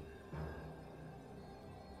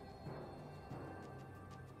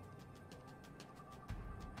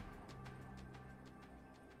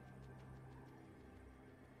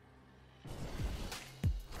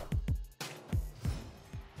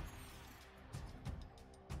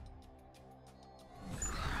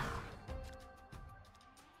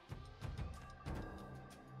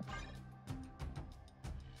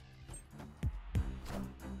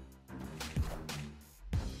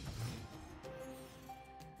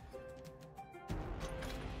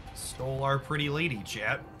 Stole our pretty lady,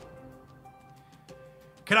 chat.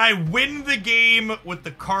 Can I win the game with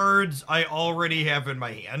the cards I already have in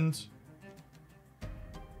my hand?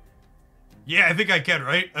 Yeah, I think I can,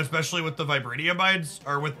 right? Especially with the Vibranium Mines,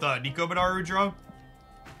 or with the Nico Minaru draw.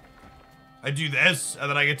 I do this, and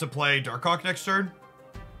then I get to play Darkhawk next turn.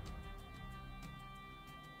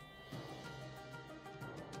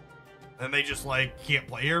 And they just, like, can't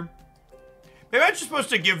play here. Maybe I'm just supposed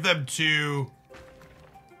to give them to...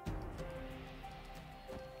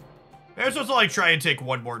 Maybe I'm supposed to, like, try and take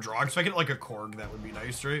one more draw. So if I get, like, a Korg, that would be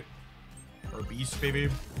nice, right? Or a Beast, maybe.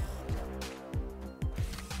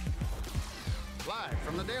 Live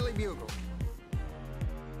from the Daily Bugle.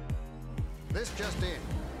 This just in.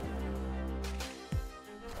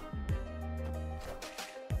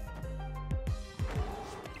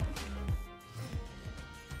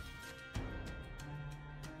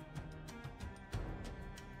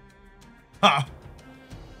 Huh.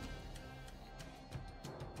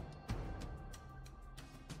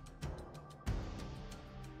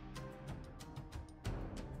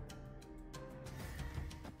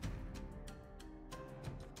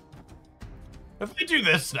 If I do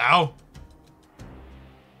this now...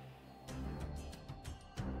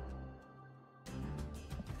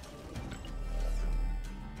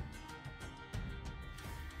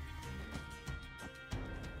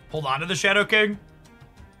 Hold on to the Shadow King.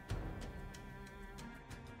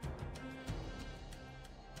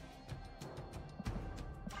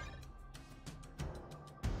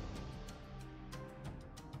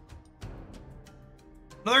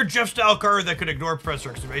 Another Jeff style card that could ignore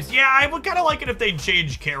Professor X base. Yeah, I would kind of like it if they'd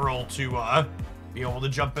change Carol to be able to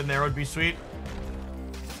jump in there. Would be sweet.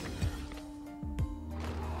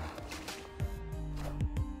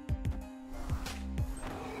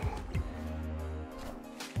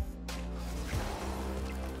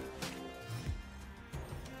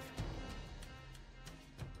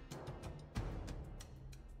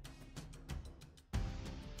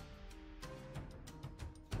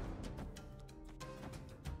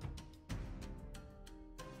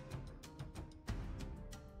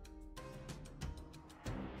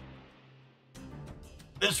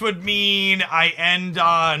 This would mean I end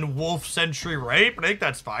on Wolf Sentry, right? But I think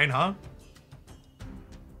that's fine, huh?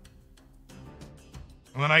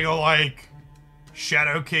 And then I go like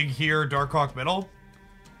Shadow King here, Darkhawk middle.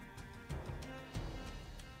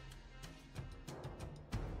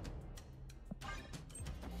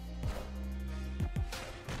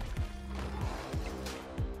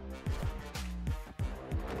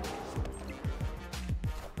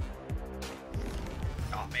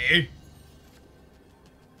 Not me.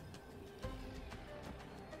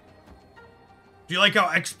 Do you like how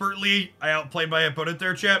expertly I outplayed my opponent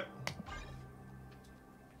there, Chip?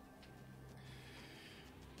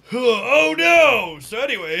 Oh no! So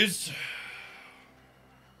anyways...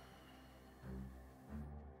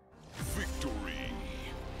 Victory.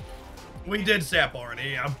 We did sap already,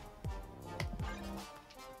 yeah.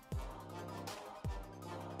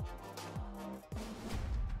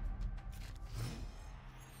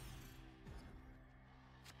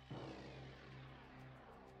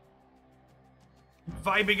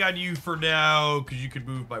 Vibing on you for now, because you could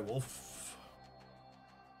move my wolf.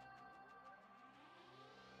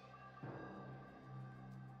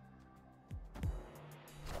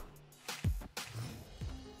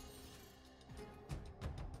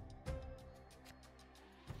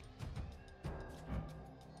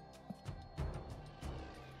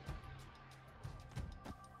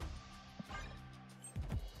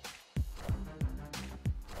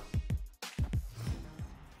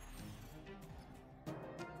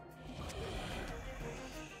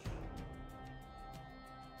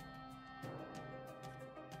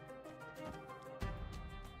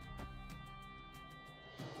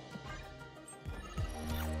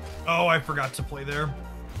 Oh, I forgot to play there.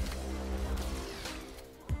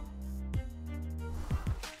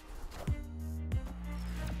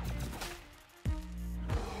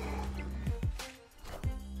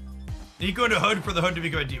 You go to Hood for the Hood to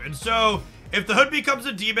become a demon. So, if the Hood becomes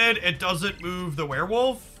a demon, it doesn't move the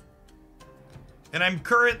werewolf. And I'm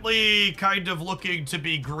currently kind of looking to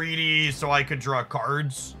be greedy so I could draw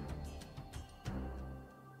cards.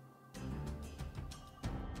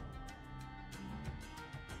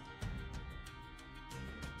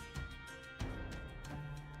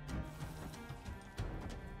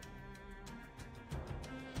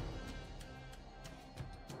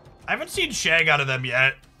 I haven't seen Shag out of them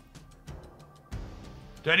yet.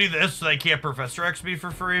 Do I do this so they can't Professor X me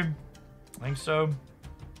for free? I think so.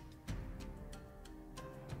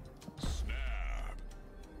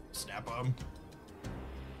 Snap them.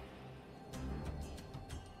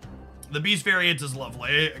 The Beast variant is lovely,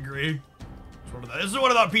 I agree. This is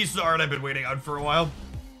one of the pieces of art I've been waiting on for a while.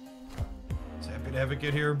 So happy to have it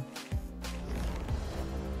get here.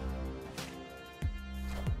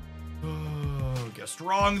 Oh, guessed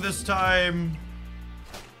wrong this time.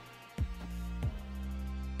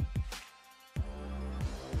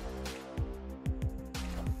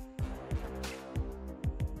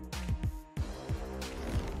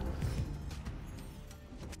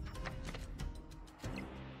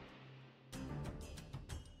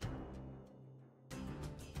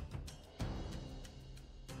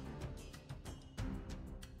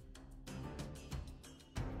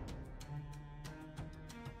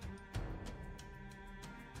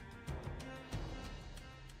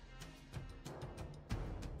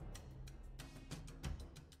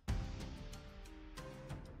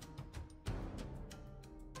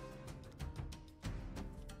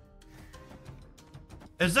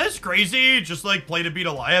 Is this crazy? Just like play to beat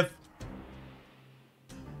Goliath?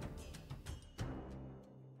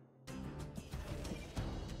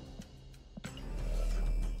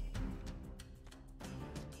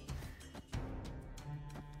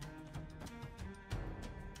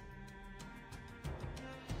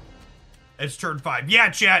 It's turn 5.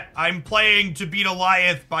 Yeah, chat. I'm playing to beat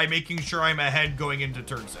Goliath by making sure I'm ahead going into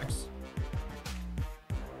turn 6.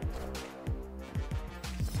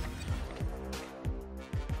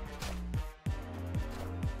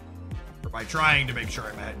 By trying to make sure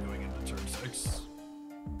I'm ahead going into turn 6.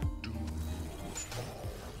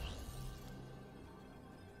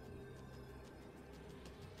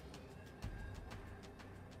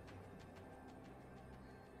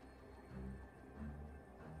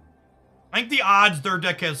 I think the odds their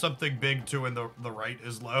deck has something big too in the right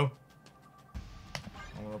is low.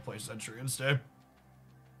 I'm gonna play Sentry instead.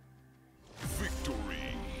 Victory.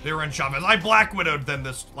 They were in Chavez. I Black Widowed them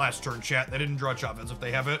this last turn, chat. They didn't draw Chavez if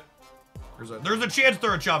they have it. There's a chance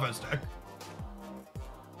they're a Chavez deck.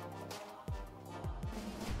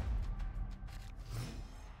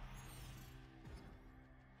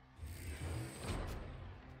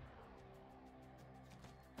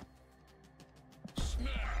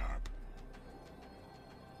 Snap.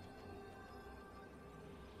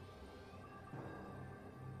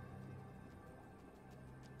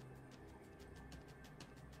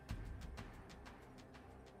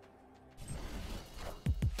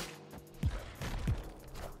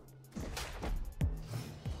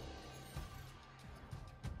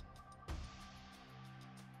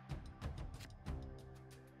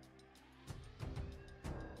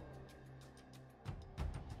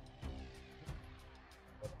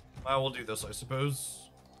 I will do this, I suppose.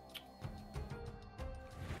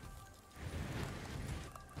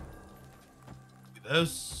 Do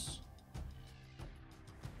this.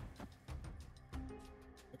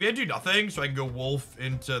 Maybe I do nothing, so I can go Wolf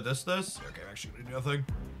into this. Okay, I'm actually gonna do nothing.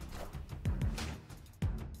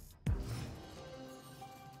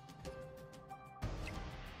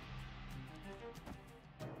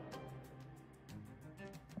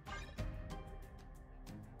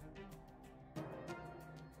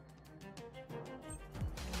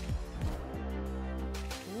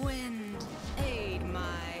 Wind, aid my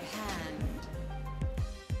hand.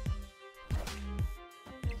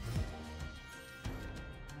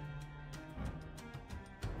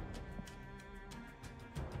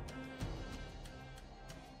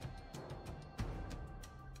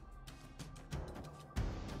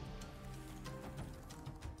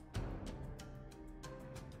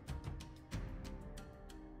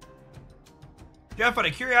 Jeff, out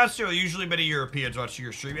of curiosity, are usually many Europeans watching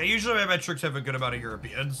your stream? Yeah, usually my metrics have a good amount of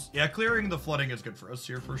Europeans. Yeah, clearing the flooding is good for us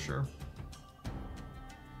here for sure.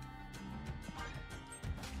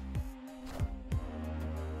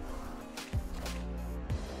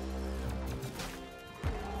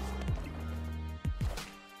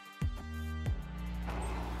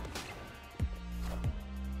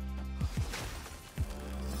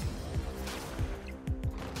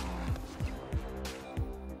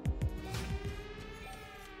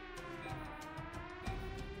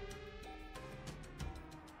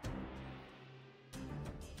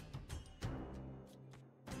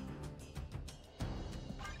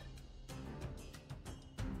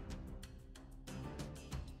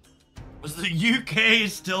 Was the UK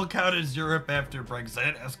still count as Europe after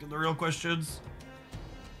Brexit? Asking the real questions.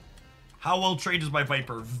 How well trained is my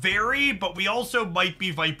Viper? Very, but we also might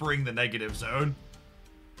be Vipering the negative zone.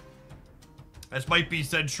 This might be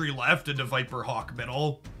Sentry left into Viper Hawk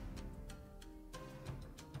middle.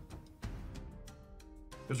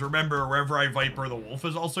 Because remember, wherever I Viper, the Wolf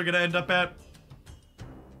is also going to end up at.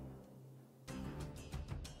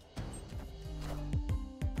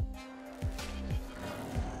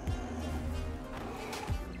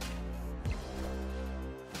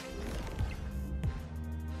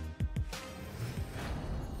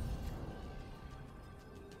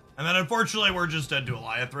 And then unfortunately we're just dead to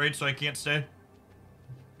Goliath, right? So I can't stay.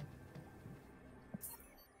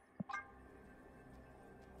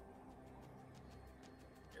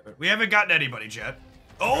 We haven't gotten anybody yet.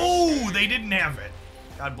 Oh, they didn't have it.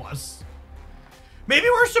 God bless. Maybe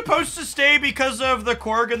we're supposed to stay because of the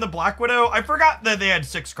Korg and the Black Widow. I forgot that they had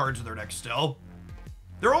 6 cards in their deck still.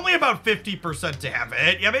 They're only about 50% to have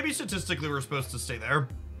it. Yeah, maybe statistically we're supposed to stay there.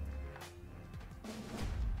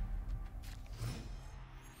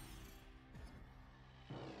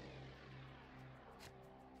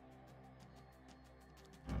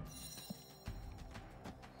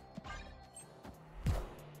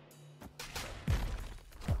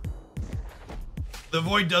 The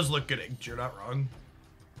Void does look good inked, you're not wrong.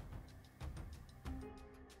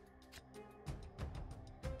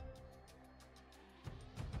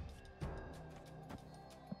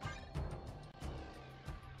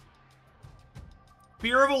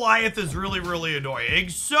 Fear of Goliath is really, really annoying.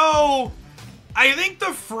 So, I think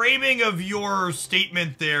the framing of your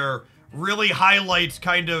statement there really highlights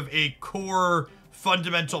kind of a core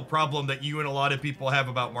fundamental problem that you and a lot of people have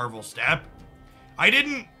about Marvel Snap. I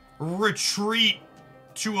didn't retreat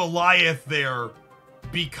to Goliath there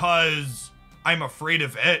because I'm afraid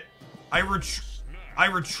of it. I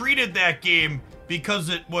retreated that game because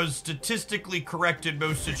it was statistically correct in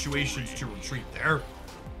most situations to retreat there.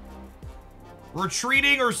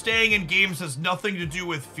 Retreating or staying in games has nothing to do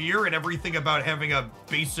with fear and everything about having a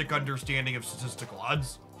basic understanding of statistical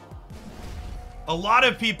odds. A lot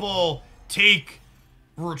of people take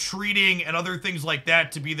retreating and other things like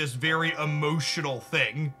that to be this very emotional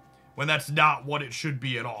thing, when that's not what it should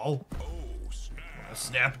be at all. Oh, snap. A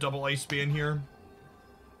snap double ice ban here.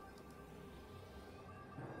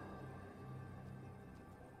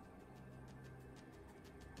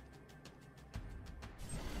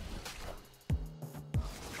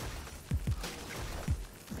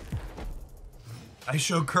 I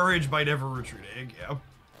show courage by never retreating, yeah.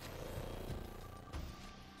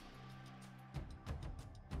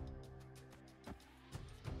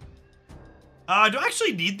 Do I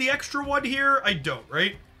actually need the extra one here? I don't,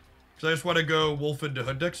 right? Because I just want to go Wolf into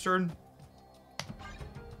Hood next turn.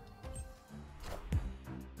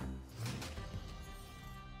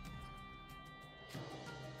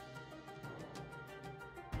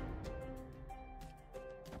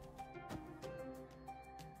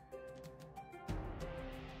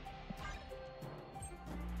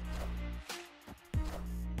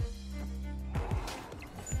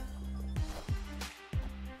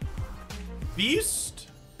 Beast?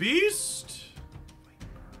 Beast?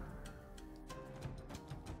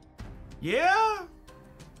 Yeah?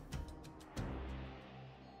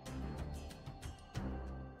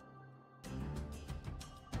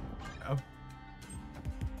 Oh.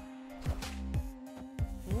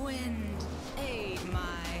 Wind, aid my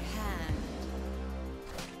hand.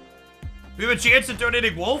 We have a chance at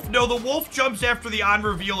donating Wolf? No, the Wolf jumps after the on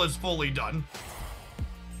reveal is fully done.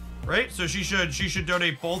 Right? So she should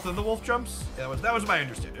donate both and the Wolf jumps? Yeah, that was my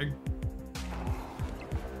understanding.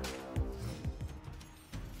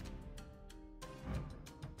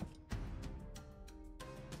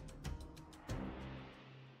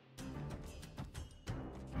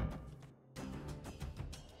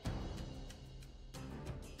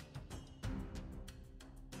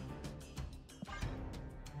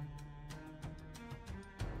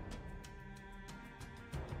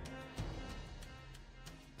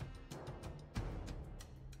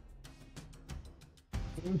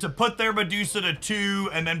 To put their Medusa to 2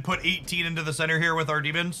 and then put 18 into the center here with our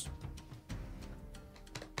demons.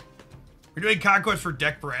 We're doing Conquest for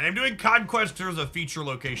deck brand. I'm doing Conquest as a feature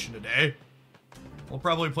location today. We'll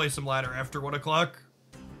probably play some ladder after 1 o'clock.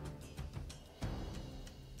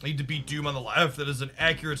 Need to beat Doom on the left. That is an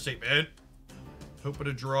accurate statement. Hoping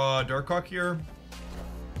to draw Darkhawk here.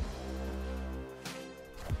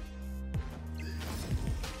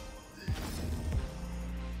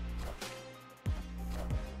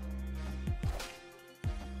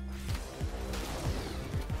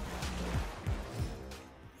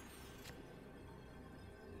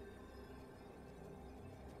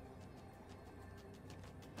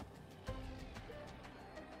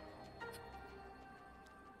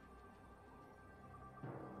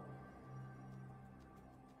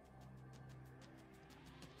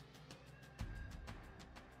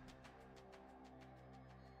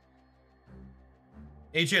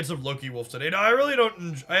 A chance of Loki Wolf today. No, I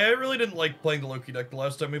really didn't like playing the Loki deck the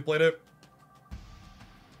last time we played it.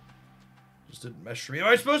 Just didn't mesh for me. Am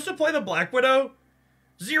I supposed to play the Black Widow?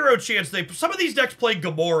 Zero chance some of these decks play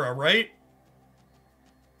Gamora, right?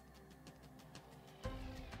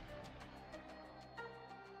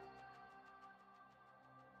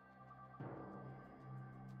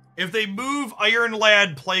 If they move Iron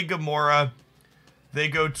Lad, play Gamora, they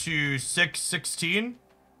go to 6-16.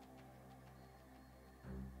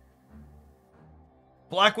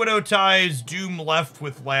 Black Widow ties Doom left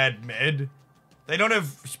with Lad mid. They don't have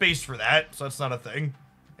space for that, so that's not a thing.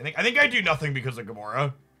 I think I do nothing because of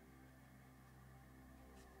Gamora.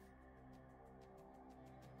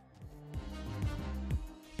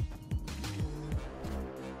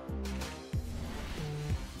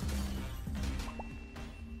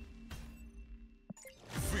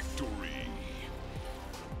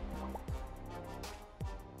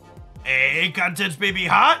 Hey, Contents Baby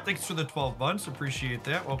Hot. Thanks for the 12 months. Appreciate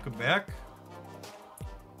that. Welcome back.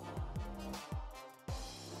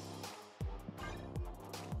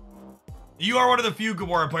 You are one of the few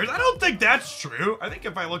Gamora players. I don't think that's true. I think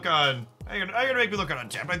if I look on... I'm gonna make me look on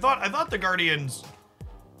Untapped. I thought the Guardians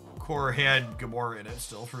core had Gamora in it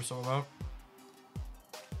still for some amount.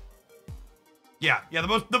 Yeah,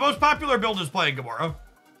 the most popular build is playing Gamora.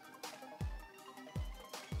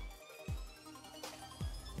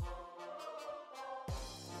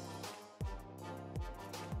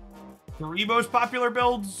 Three most popular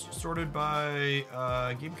builds, sorted by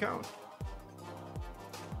game count.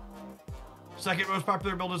 Second most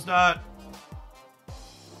popular build is not.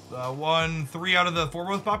 The 3 out of the 4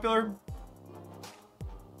 most popular.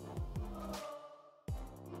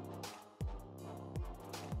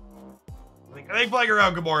 I think playing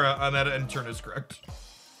around Gamora on that end turn is correct.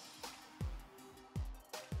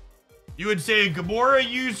 You would say Gamora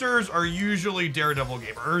users are usually Daredevil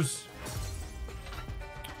gamers.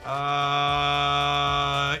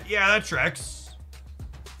 Yeah, that tracks.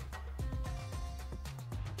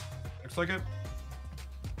 Looks like it.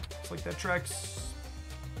 Looks like that tracks.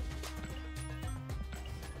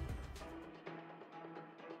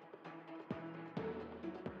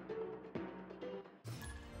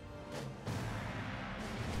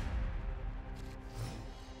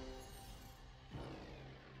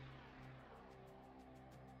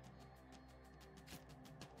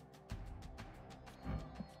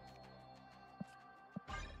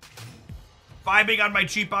 Vibing on my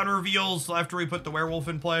cheap on reveals after we put the werewolf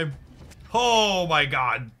in play. Oh my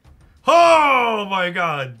god. Oh my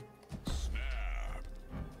god. Snap.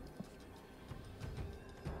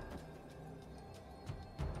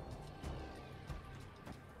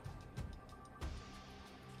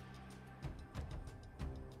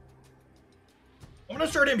 I'm gonna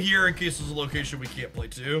start him here in case there's a location we can't play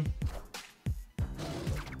to.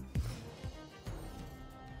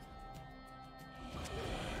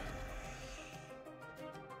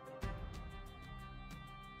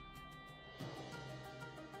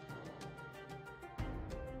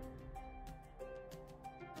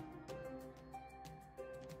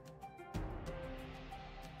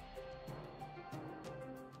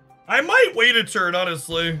 I might wait a turn,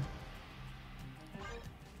 honestly.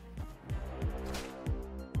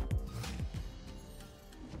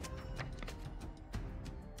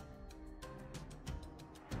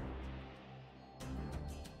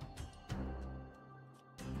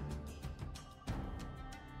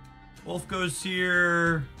 Wolf goes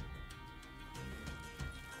here.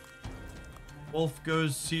 Wolf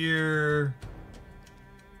goes here.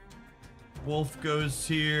 Wolf goes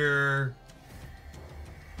here.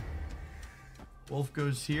 Wolf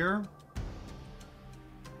goes here.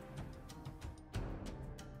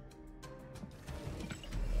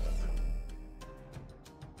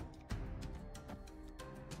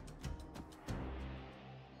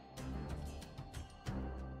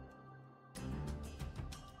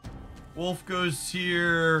 Wolf goes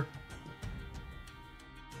here.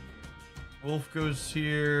 Wolf goes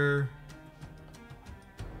here.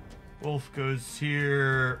 Wolf goes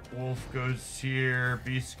here. Wolf goes here.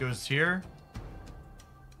 Beast goes here.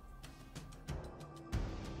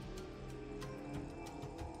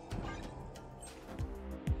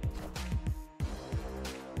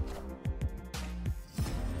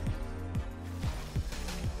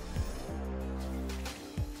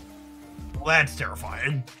 Well, that's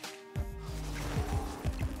terrifying.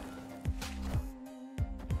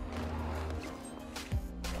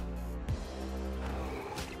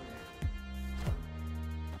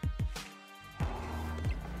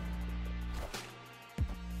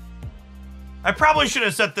 I probably should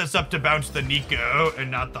have set this up to bounce the Nico and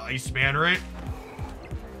not the Iceman, right?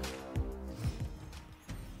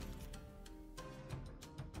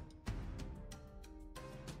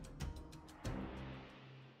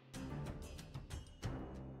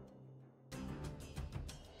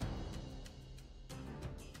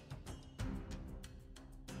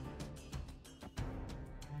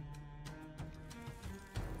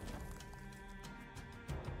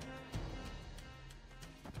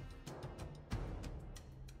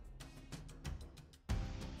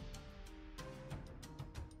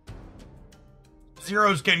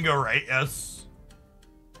 Zeros can go right, yes.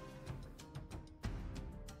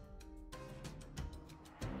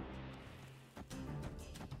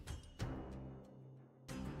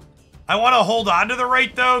 I want to hold on to the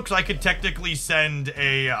right, though, because I could technically send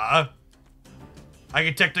a, I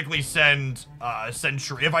could technically send,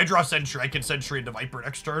 Sentry. If I draw Sentry, I can Sentry into Viper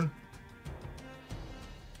next turn.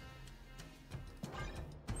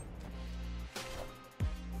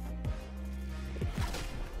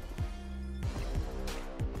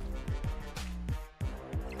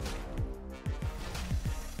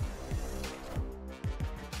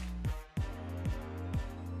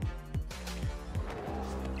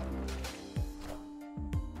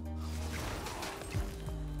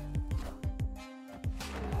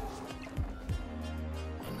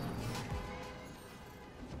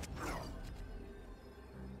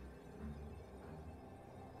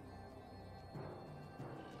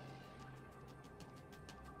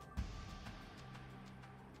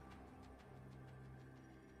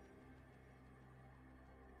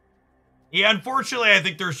 Yeah, unfortunately, I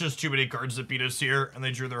think there's just too many cards that beat us here, and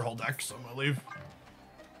they drew their whole deck, so I'm gonna leave.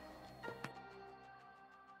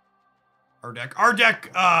 Our deck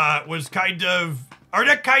was kind of... Our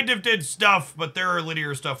deck kind of did stuff, but their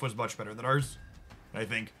linear stuff was much better than ours, I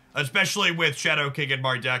think. Especially with Shadow King in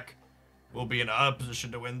my deck, we'll be in a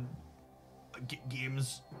position to win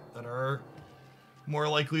games that are more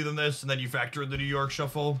likely than this, and then you factor in the New York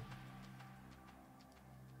Shuffle.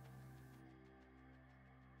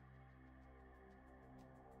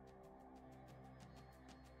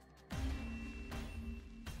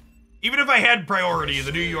 Even if I had priority,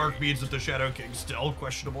 the New York means that the Shadow King's still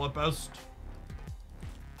questionable at best.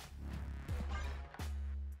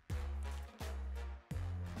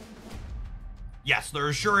 Yes, they're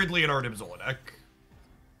assuredly an Artem Zola deck.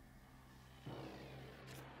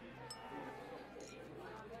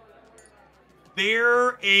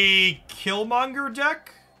 They're a Killmonger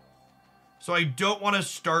deck, so I don't want to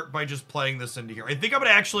start by just playing this into here. I think I'm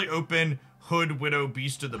going to actually open Hood, Widow,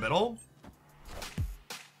 Beast in the middle.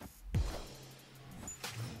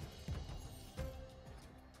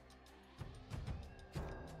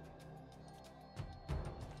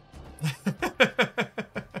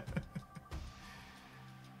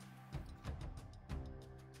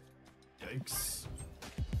 Yikes.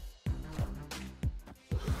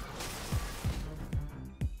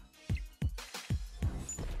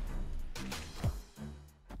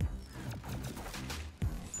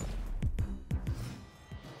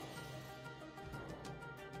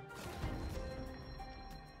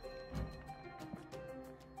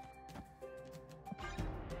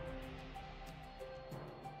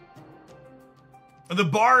 The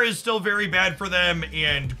bar is still very bad for them,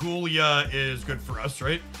 and Ghoulia is good for us,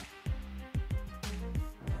 right?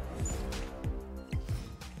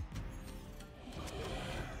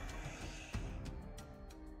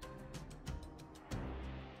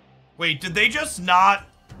 Wait, did they just not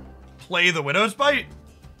play the Widow's Bite?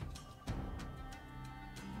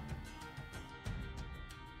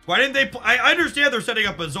 Why didn't they I understand they're setting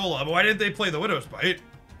up a Zola, but why didn't they play the Widow's Bite?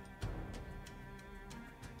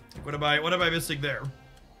 What am I missing there?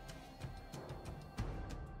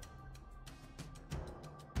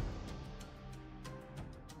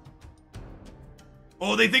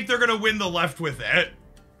 Oh, they think they're gonna win the left with it.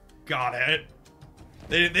 Got it.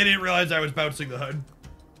 They didn't realize I was bouncing the HUD.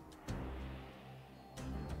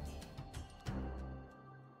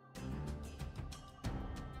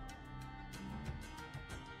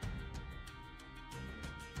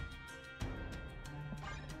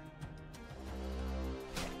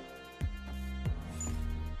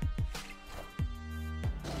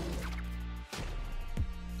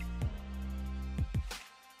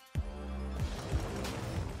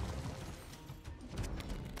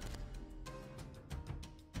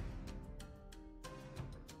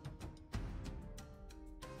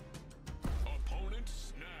 Opponent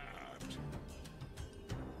snapped.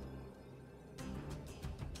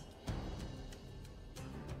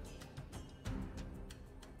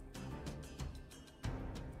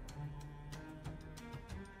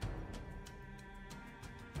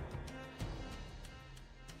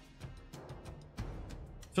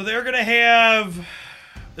 So they're gonna have,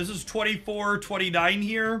 this is 24, 29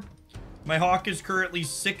 here. My Hawk is currently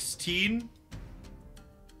 16.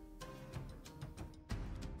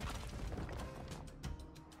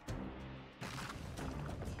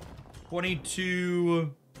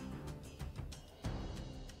 $22.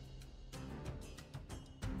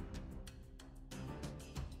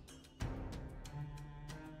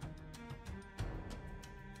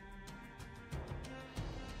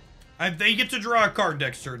 They get to draw a card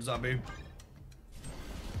next turn, Zombie.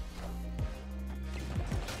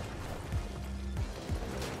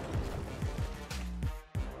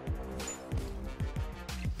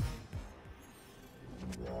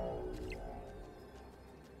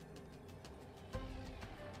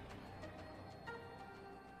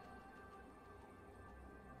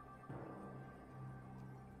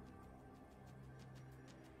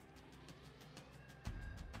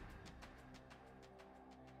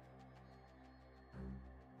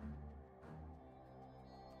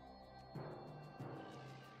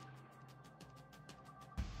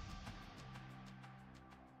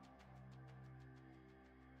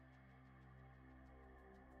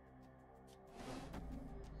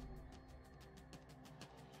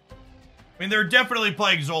 I mean, they're definitely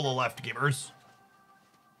playing Zola left, gamers.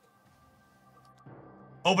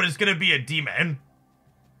 Oh, but it's gonna be a demon.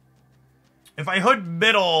 If I hood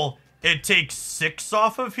middle, it takes 6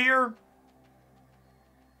 off of here.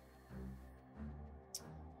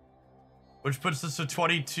 Which puts us to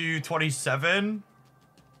 22, 27.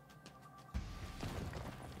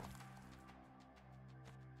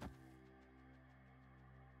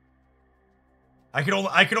 I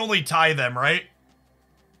can only tie them, right?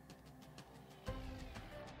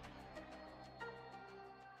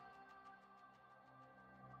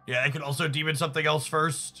 Yeah, I can also demon something else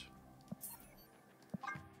first.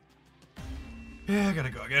 Yeah, I gotta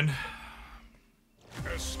go again.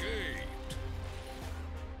 Escaped.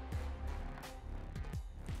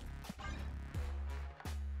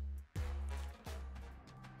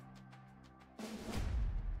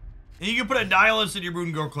 You can put a Nihilist in your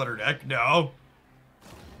Moon Go Clutter deck. No.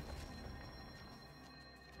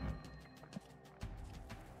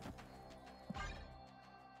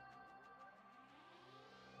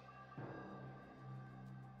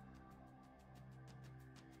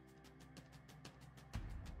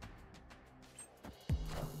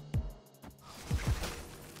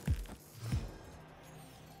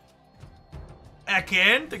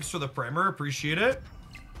 Ekin, thanks for the primer. Appreciate it.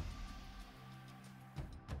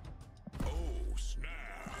 I'm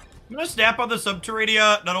gonna snap on the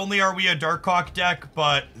Subterranea. Not only are we a Darkhawk deck,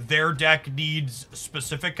 but their deck needs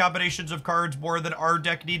specific combinations of cards more than our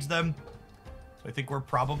deck needs them. So I think we're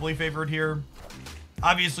probably favored here.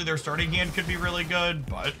 Obviously, their starting hand could be really good,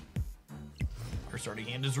 but our starting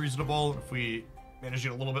hand is reasonable. If we manage to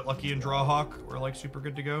get a little bit lucky and draw a Hawk, we're like super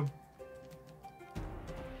good to go.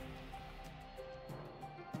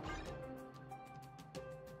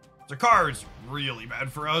 The card's really bad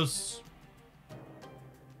for us.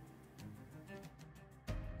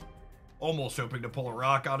 Almost hoping to pull a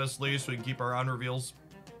rock, honestly, so we can keep our on reveals.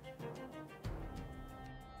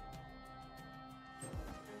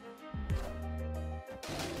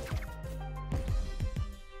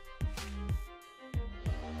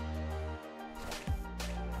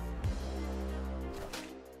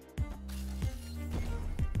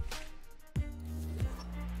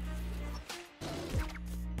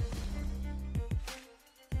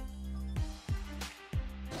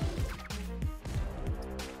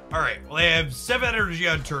 Alright, well, they have 7 energy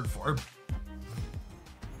on turn 4.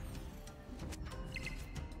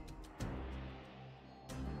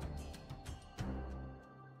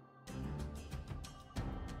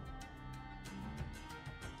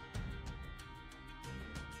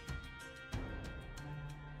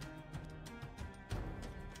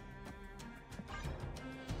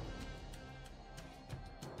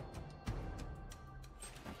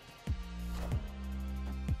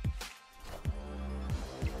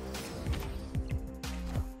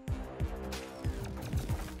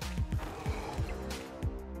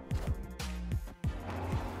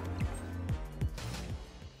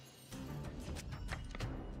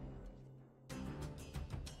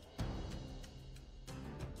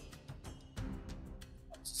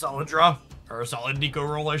 Solid draw. Or a solid Nico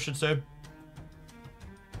roll, I should say.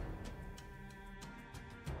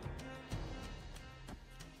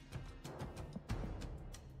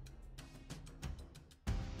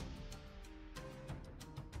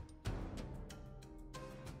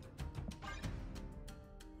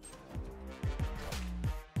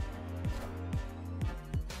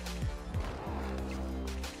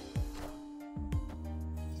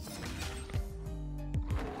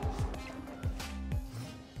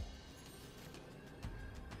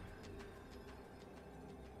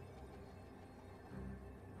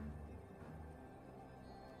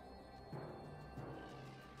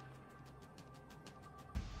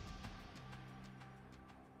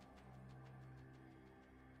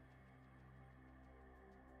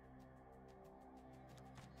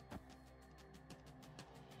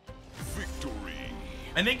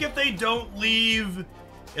 I think if they don't leave,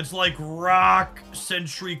 it's like Rock,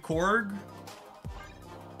 Sentry, Korg.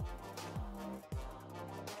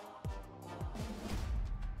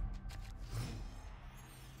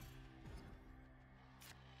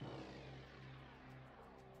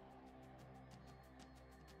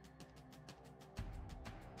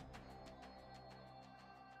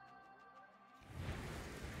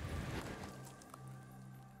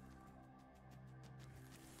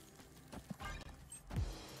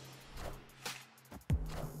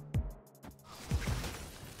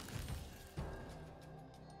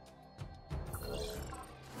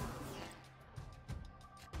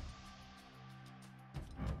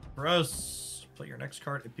 Gross. Play your next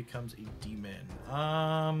card, it becomes a demon.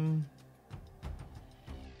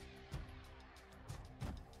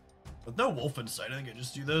 With no wolf in sight, I think I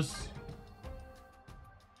just do this.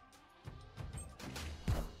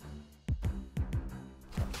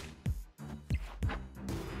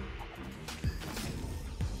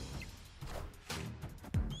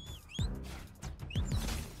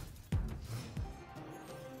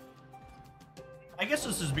 I guess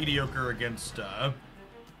this is mediocre against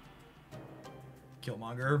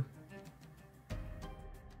Killmonger.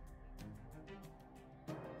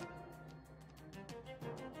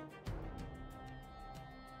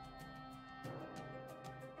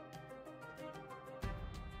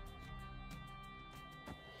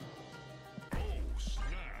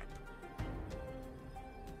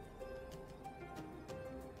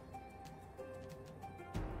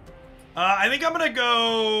 I think I'm gonna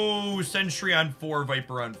go Sentry on 4,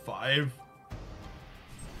 Viper on 5.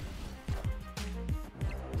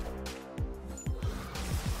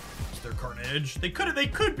 It's their Carnage. They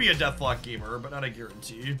could be a Deathlock gamer, but not a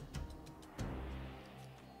guarantee.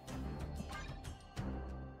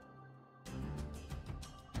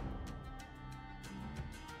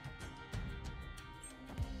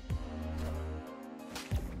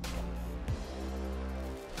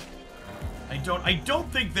 I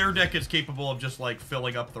don't think their deck is capable of just like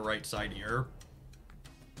filling up the right side here.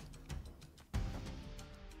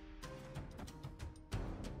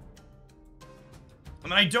 I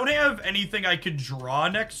mean, I don't have anything I could draw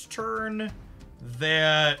next turn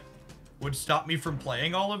that would stop me from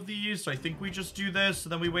playing all of these. So I think we just do this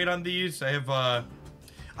and then we wait on these. I have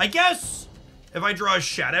I guess if I draw a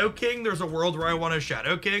Shadow King, there's a world where I want a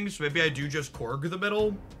Shadow King, so maybe I do just Korg the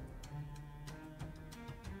middle.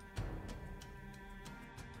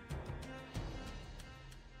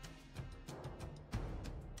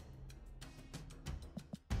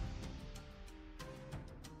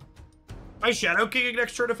 Am I Shadow Kinging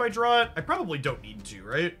next turn if I draw it? I probably don't need to,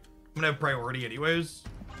 right? I'm gonna have priority anyways.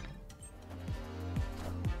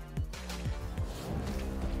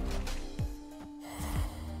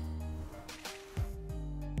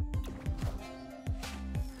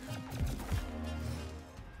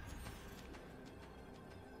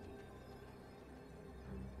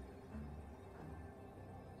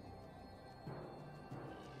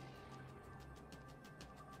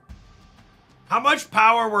 How much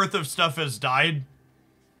power worth of stuff has died?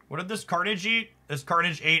 What did this Carnage eat? This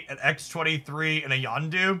Carnage ate an X-23 and a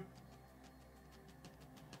Yondu.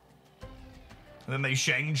 And then they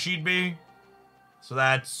Shang-Chi'd me. So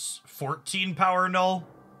that's 14 power null.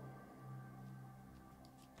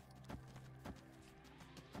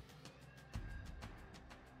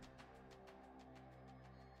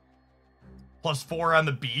 Plus 4 on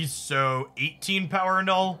the beast, so 18 power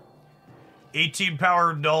null. 18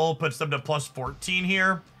 power null puts them to plus 14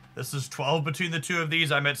 here. This is 12 between the two of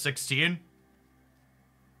these. I'm at 16.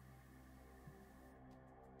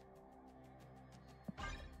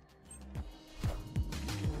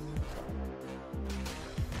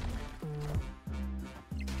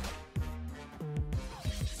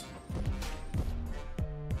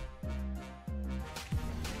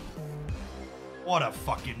 What a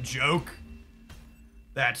fucking joke.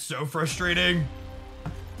 That's so frustrating.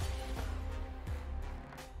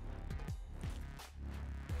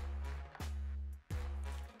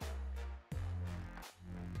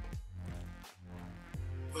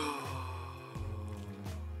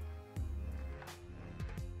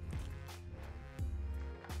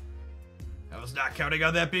 Not counting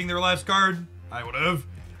on that being their last card. I would have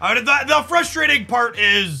thought. The frustrating part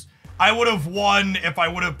is I would have won if I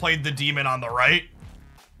would have played the demon on the right.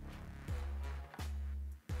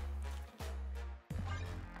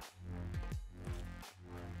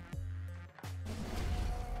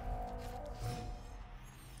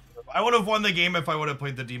 I would have won the game if I would have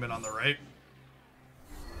played the demon on the right.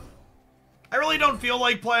 I really don't feel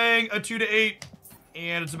like playing a 2-8,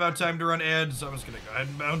 and it's about time to run ads, so I'm just gonna go ahead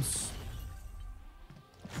and bounce.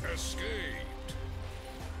 Escaped.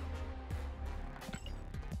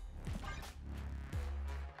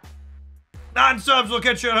 Non-subs, we'll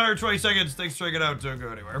catch you in 120 seconds. Thanks for checking out. Don't go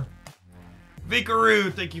anywhere.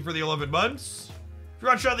 Vikaru, thank you for the 11 months. If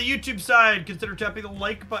you're watching on the YouTube side, consider tapping the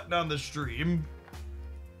like button on the stream.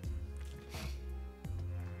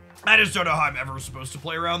 I just don't know how I'm ever supposed to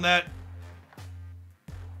play around that.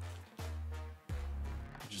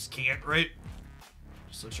 I just can't, right?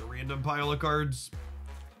 Just such a random pile of cards.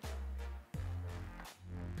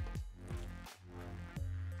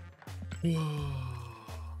 What's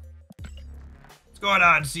going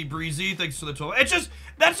on, Sea Breezy? Thanks for the 12. It's just,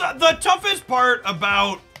 that's the toughest part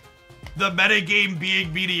about the metagame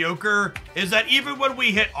being mediocre is that even when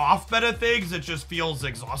we hit off meta things, it just feels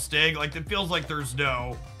exhausting. Like, it feels like there's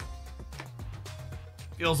no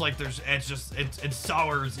Feels like it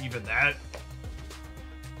sours even that.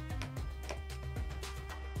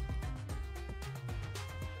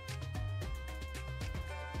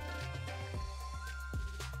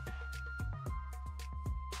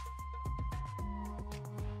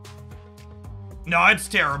 No, it's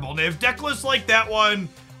terrible, Niv. Deck lists like that one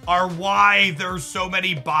are why there's so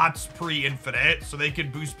many bots pre-infinite, so they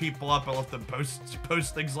can boost people up and let them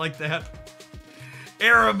post things like that.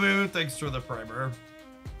 Aramu, thanks for the primer.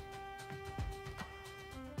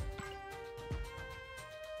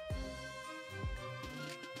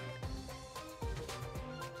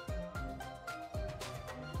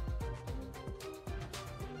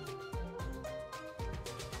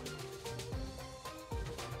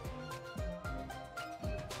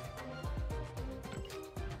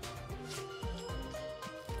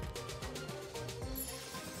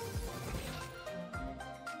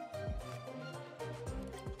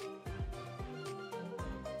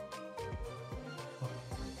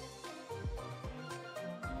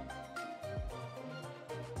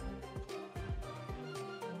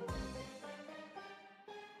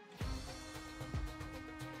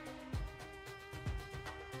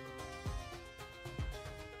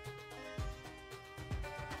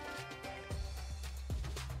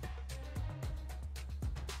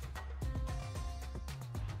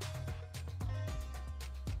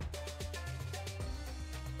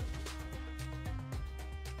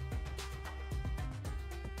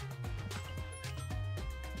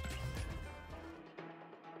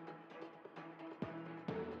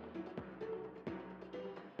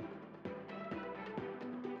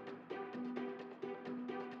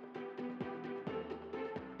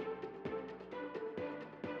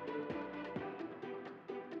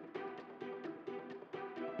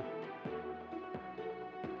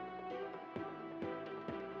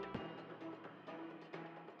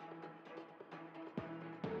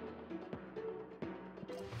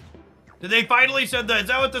 Did they finally send that? Is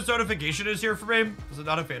that what this notification is here for me? Is it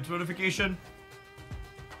not a fans notification?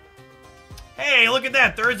 Hey, look at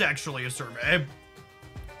that. There is actually a survey.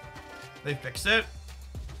 They fixed it.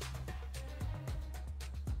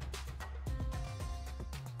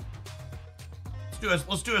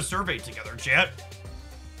 Let's do a survey together, chat.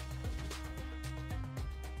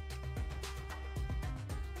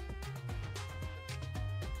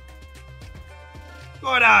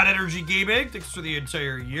 Going on, Energy Gaming? Thanks for the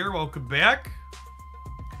entire year. Welcome back.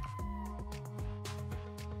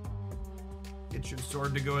 Get your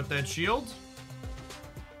sword to go with that shield.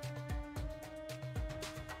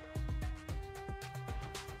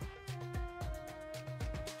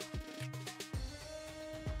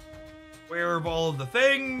 Aware of all of the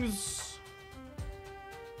things.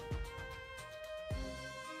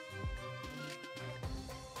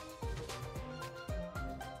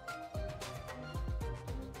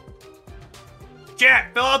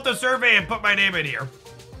 Chat, fill out the survey and put my name in here.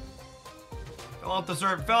 Fill out the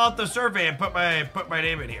survey and put my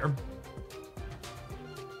name in here.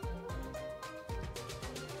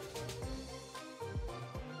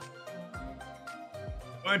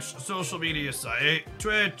 Which social media site?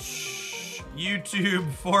 Twitch,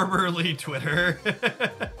 YouTube, formerly Twitter.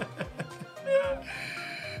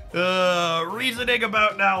 Reasoning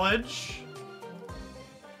about knowledge.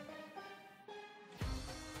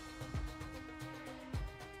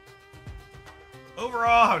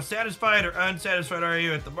 Overall, how satisfied or unsatisfied are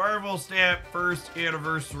you at the Marvel Stamp first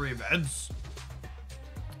anniversary events?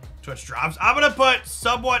 Twitch drops. I'm gonna put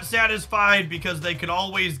somewhat satisfied because they can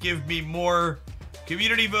always give me more.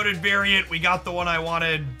 Community voted variant. We got the one I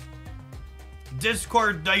wanted.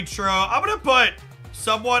 Discord Nitro. I'm gonna put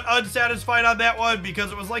somewhat unsatisfied on that one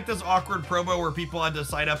because it was like this awkward promo where people had to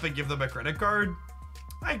sign up and give them a credit card.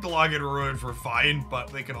 I think the login ruined for fine,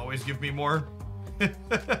 but they can always give me more.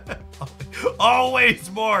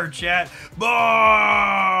 Always more, chat.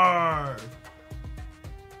 More!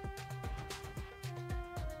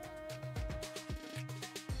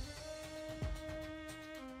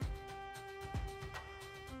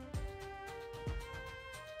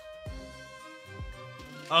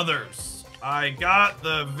 Others. I got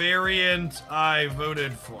the variant I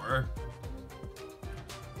voted for.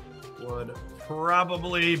 Would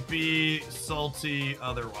probably be salty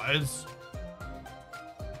otherwise.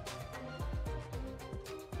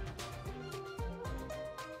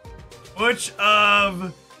 Which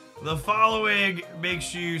of the following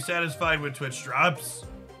makes you satisfied with Twitch drops?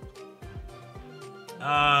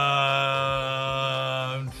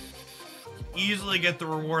 Easily get the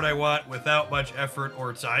reward I want without much effort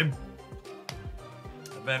or time.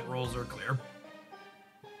 Event rules are clear.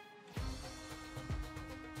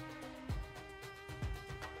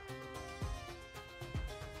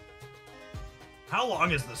 How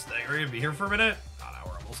long is this thing? Are we gonna be here for a minute? Oh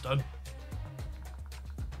no, we're almost done.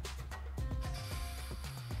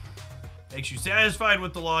 Makes you satisfied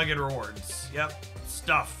with the login rewards. Yep,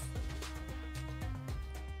 stuff.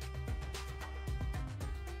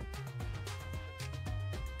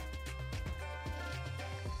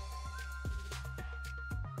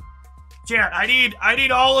 Chat, I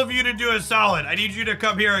need all of you to do a solid. I need you to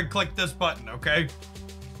come here and click this button, okay?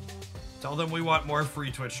 Tell them we want more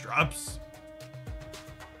free Twitch drops.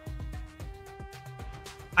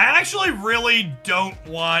 I actually really don't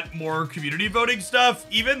want more community voting stuff,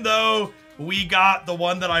 even though we got the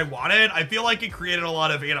one that I wanted. I feel like it created a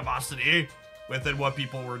lot of animosity within what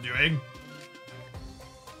people were doing.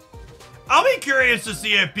 I'll be curious to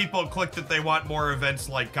see if people click that they want more events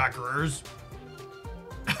like Conquerors.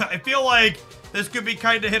 I feel like this could be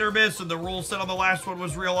kind of hit or miss, and the rule set on the last one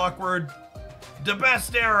was real awkward. The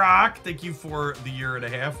best Aroc, thank you for the 1.5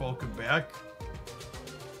 years. Welcome back.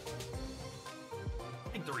 I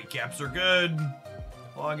think the recaps are good.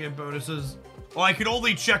 Login bonuses. Well, I could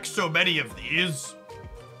only check so many of these.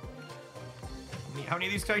 How many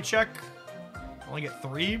of these can I check? I only get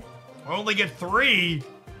 3? I only get 3?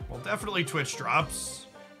 Well, definitely Twitch drops.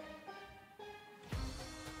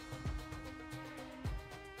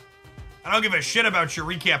 I don't give a shit about your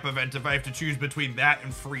recap event if I have to choose between that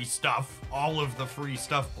and free stuff. All of the free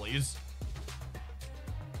stuff, please.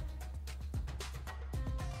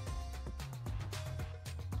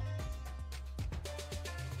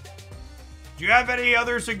 Do you have any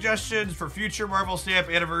other suggestions for future Marvel Snap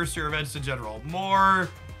anniversary events in general? More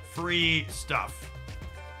free stuff.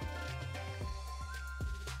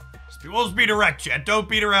 We'll just be direct, chat. Don't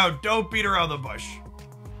beat around the bush.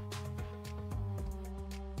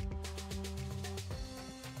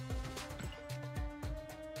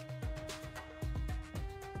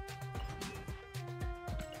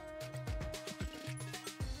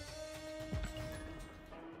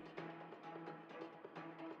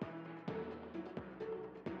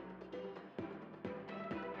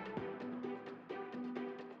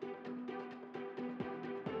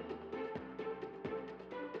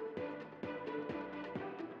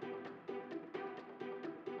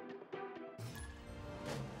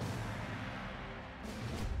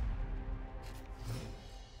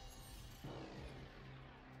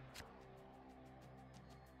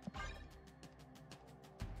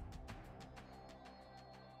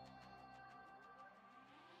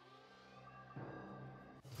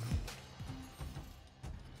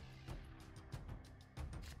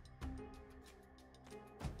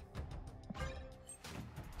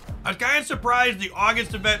 I was kind of surprised the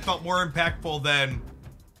August event felt more impactful than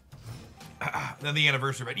the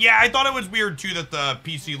anniversary event. Yeah, I thought it was weird too that the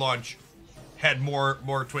PC launch had more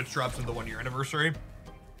Twitch drops than the 1 year anniversary.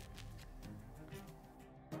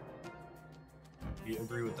 Do you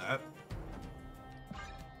agree with that?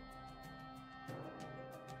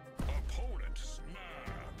 Opponent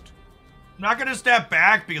snapped. I'm not gonna step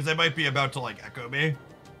back because they might be about to like echo me.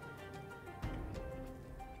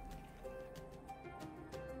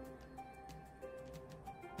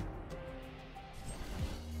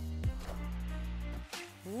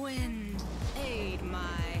 Wind, aid my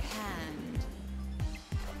hand.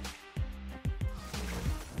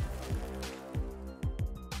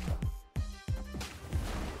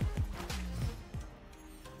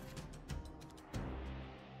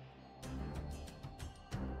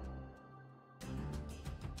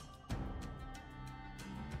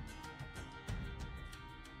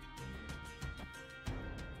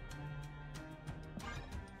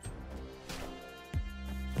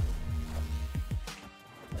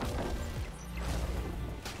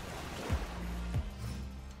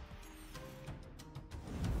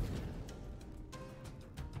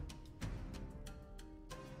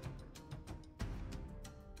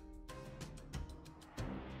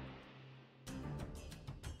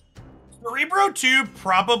 Cerebro 2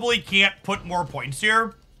 probably can't put more points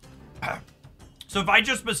here. So if I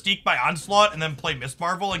just Mystique by Onslaught and then play Miss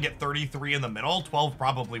Marvel and get 33 in the middle, 12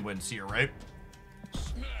 probably wins here, right?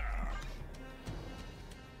 Snap.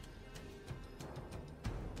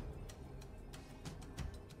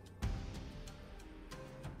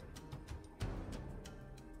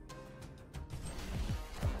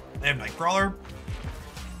 They have Nightcrawler.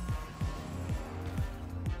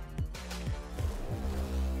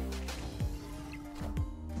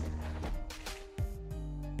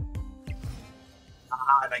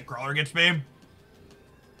 Nightcrawler gets me.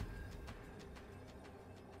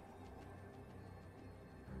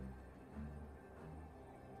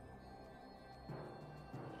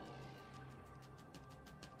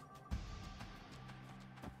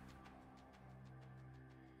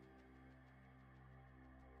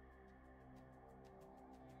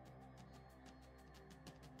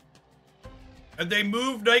 And they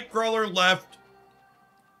move Nightcrawler left.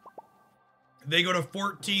 They go to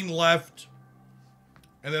 14 left.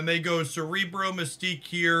 And then they go Cerebro, Mystique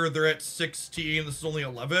here. They're at 16. This is only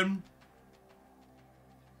 11.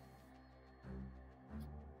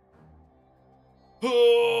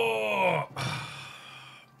 Oh.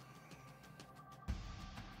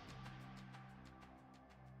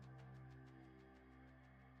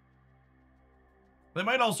 They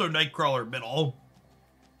might also Nightcrawler middle.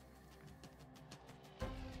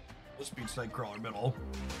 This beats Nightcrawler middle.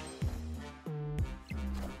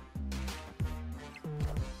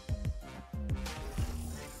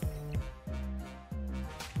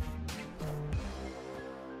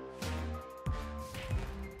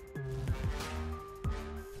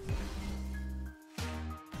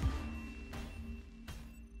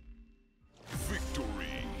 Victory.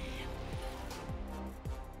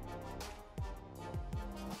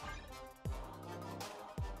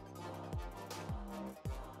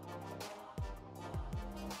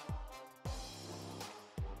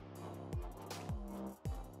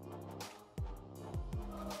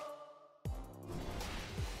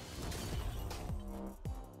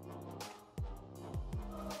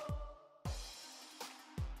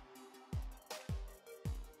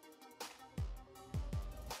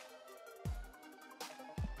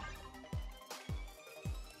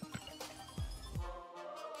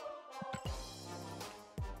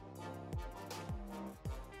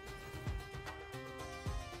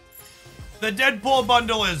 The Deadpool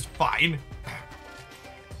bundle is fine.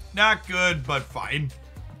 Not good, but fine.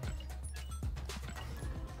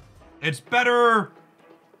 It's better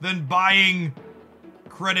than buying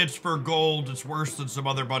credits for gold. It's worse than some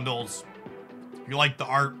other bundles. If you like the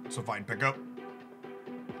art, it's a fine pickup.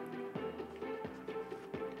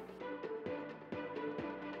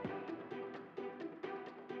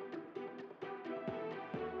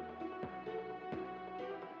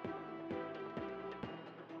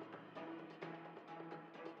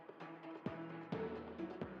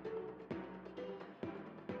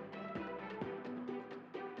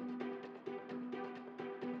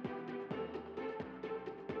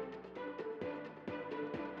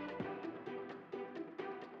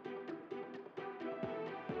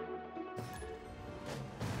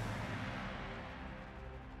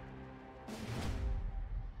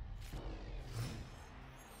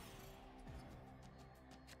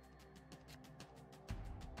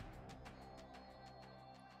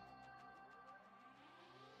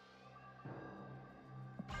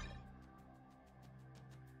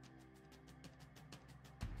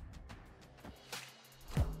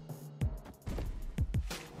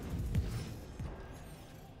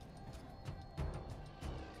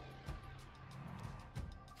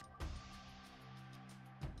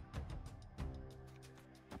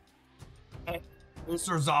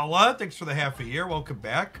 Mr. Zala, thanks for the half a year. Welcome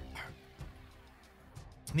back.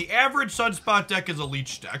 The average Sunspot deck is a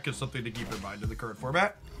Leech deck, is something to keep in mind in the current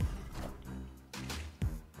format.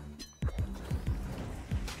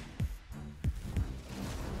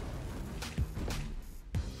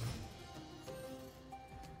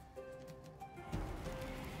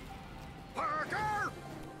 Parker!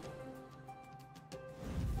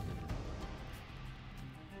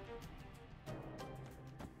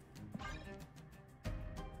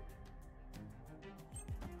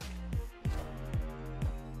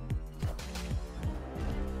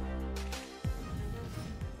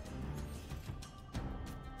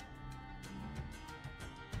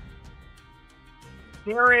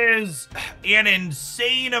 There is an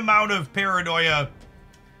insane amount of paranoia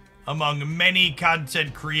among many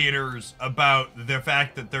content creators about the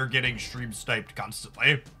fact that they're getting stream sniped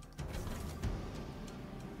constantly.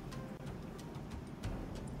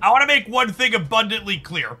 I want to make one thing abundantly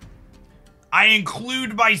clear. I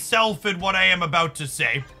include myself in what I am about to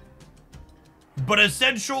say. But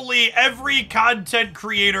essentially, every content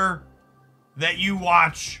creator that you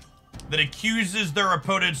watch that accuses their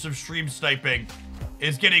opponents of stream sniping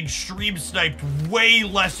is getting stream sniped way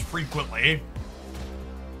less frequently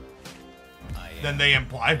than they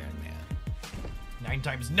imply. Nine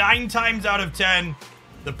times out of 10,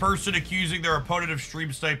 the person accusing their opponent of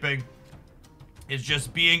stream sniping is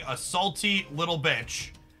just being a salty little bitch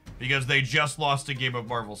because they just lost a game of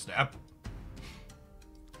Marvel Snap.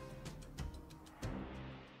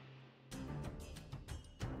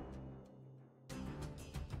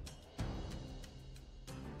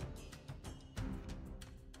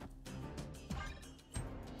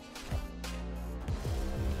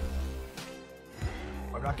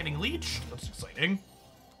 I'm not getting leeched. That's exciting.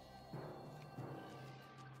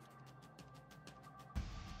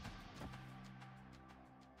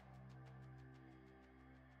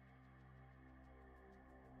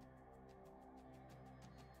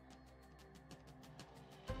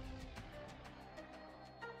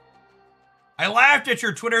 I laughed at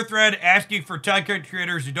your Twitter thread asking for content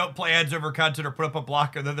creators who don't play ads over content or put up a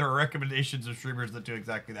block, and then there are recommendations of streamers that do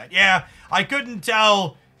exactly that. Yeah, I couldn't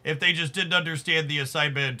tell if they just didn't understand the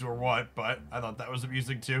assignment or what, but I thought that was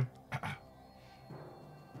amusing too.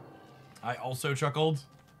 I also chuckled.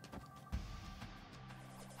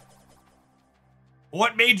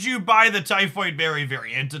 What made you buy the Typhoid Berry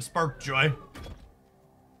variant? It sparked joy.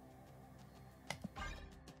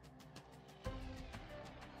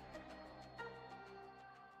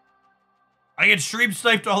 I get stream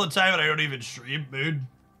sniped all the time and I don't even stream, dude.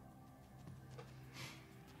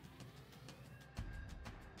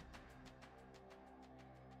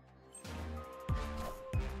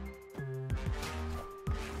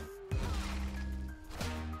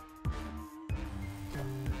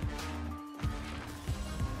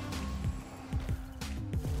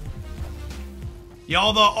 Yeah,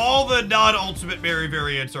 all the non-ultimate berry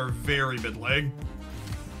variants are very middling.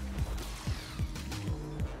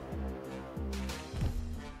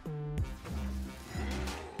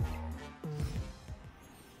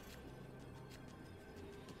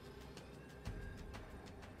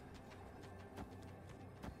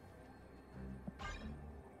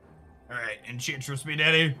 Alright, Enchantress me,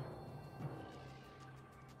 Daddy.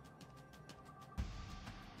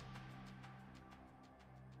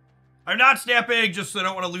 I'm not snapping just so I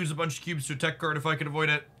don't want to lose a bunch of cubes to a tech card if I can avoid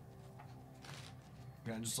it.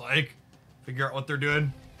 I'm gonna just like figure out what they're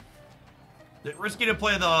doing. Is it risky to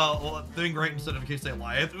play the thing right instead of in case they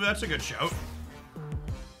lie? Ooh, that's a good shout.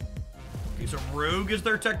 Okay, so Rogue is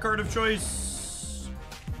their tech card of choice.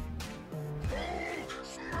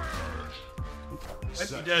 Might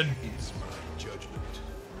be dead. Is my judgment.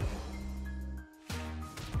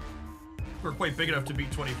 We're quite big enough to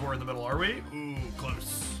beat 24 in the middle, are we? Ooh,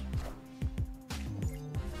 close.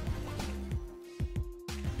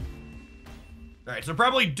 Alright, so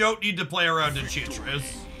probably don't need to play around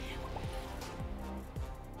Enchantress.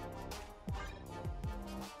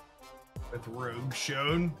 With Rogue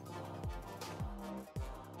shown.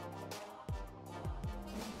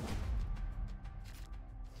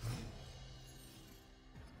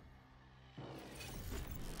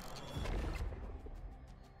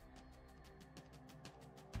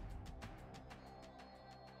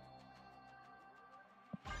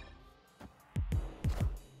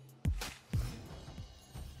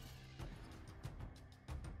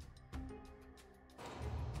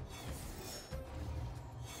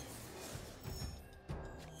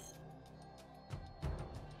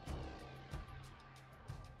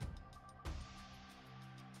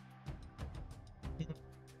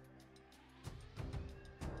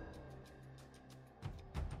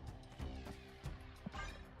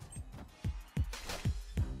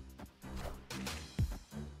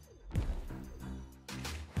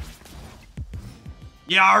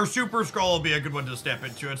 Yeah, our Super Scroll will be a good one to step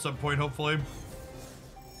into at some point, hopefully.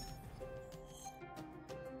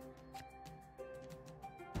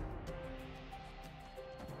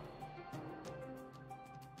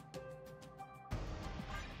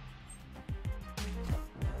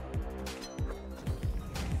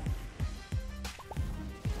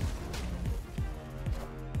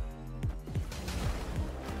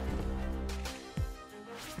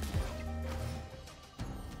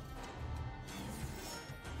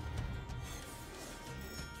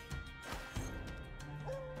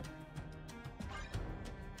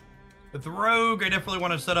 With Rogue, I definitely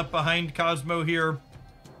want to set up behind Cosmo here.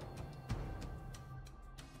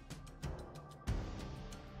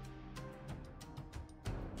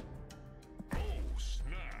 Oh,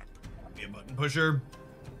 snap. Be a button pusher.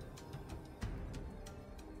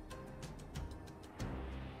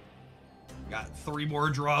 Got 3 more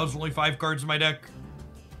draws, only 5 cards in my deck.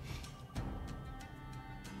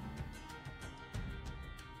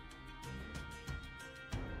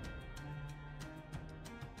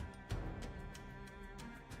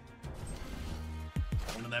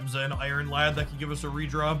 One of them's an Iron Lad that can give us a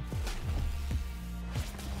redraw.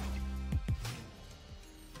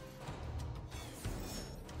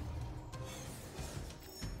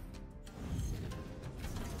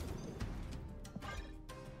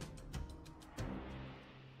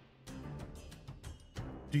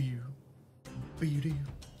 Do you? Do you?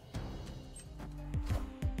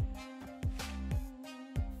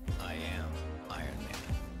 I am Iron Man.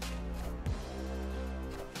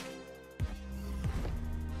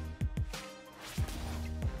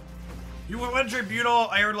 You went one Tribunal,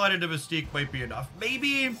 Iron Lad into Mystique might be enough.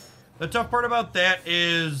 Maybe. The tough part about that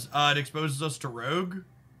is it exposes us to Rogue.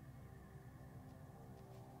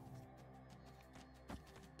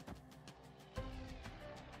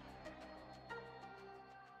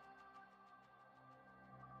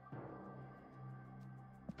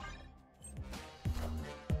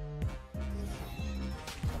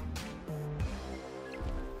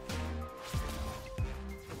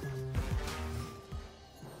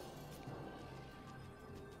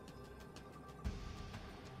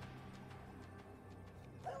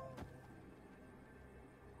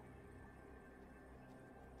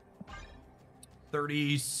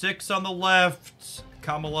 36 on the left.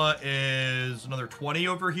 Kamala is another 20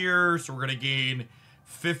 over here, so we're gonna gain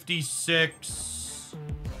 56.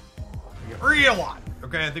 A lot.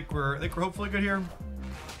 Okay, I think we're hopefully good here.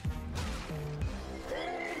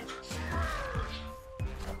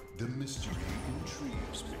 The mystery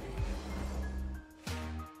intrigues me.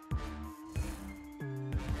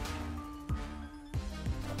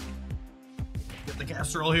 Get the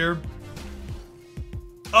casserole here.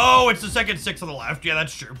 Oh, it's the second 6 on the left. Yeah,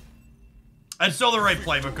 that's true. That's still the right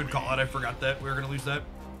play, but good call it. I forgot that we were gonna lose that.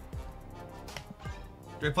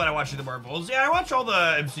 Do I plan on watching the Marvels? Yeah, I watch all the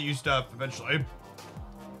MCU stuff eventually.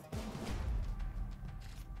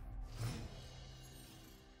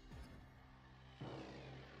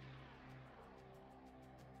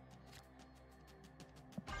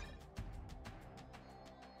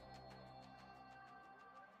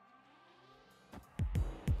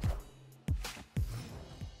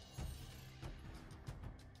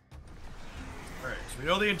 Alright, so we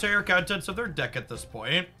know the entire contents of their deck at this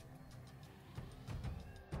point.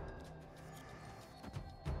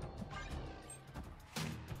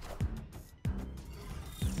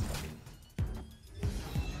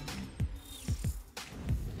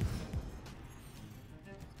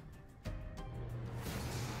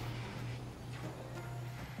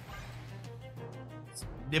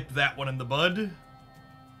 Nip that one in the bud.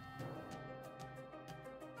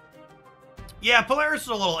 Yeah, Polaris is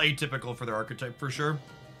a little atypical for their archetype, for sure.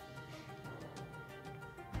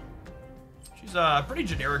 She's a pretty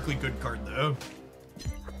generically good card, though.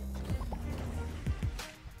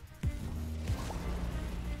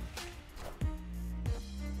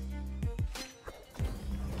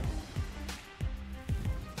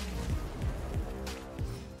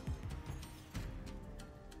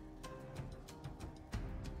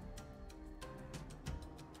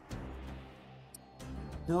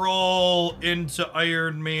 Roll into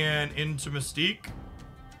Iron Man, into Mystique.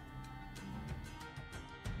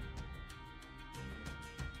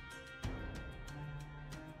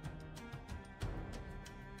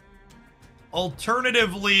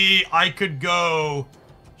 Alternatively, I could go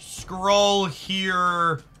Skrull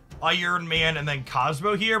here, Iron Man, and then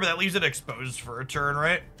Cosmo here, but that leaves it exposed for a turn,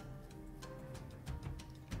 right?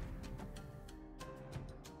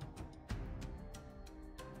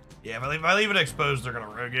 Yeah, if I leave it exposed, they're gonna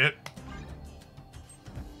rogue it.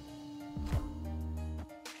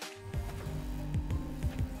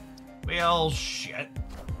 Well, shit.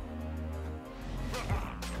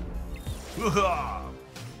 I'm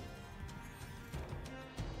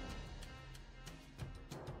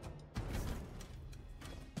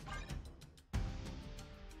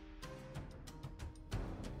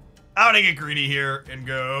gonna get greedy here and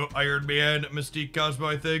go Iron Man, Mystique, Cosmo,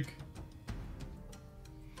 I think.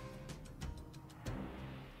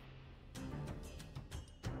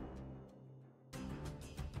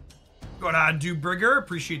 Going on, Dewbrigger.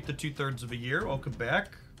 Appreciate the 2/3 of a year. Welcome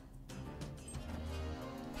back.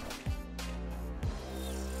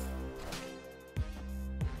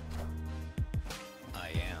 I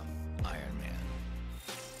am Iron Man.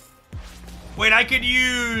 Wait, I could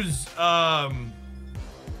use,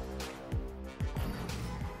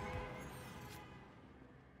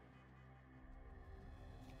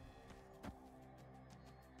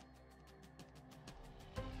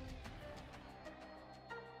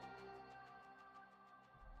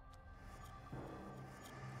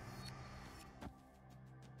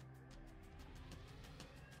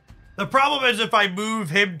 the problem is if I move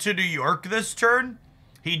him to New York this turn,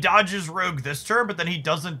 he dodges Rogue this turn, but then he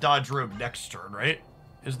doesn't dodge Rogue next turn, right?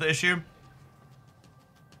 Is the issue?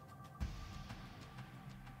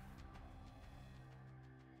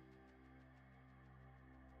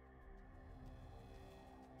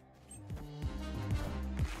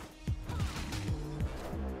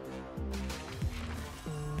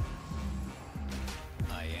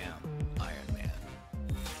 I am Iron Man.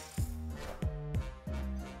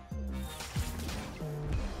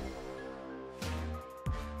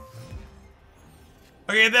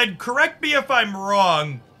 Okay, then correct me if I'm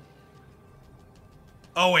wrong.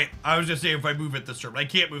 Oh, wait. I was just saying if I move it this turn, but I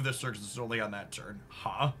can't move this turn because it's only on that turn.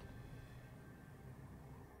 Huh?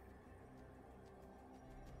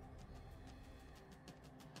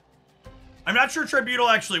 I'm not sure Tribunal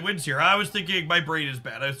actually wins here. I was thinking my brain is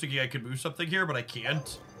bad. I was thinking I could move something here, but I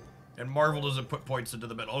can't. And Marvel doesn't put points into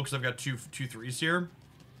the middle because I've got two 3s here.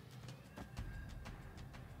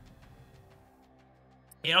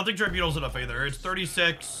 Yeah, I don't think Tribunal's enough either. It's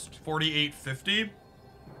 36, 48, 50.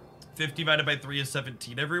 50 divided by 3 is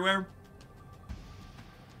 17 everywhere.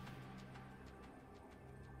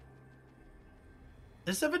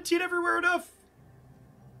 Is 17 everywhere enough?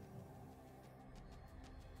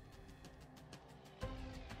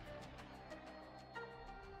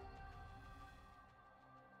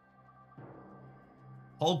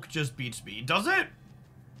 Hulk just beats me. Does it?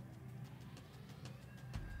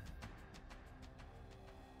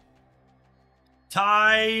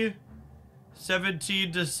 Tie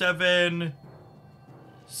 17-7,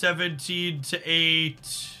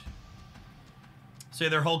 17-8. Say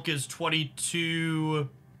their Hulk is 22.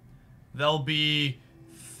 They'll be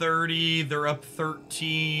 30. They're up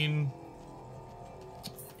 13.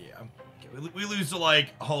 Yeah. Okay, we lose to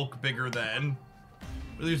like Hulk bigger than.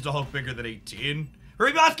 We lose to Hulk bigger than 18. Are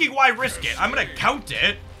you asking why risk it? I'm gonna count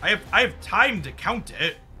it. I have time to count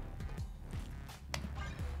it.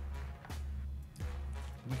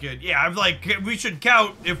 We could, yeah, I'm like, we should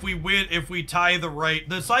count if we win, if we tie the right.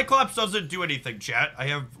 The Cyclops doesn't do anything, chat. I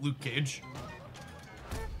have Luke Cage.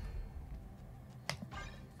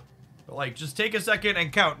 But like, just take a second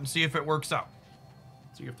and count and see if it works out.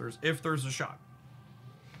 See if there's a shot.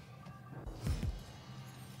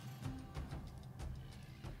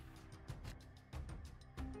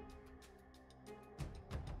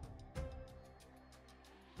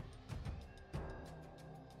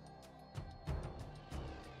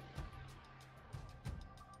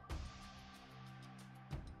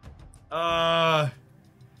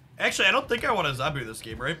 Actually, I don't think I want to zombie this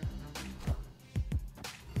game, right?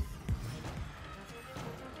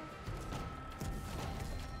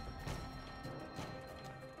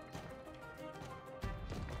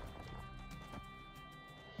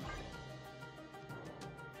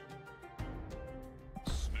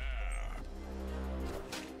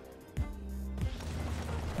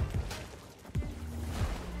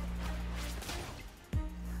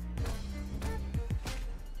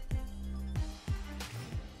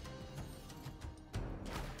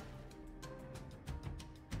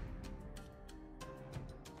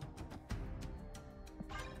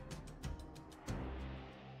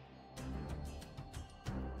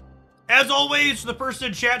 As always, the person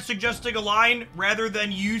in chat suggesting a line, rather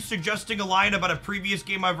than you suggesting a line about a previous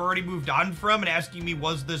game I've already moved on from and asking me,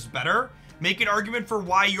 was this better? Make an argument for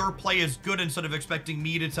why your play is good instead of expecting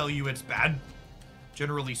me to tell you it's bad.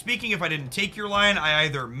 Generally speaking, if I didn't take your line, I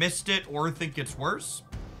either missed it or think it's worse.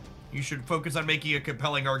 You should focus on making a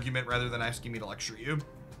compelling argument rather than asking me to lecture you.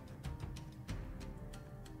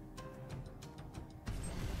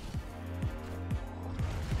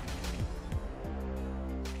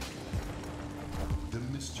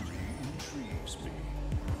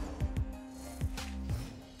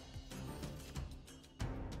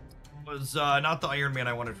 Was not the Iron Man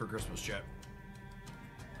I wanted for Christmas, chat.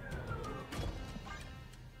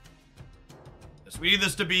 Yes, we need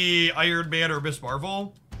this to be Iron Man or Miss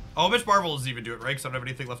Marvel. Oh, Miss Marvel doesn't even do it right because I don't have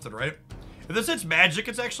anything left and right. If this hits magic,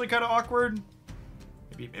 it's actually kind of awkward.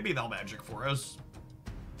 Maybe they'll magic for us.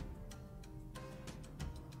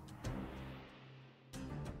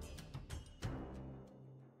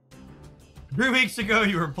 Three weeks ago,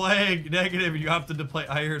 you were playing negative and you opted to play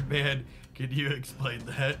Iron Man. Can you explain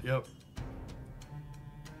that? Yep.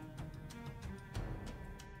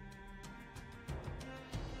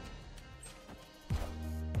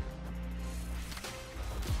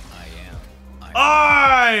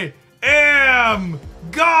 I am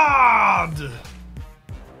God!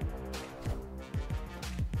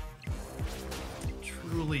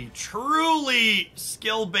 Truly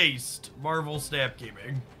skill-based Marvel Snap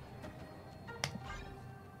Gaming.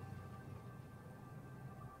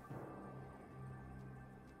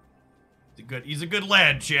 He's a good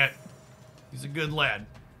lad, chat. He's a good lad.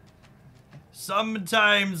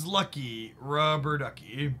 Sometimes lucky, rubber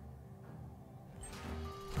ducky.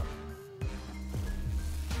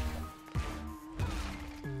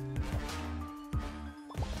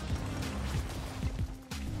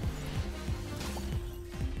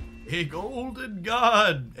 A golden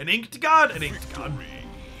god. An inked god? An inked god.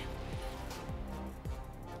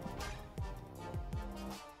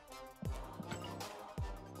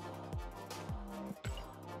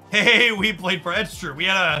 Hey, we played for, that's true. We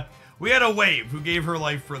had a wave who gave her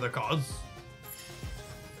life for the cause.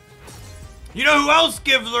 You know who else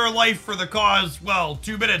gives their life for the cause? Well,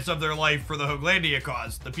 2 minutes of their life for the Hoaglandia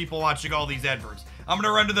cause. The people watching all these adverts. I'm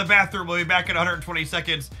gonna run to the bathroom. We'll be back in 120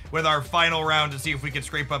 seconds with our final round to see if we can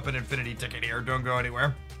scrape up an infinity ticket here. Don't go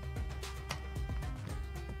anywhere.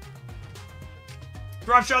 If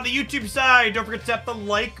you're watching on the YouTube side, don't forget to tap the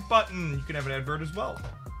like button. You can have an advert as well.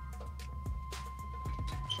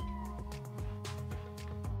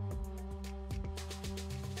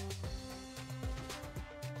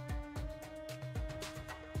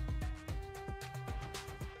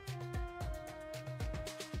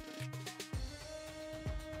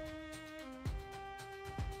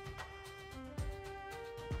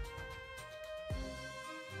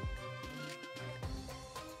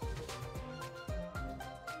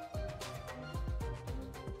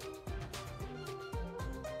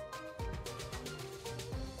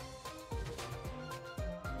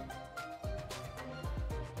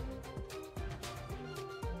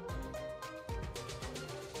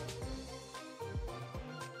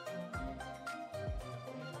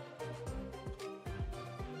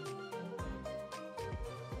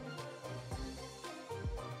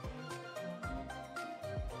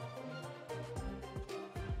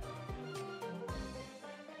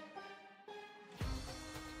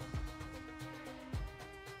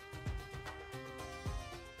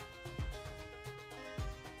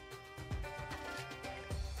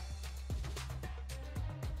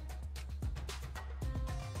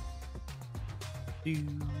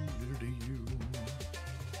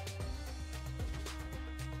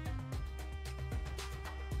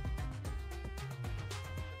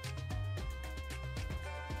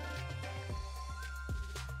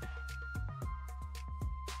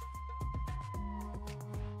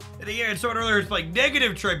 And again, someone earlier was like,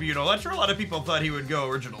 negative tribunal. That's where a lot of people thought he would go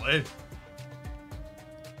originally.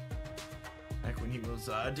 Back when he was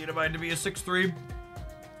data mined to be a 6-3.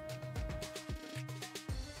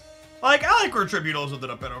 I like where tribunals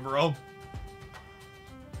ended up at overall.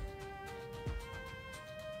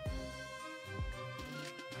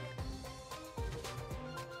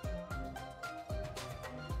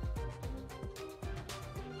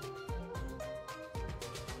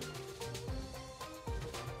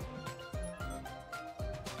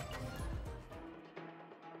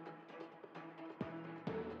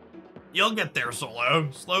 You'll get there, Solo.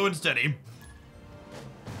 Slow and steady.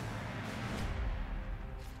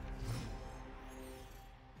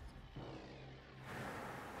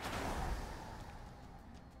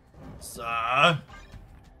 It's,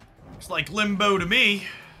 looks like limbo to me.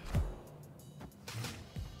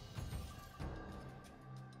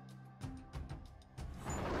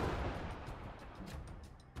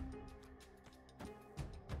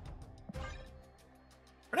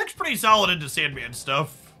 Our deck's pretty solid into Sandman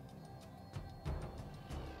stuff.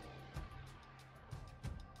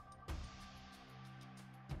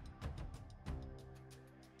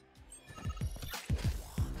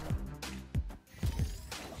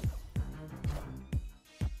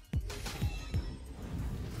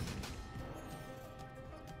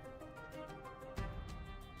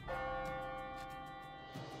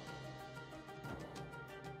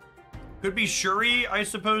 Could be Shuri, I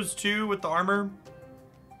suppose, too, with the armor.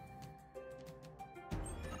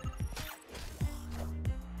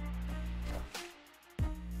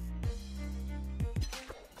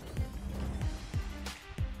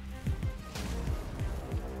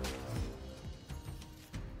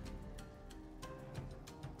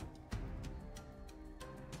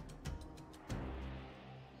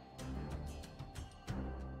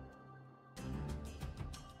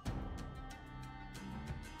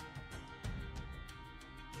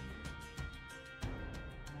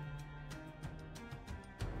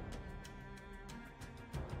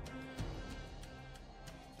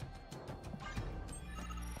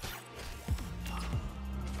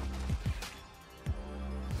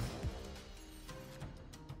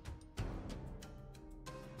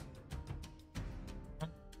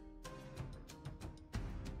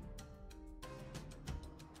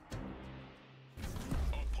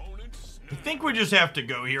 I think we just have to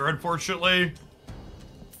go here, unfortunately.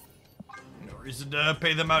 No reason to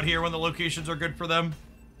pay them out here when the locations are good for them.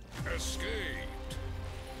 Escaped.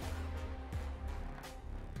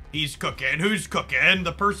 He's cooking. Who's cooking?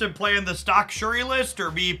 The person playing the stock Shuri list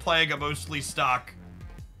or me playing a mostly stock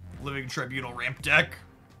Living Tribunal ramp deck?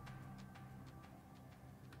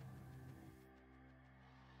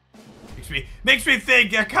 Makes me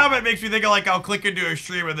think, a comment makes me think of like I'll click into a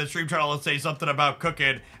stream and the stream channel will say something about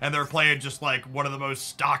cooking and they're playing just like one of the most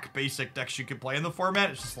stock basic decks you can play in the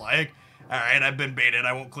format. It's just like, alright, I've been baited.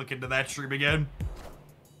 I won't click into that stream again.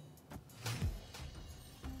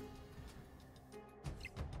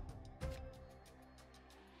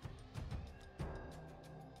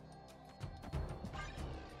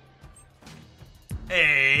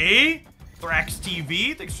 Hey, Thrax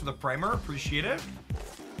TV, thanks for the primer, appreciate it.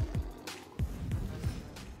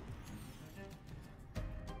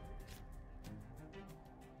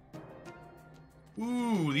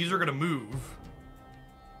 Ooh, these are gonna move.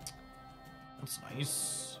 That's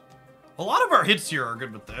nice. A lot of our hits here are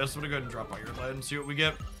good with this. I'm gonna go ahead and drop Iron Lead and see what we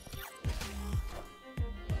get.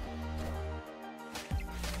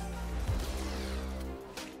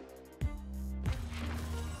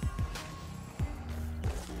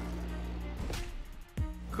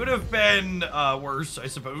 Could have been worse, I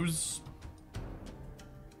suppose.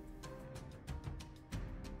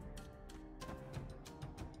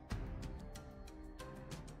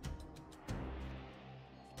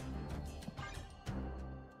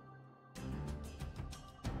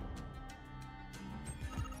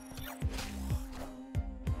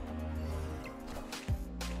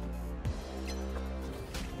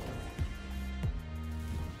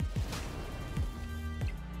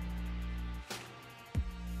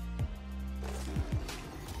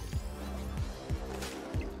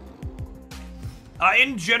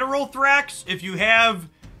 In general, Thrax, if you have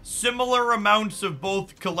similar amounts of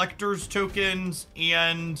both collector's tokens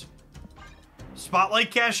and spotlight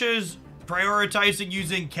caches, prioritizing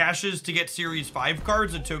using caches to get Series 5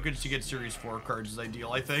 cards and tokens to get Series 4 cards is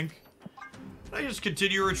ideal, I think. I just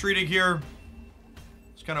continue retreating here.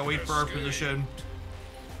 Just kind of wait for our position.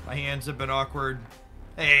 My hands have been awkward.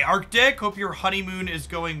 Hey, Arctic, hope your honeymoon is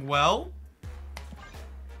going well.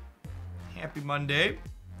 Happy Monday.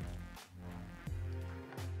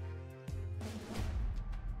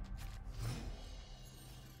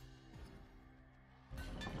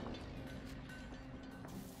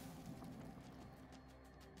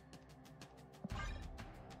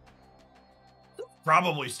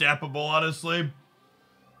 Probably snappable, honestly.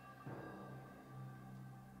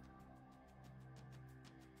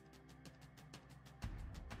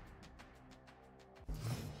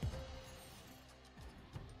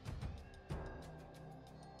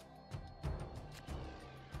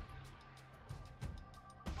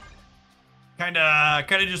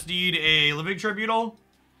 Kinda just need a living tribunal.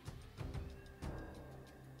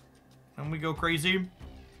 And we go crazy.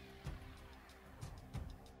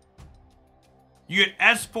 You get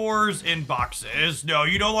S4s in boxes. No,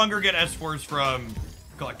 you no longer get S4s from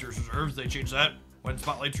Collector's Reserves. They changed that when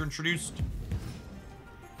Spotlights are introduced.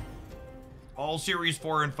 All Series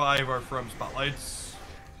 4 and 5 are from Spotlights.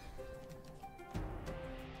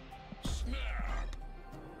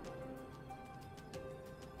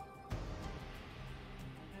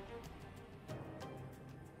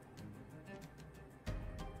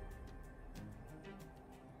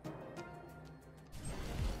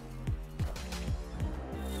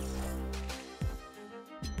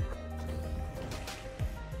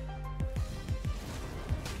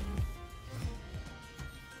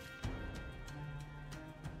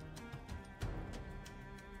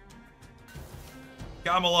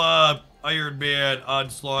 Kamala, Iron Man,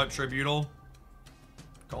 Onslaught, Tribunal.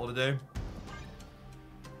 Call it a day.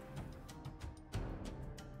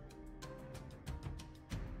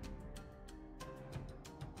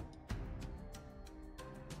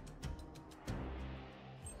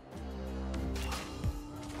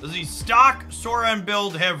 Does the stock Sauron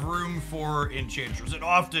build have room for enchanters? It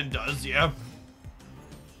often does, yeah.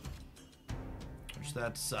 Which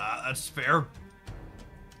that's fair.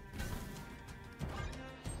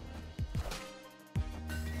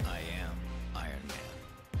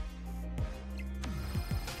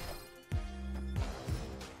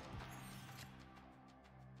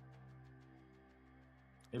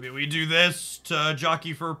 Maybe we do this to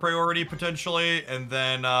jockey for priority potentially, and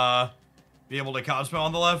then be able to Cosmo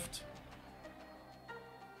on the left.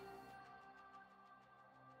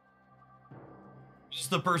 Just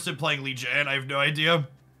the person playing Legion, I have no idea.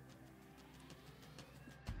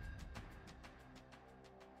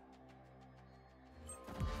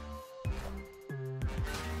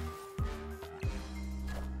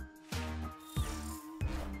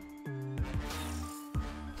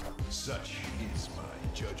 Such is my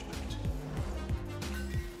judgment.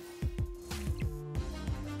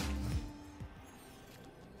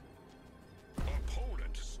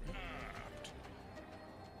 Opponent snapped.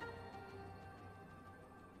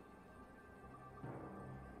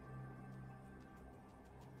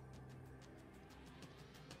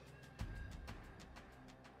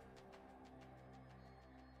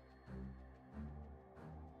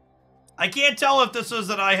 I can't tell if this is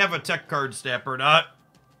that I have a tech card snap or not.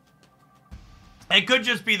 It could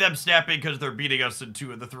just be them snapping because they're beating us in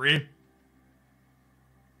 2 of the 3.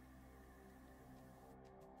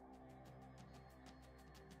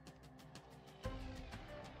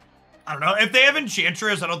 I don't know. If they have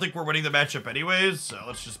Enchantress, I don't think we're winning the matchup anyways, so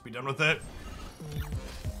let's just be done with it.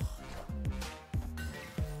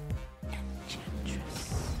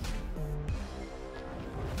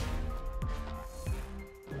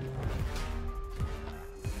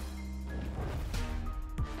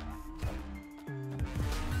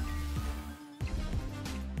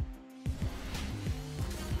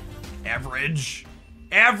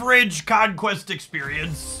 Average Conquest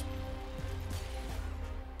experience.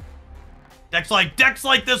 Decks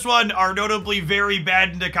like this one are notably very bad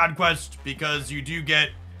into Conquest because you do get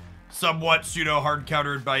somewhat pseudo hard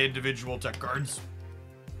countered by individual tech cards.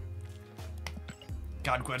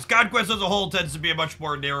 Conquest as a whole tends to be a much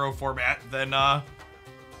more narrow format than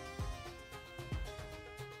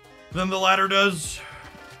the latter does.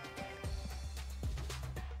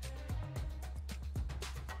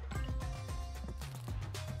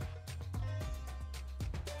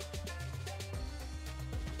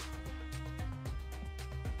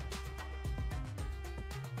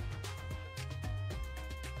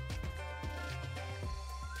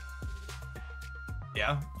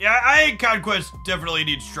 Yeah, I think Conquest definitely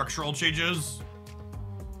needs structural changes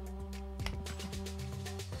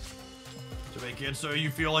to make it so you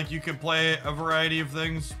feel like you can play a variety of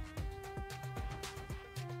things.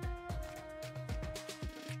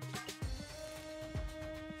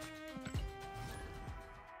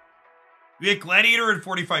 We get Gladiator in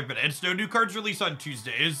 45 minutes. No new cards release on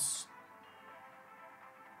Tuesdays.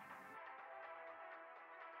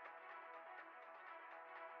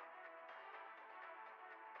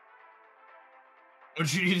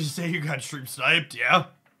 Don't you need to say you got stream sniped? Yeah.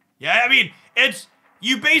 Yeah, I mean, it's...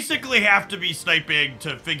 You basically have to be sniping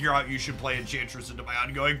to figure out you should play Enchantress into my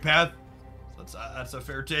ongoing path. That's a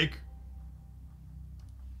fair take.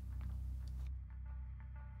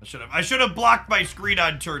 I should have blocked my screen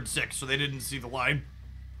on turn 6 so they didn't see the line.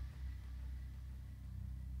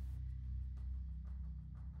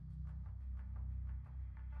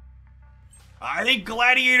 I think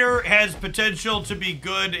Gladiator has potential to be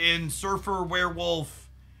good in Surfer, Werewolf,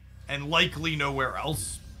 and likely nowhere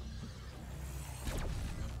else.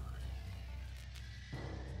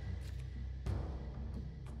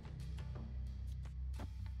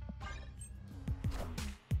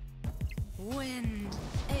 Wind,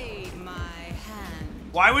 aid my hand.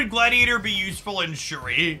 Why would Gladiator be useful in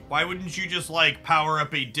Shuri? Why wouldn't you just, like, power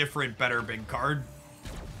up a different, better big card?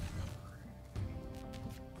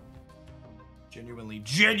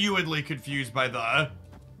 Genuinely confused by the...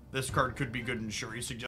 This card could be good in Shuri suggestion.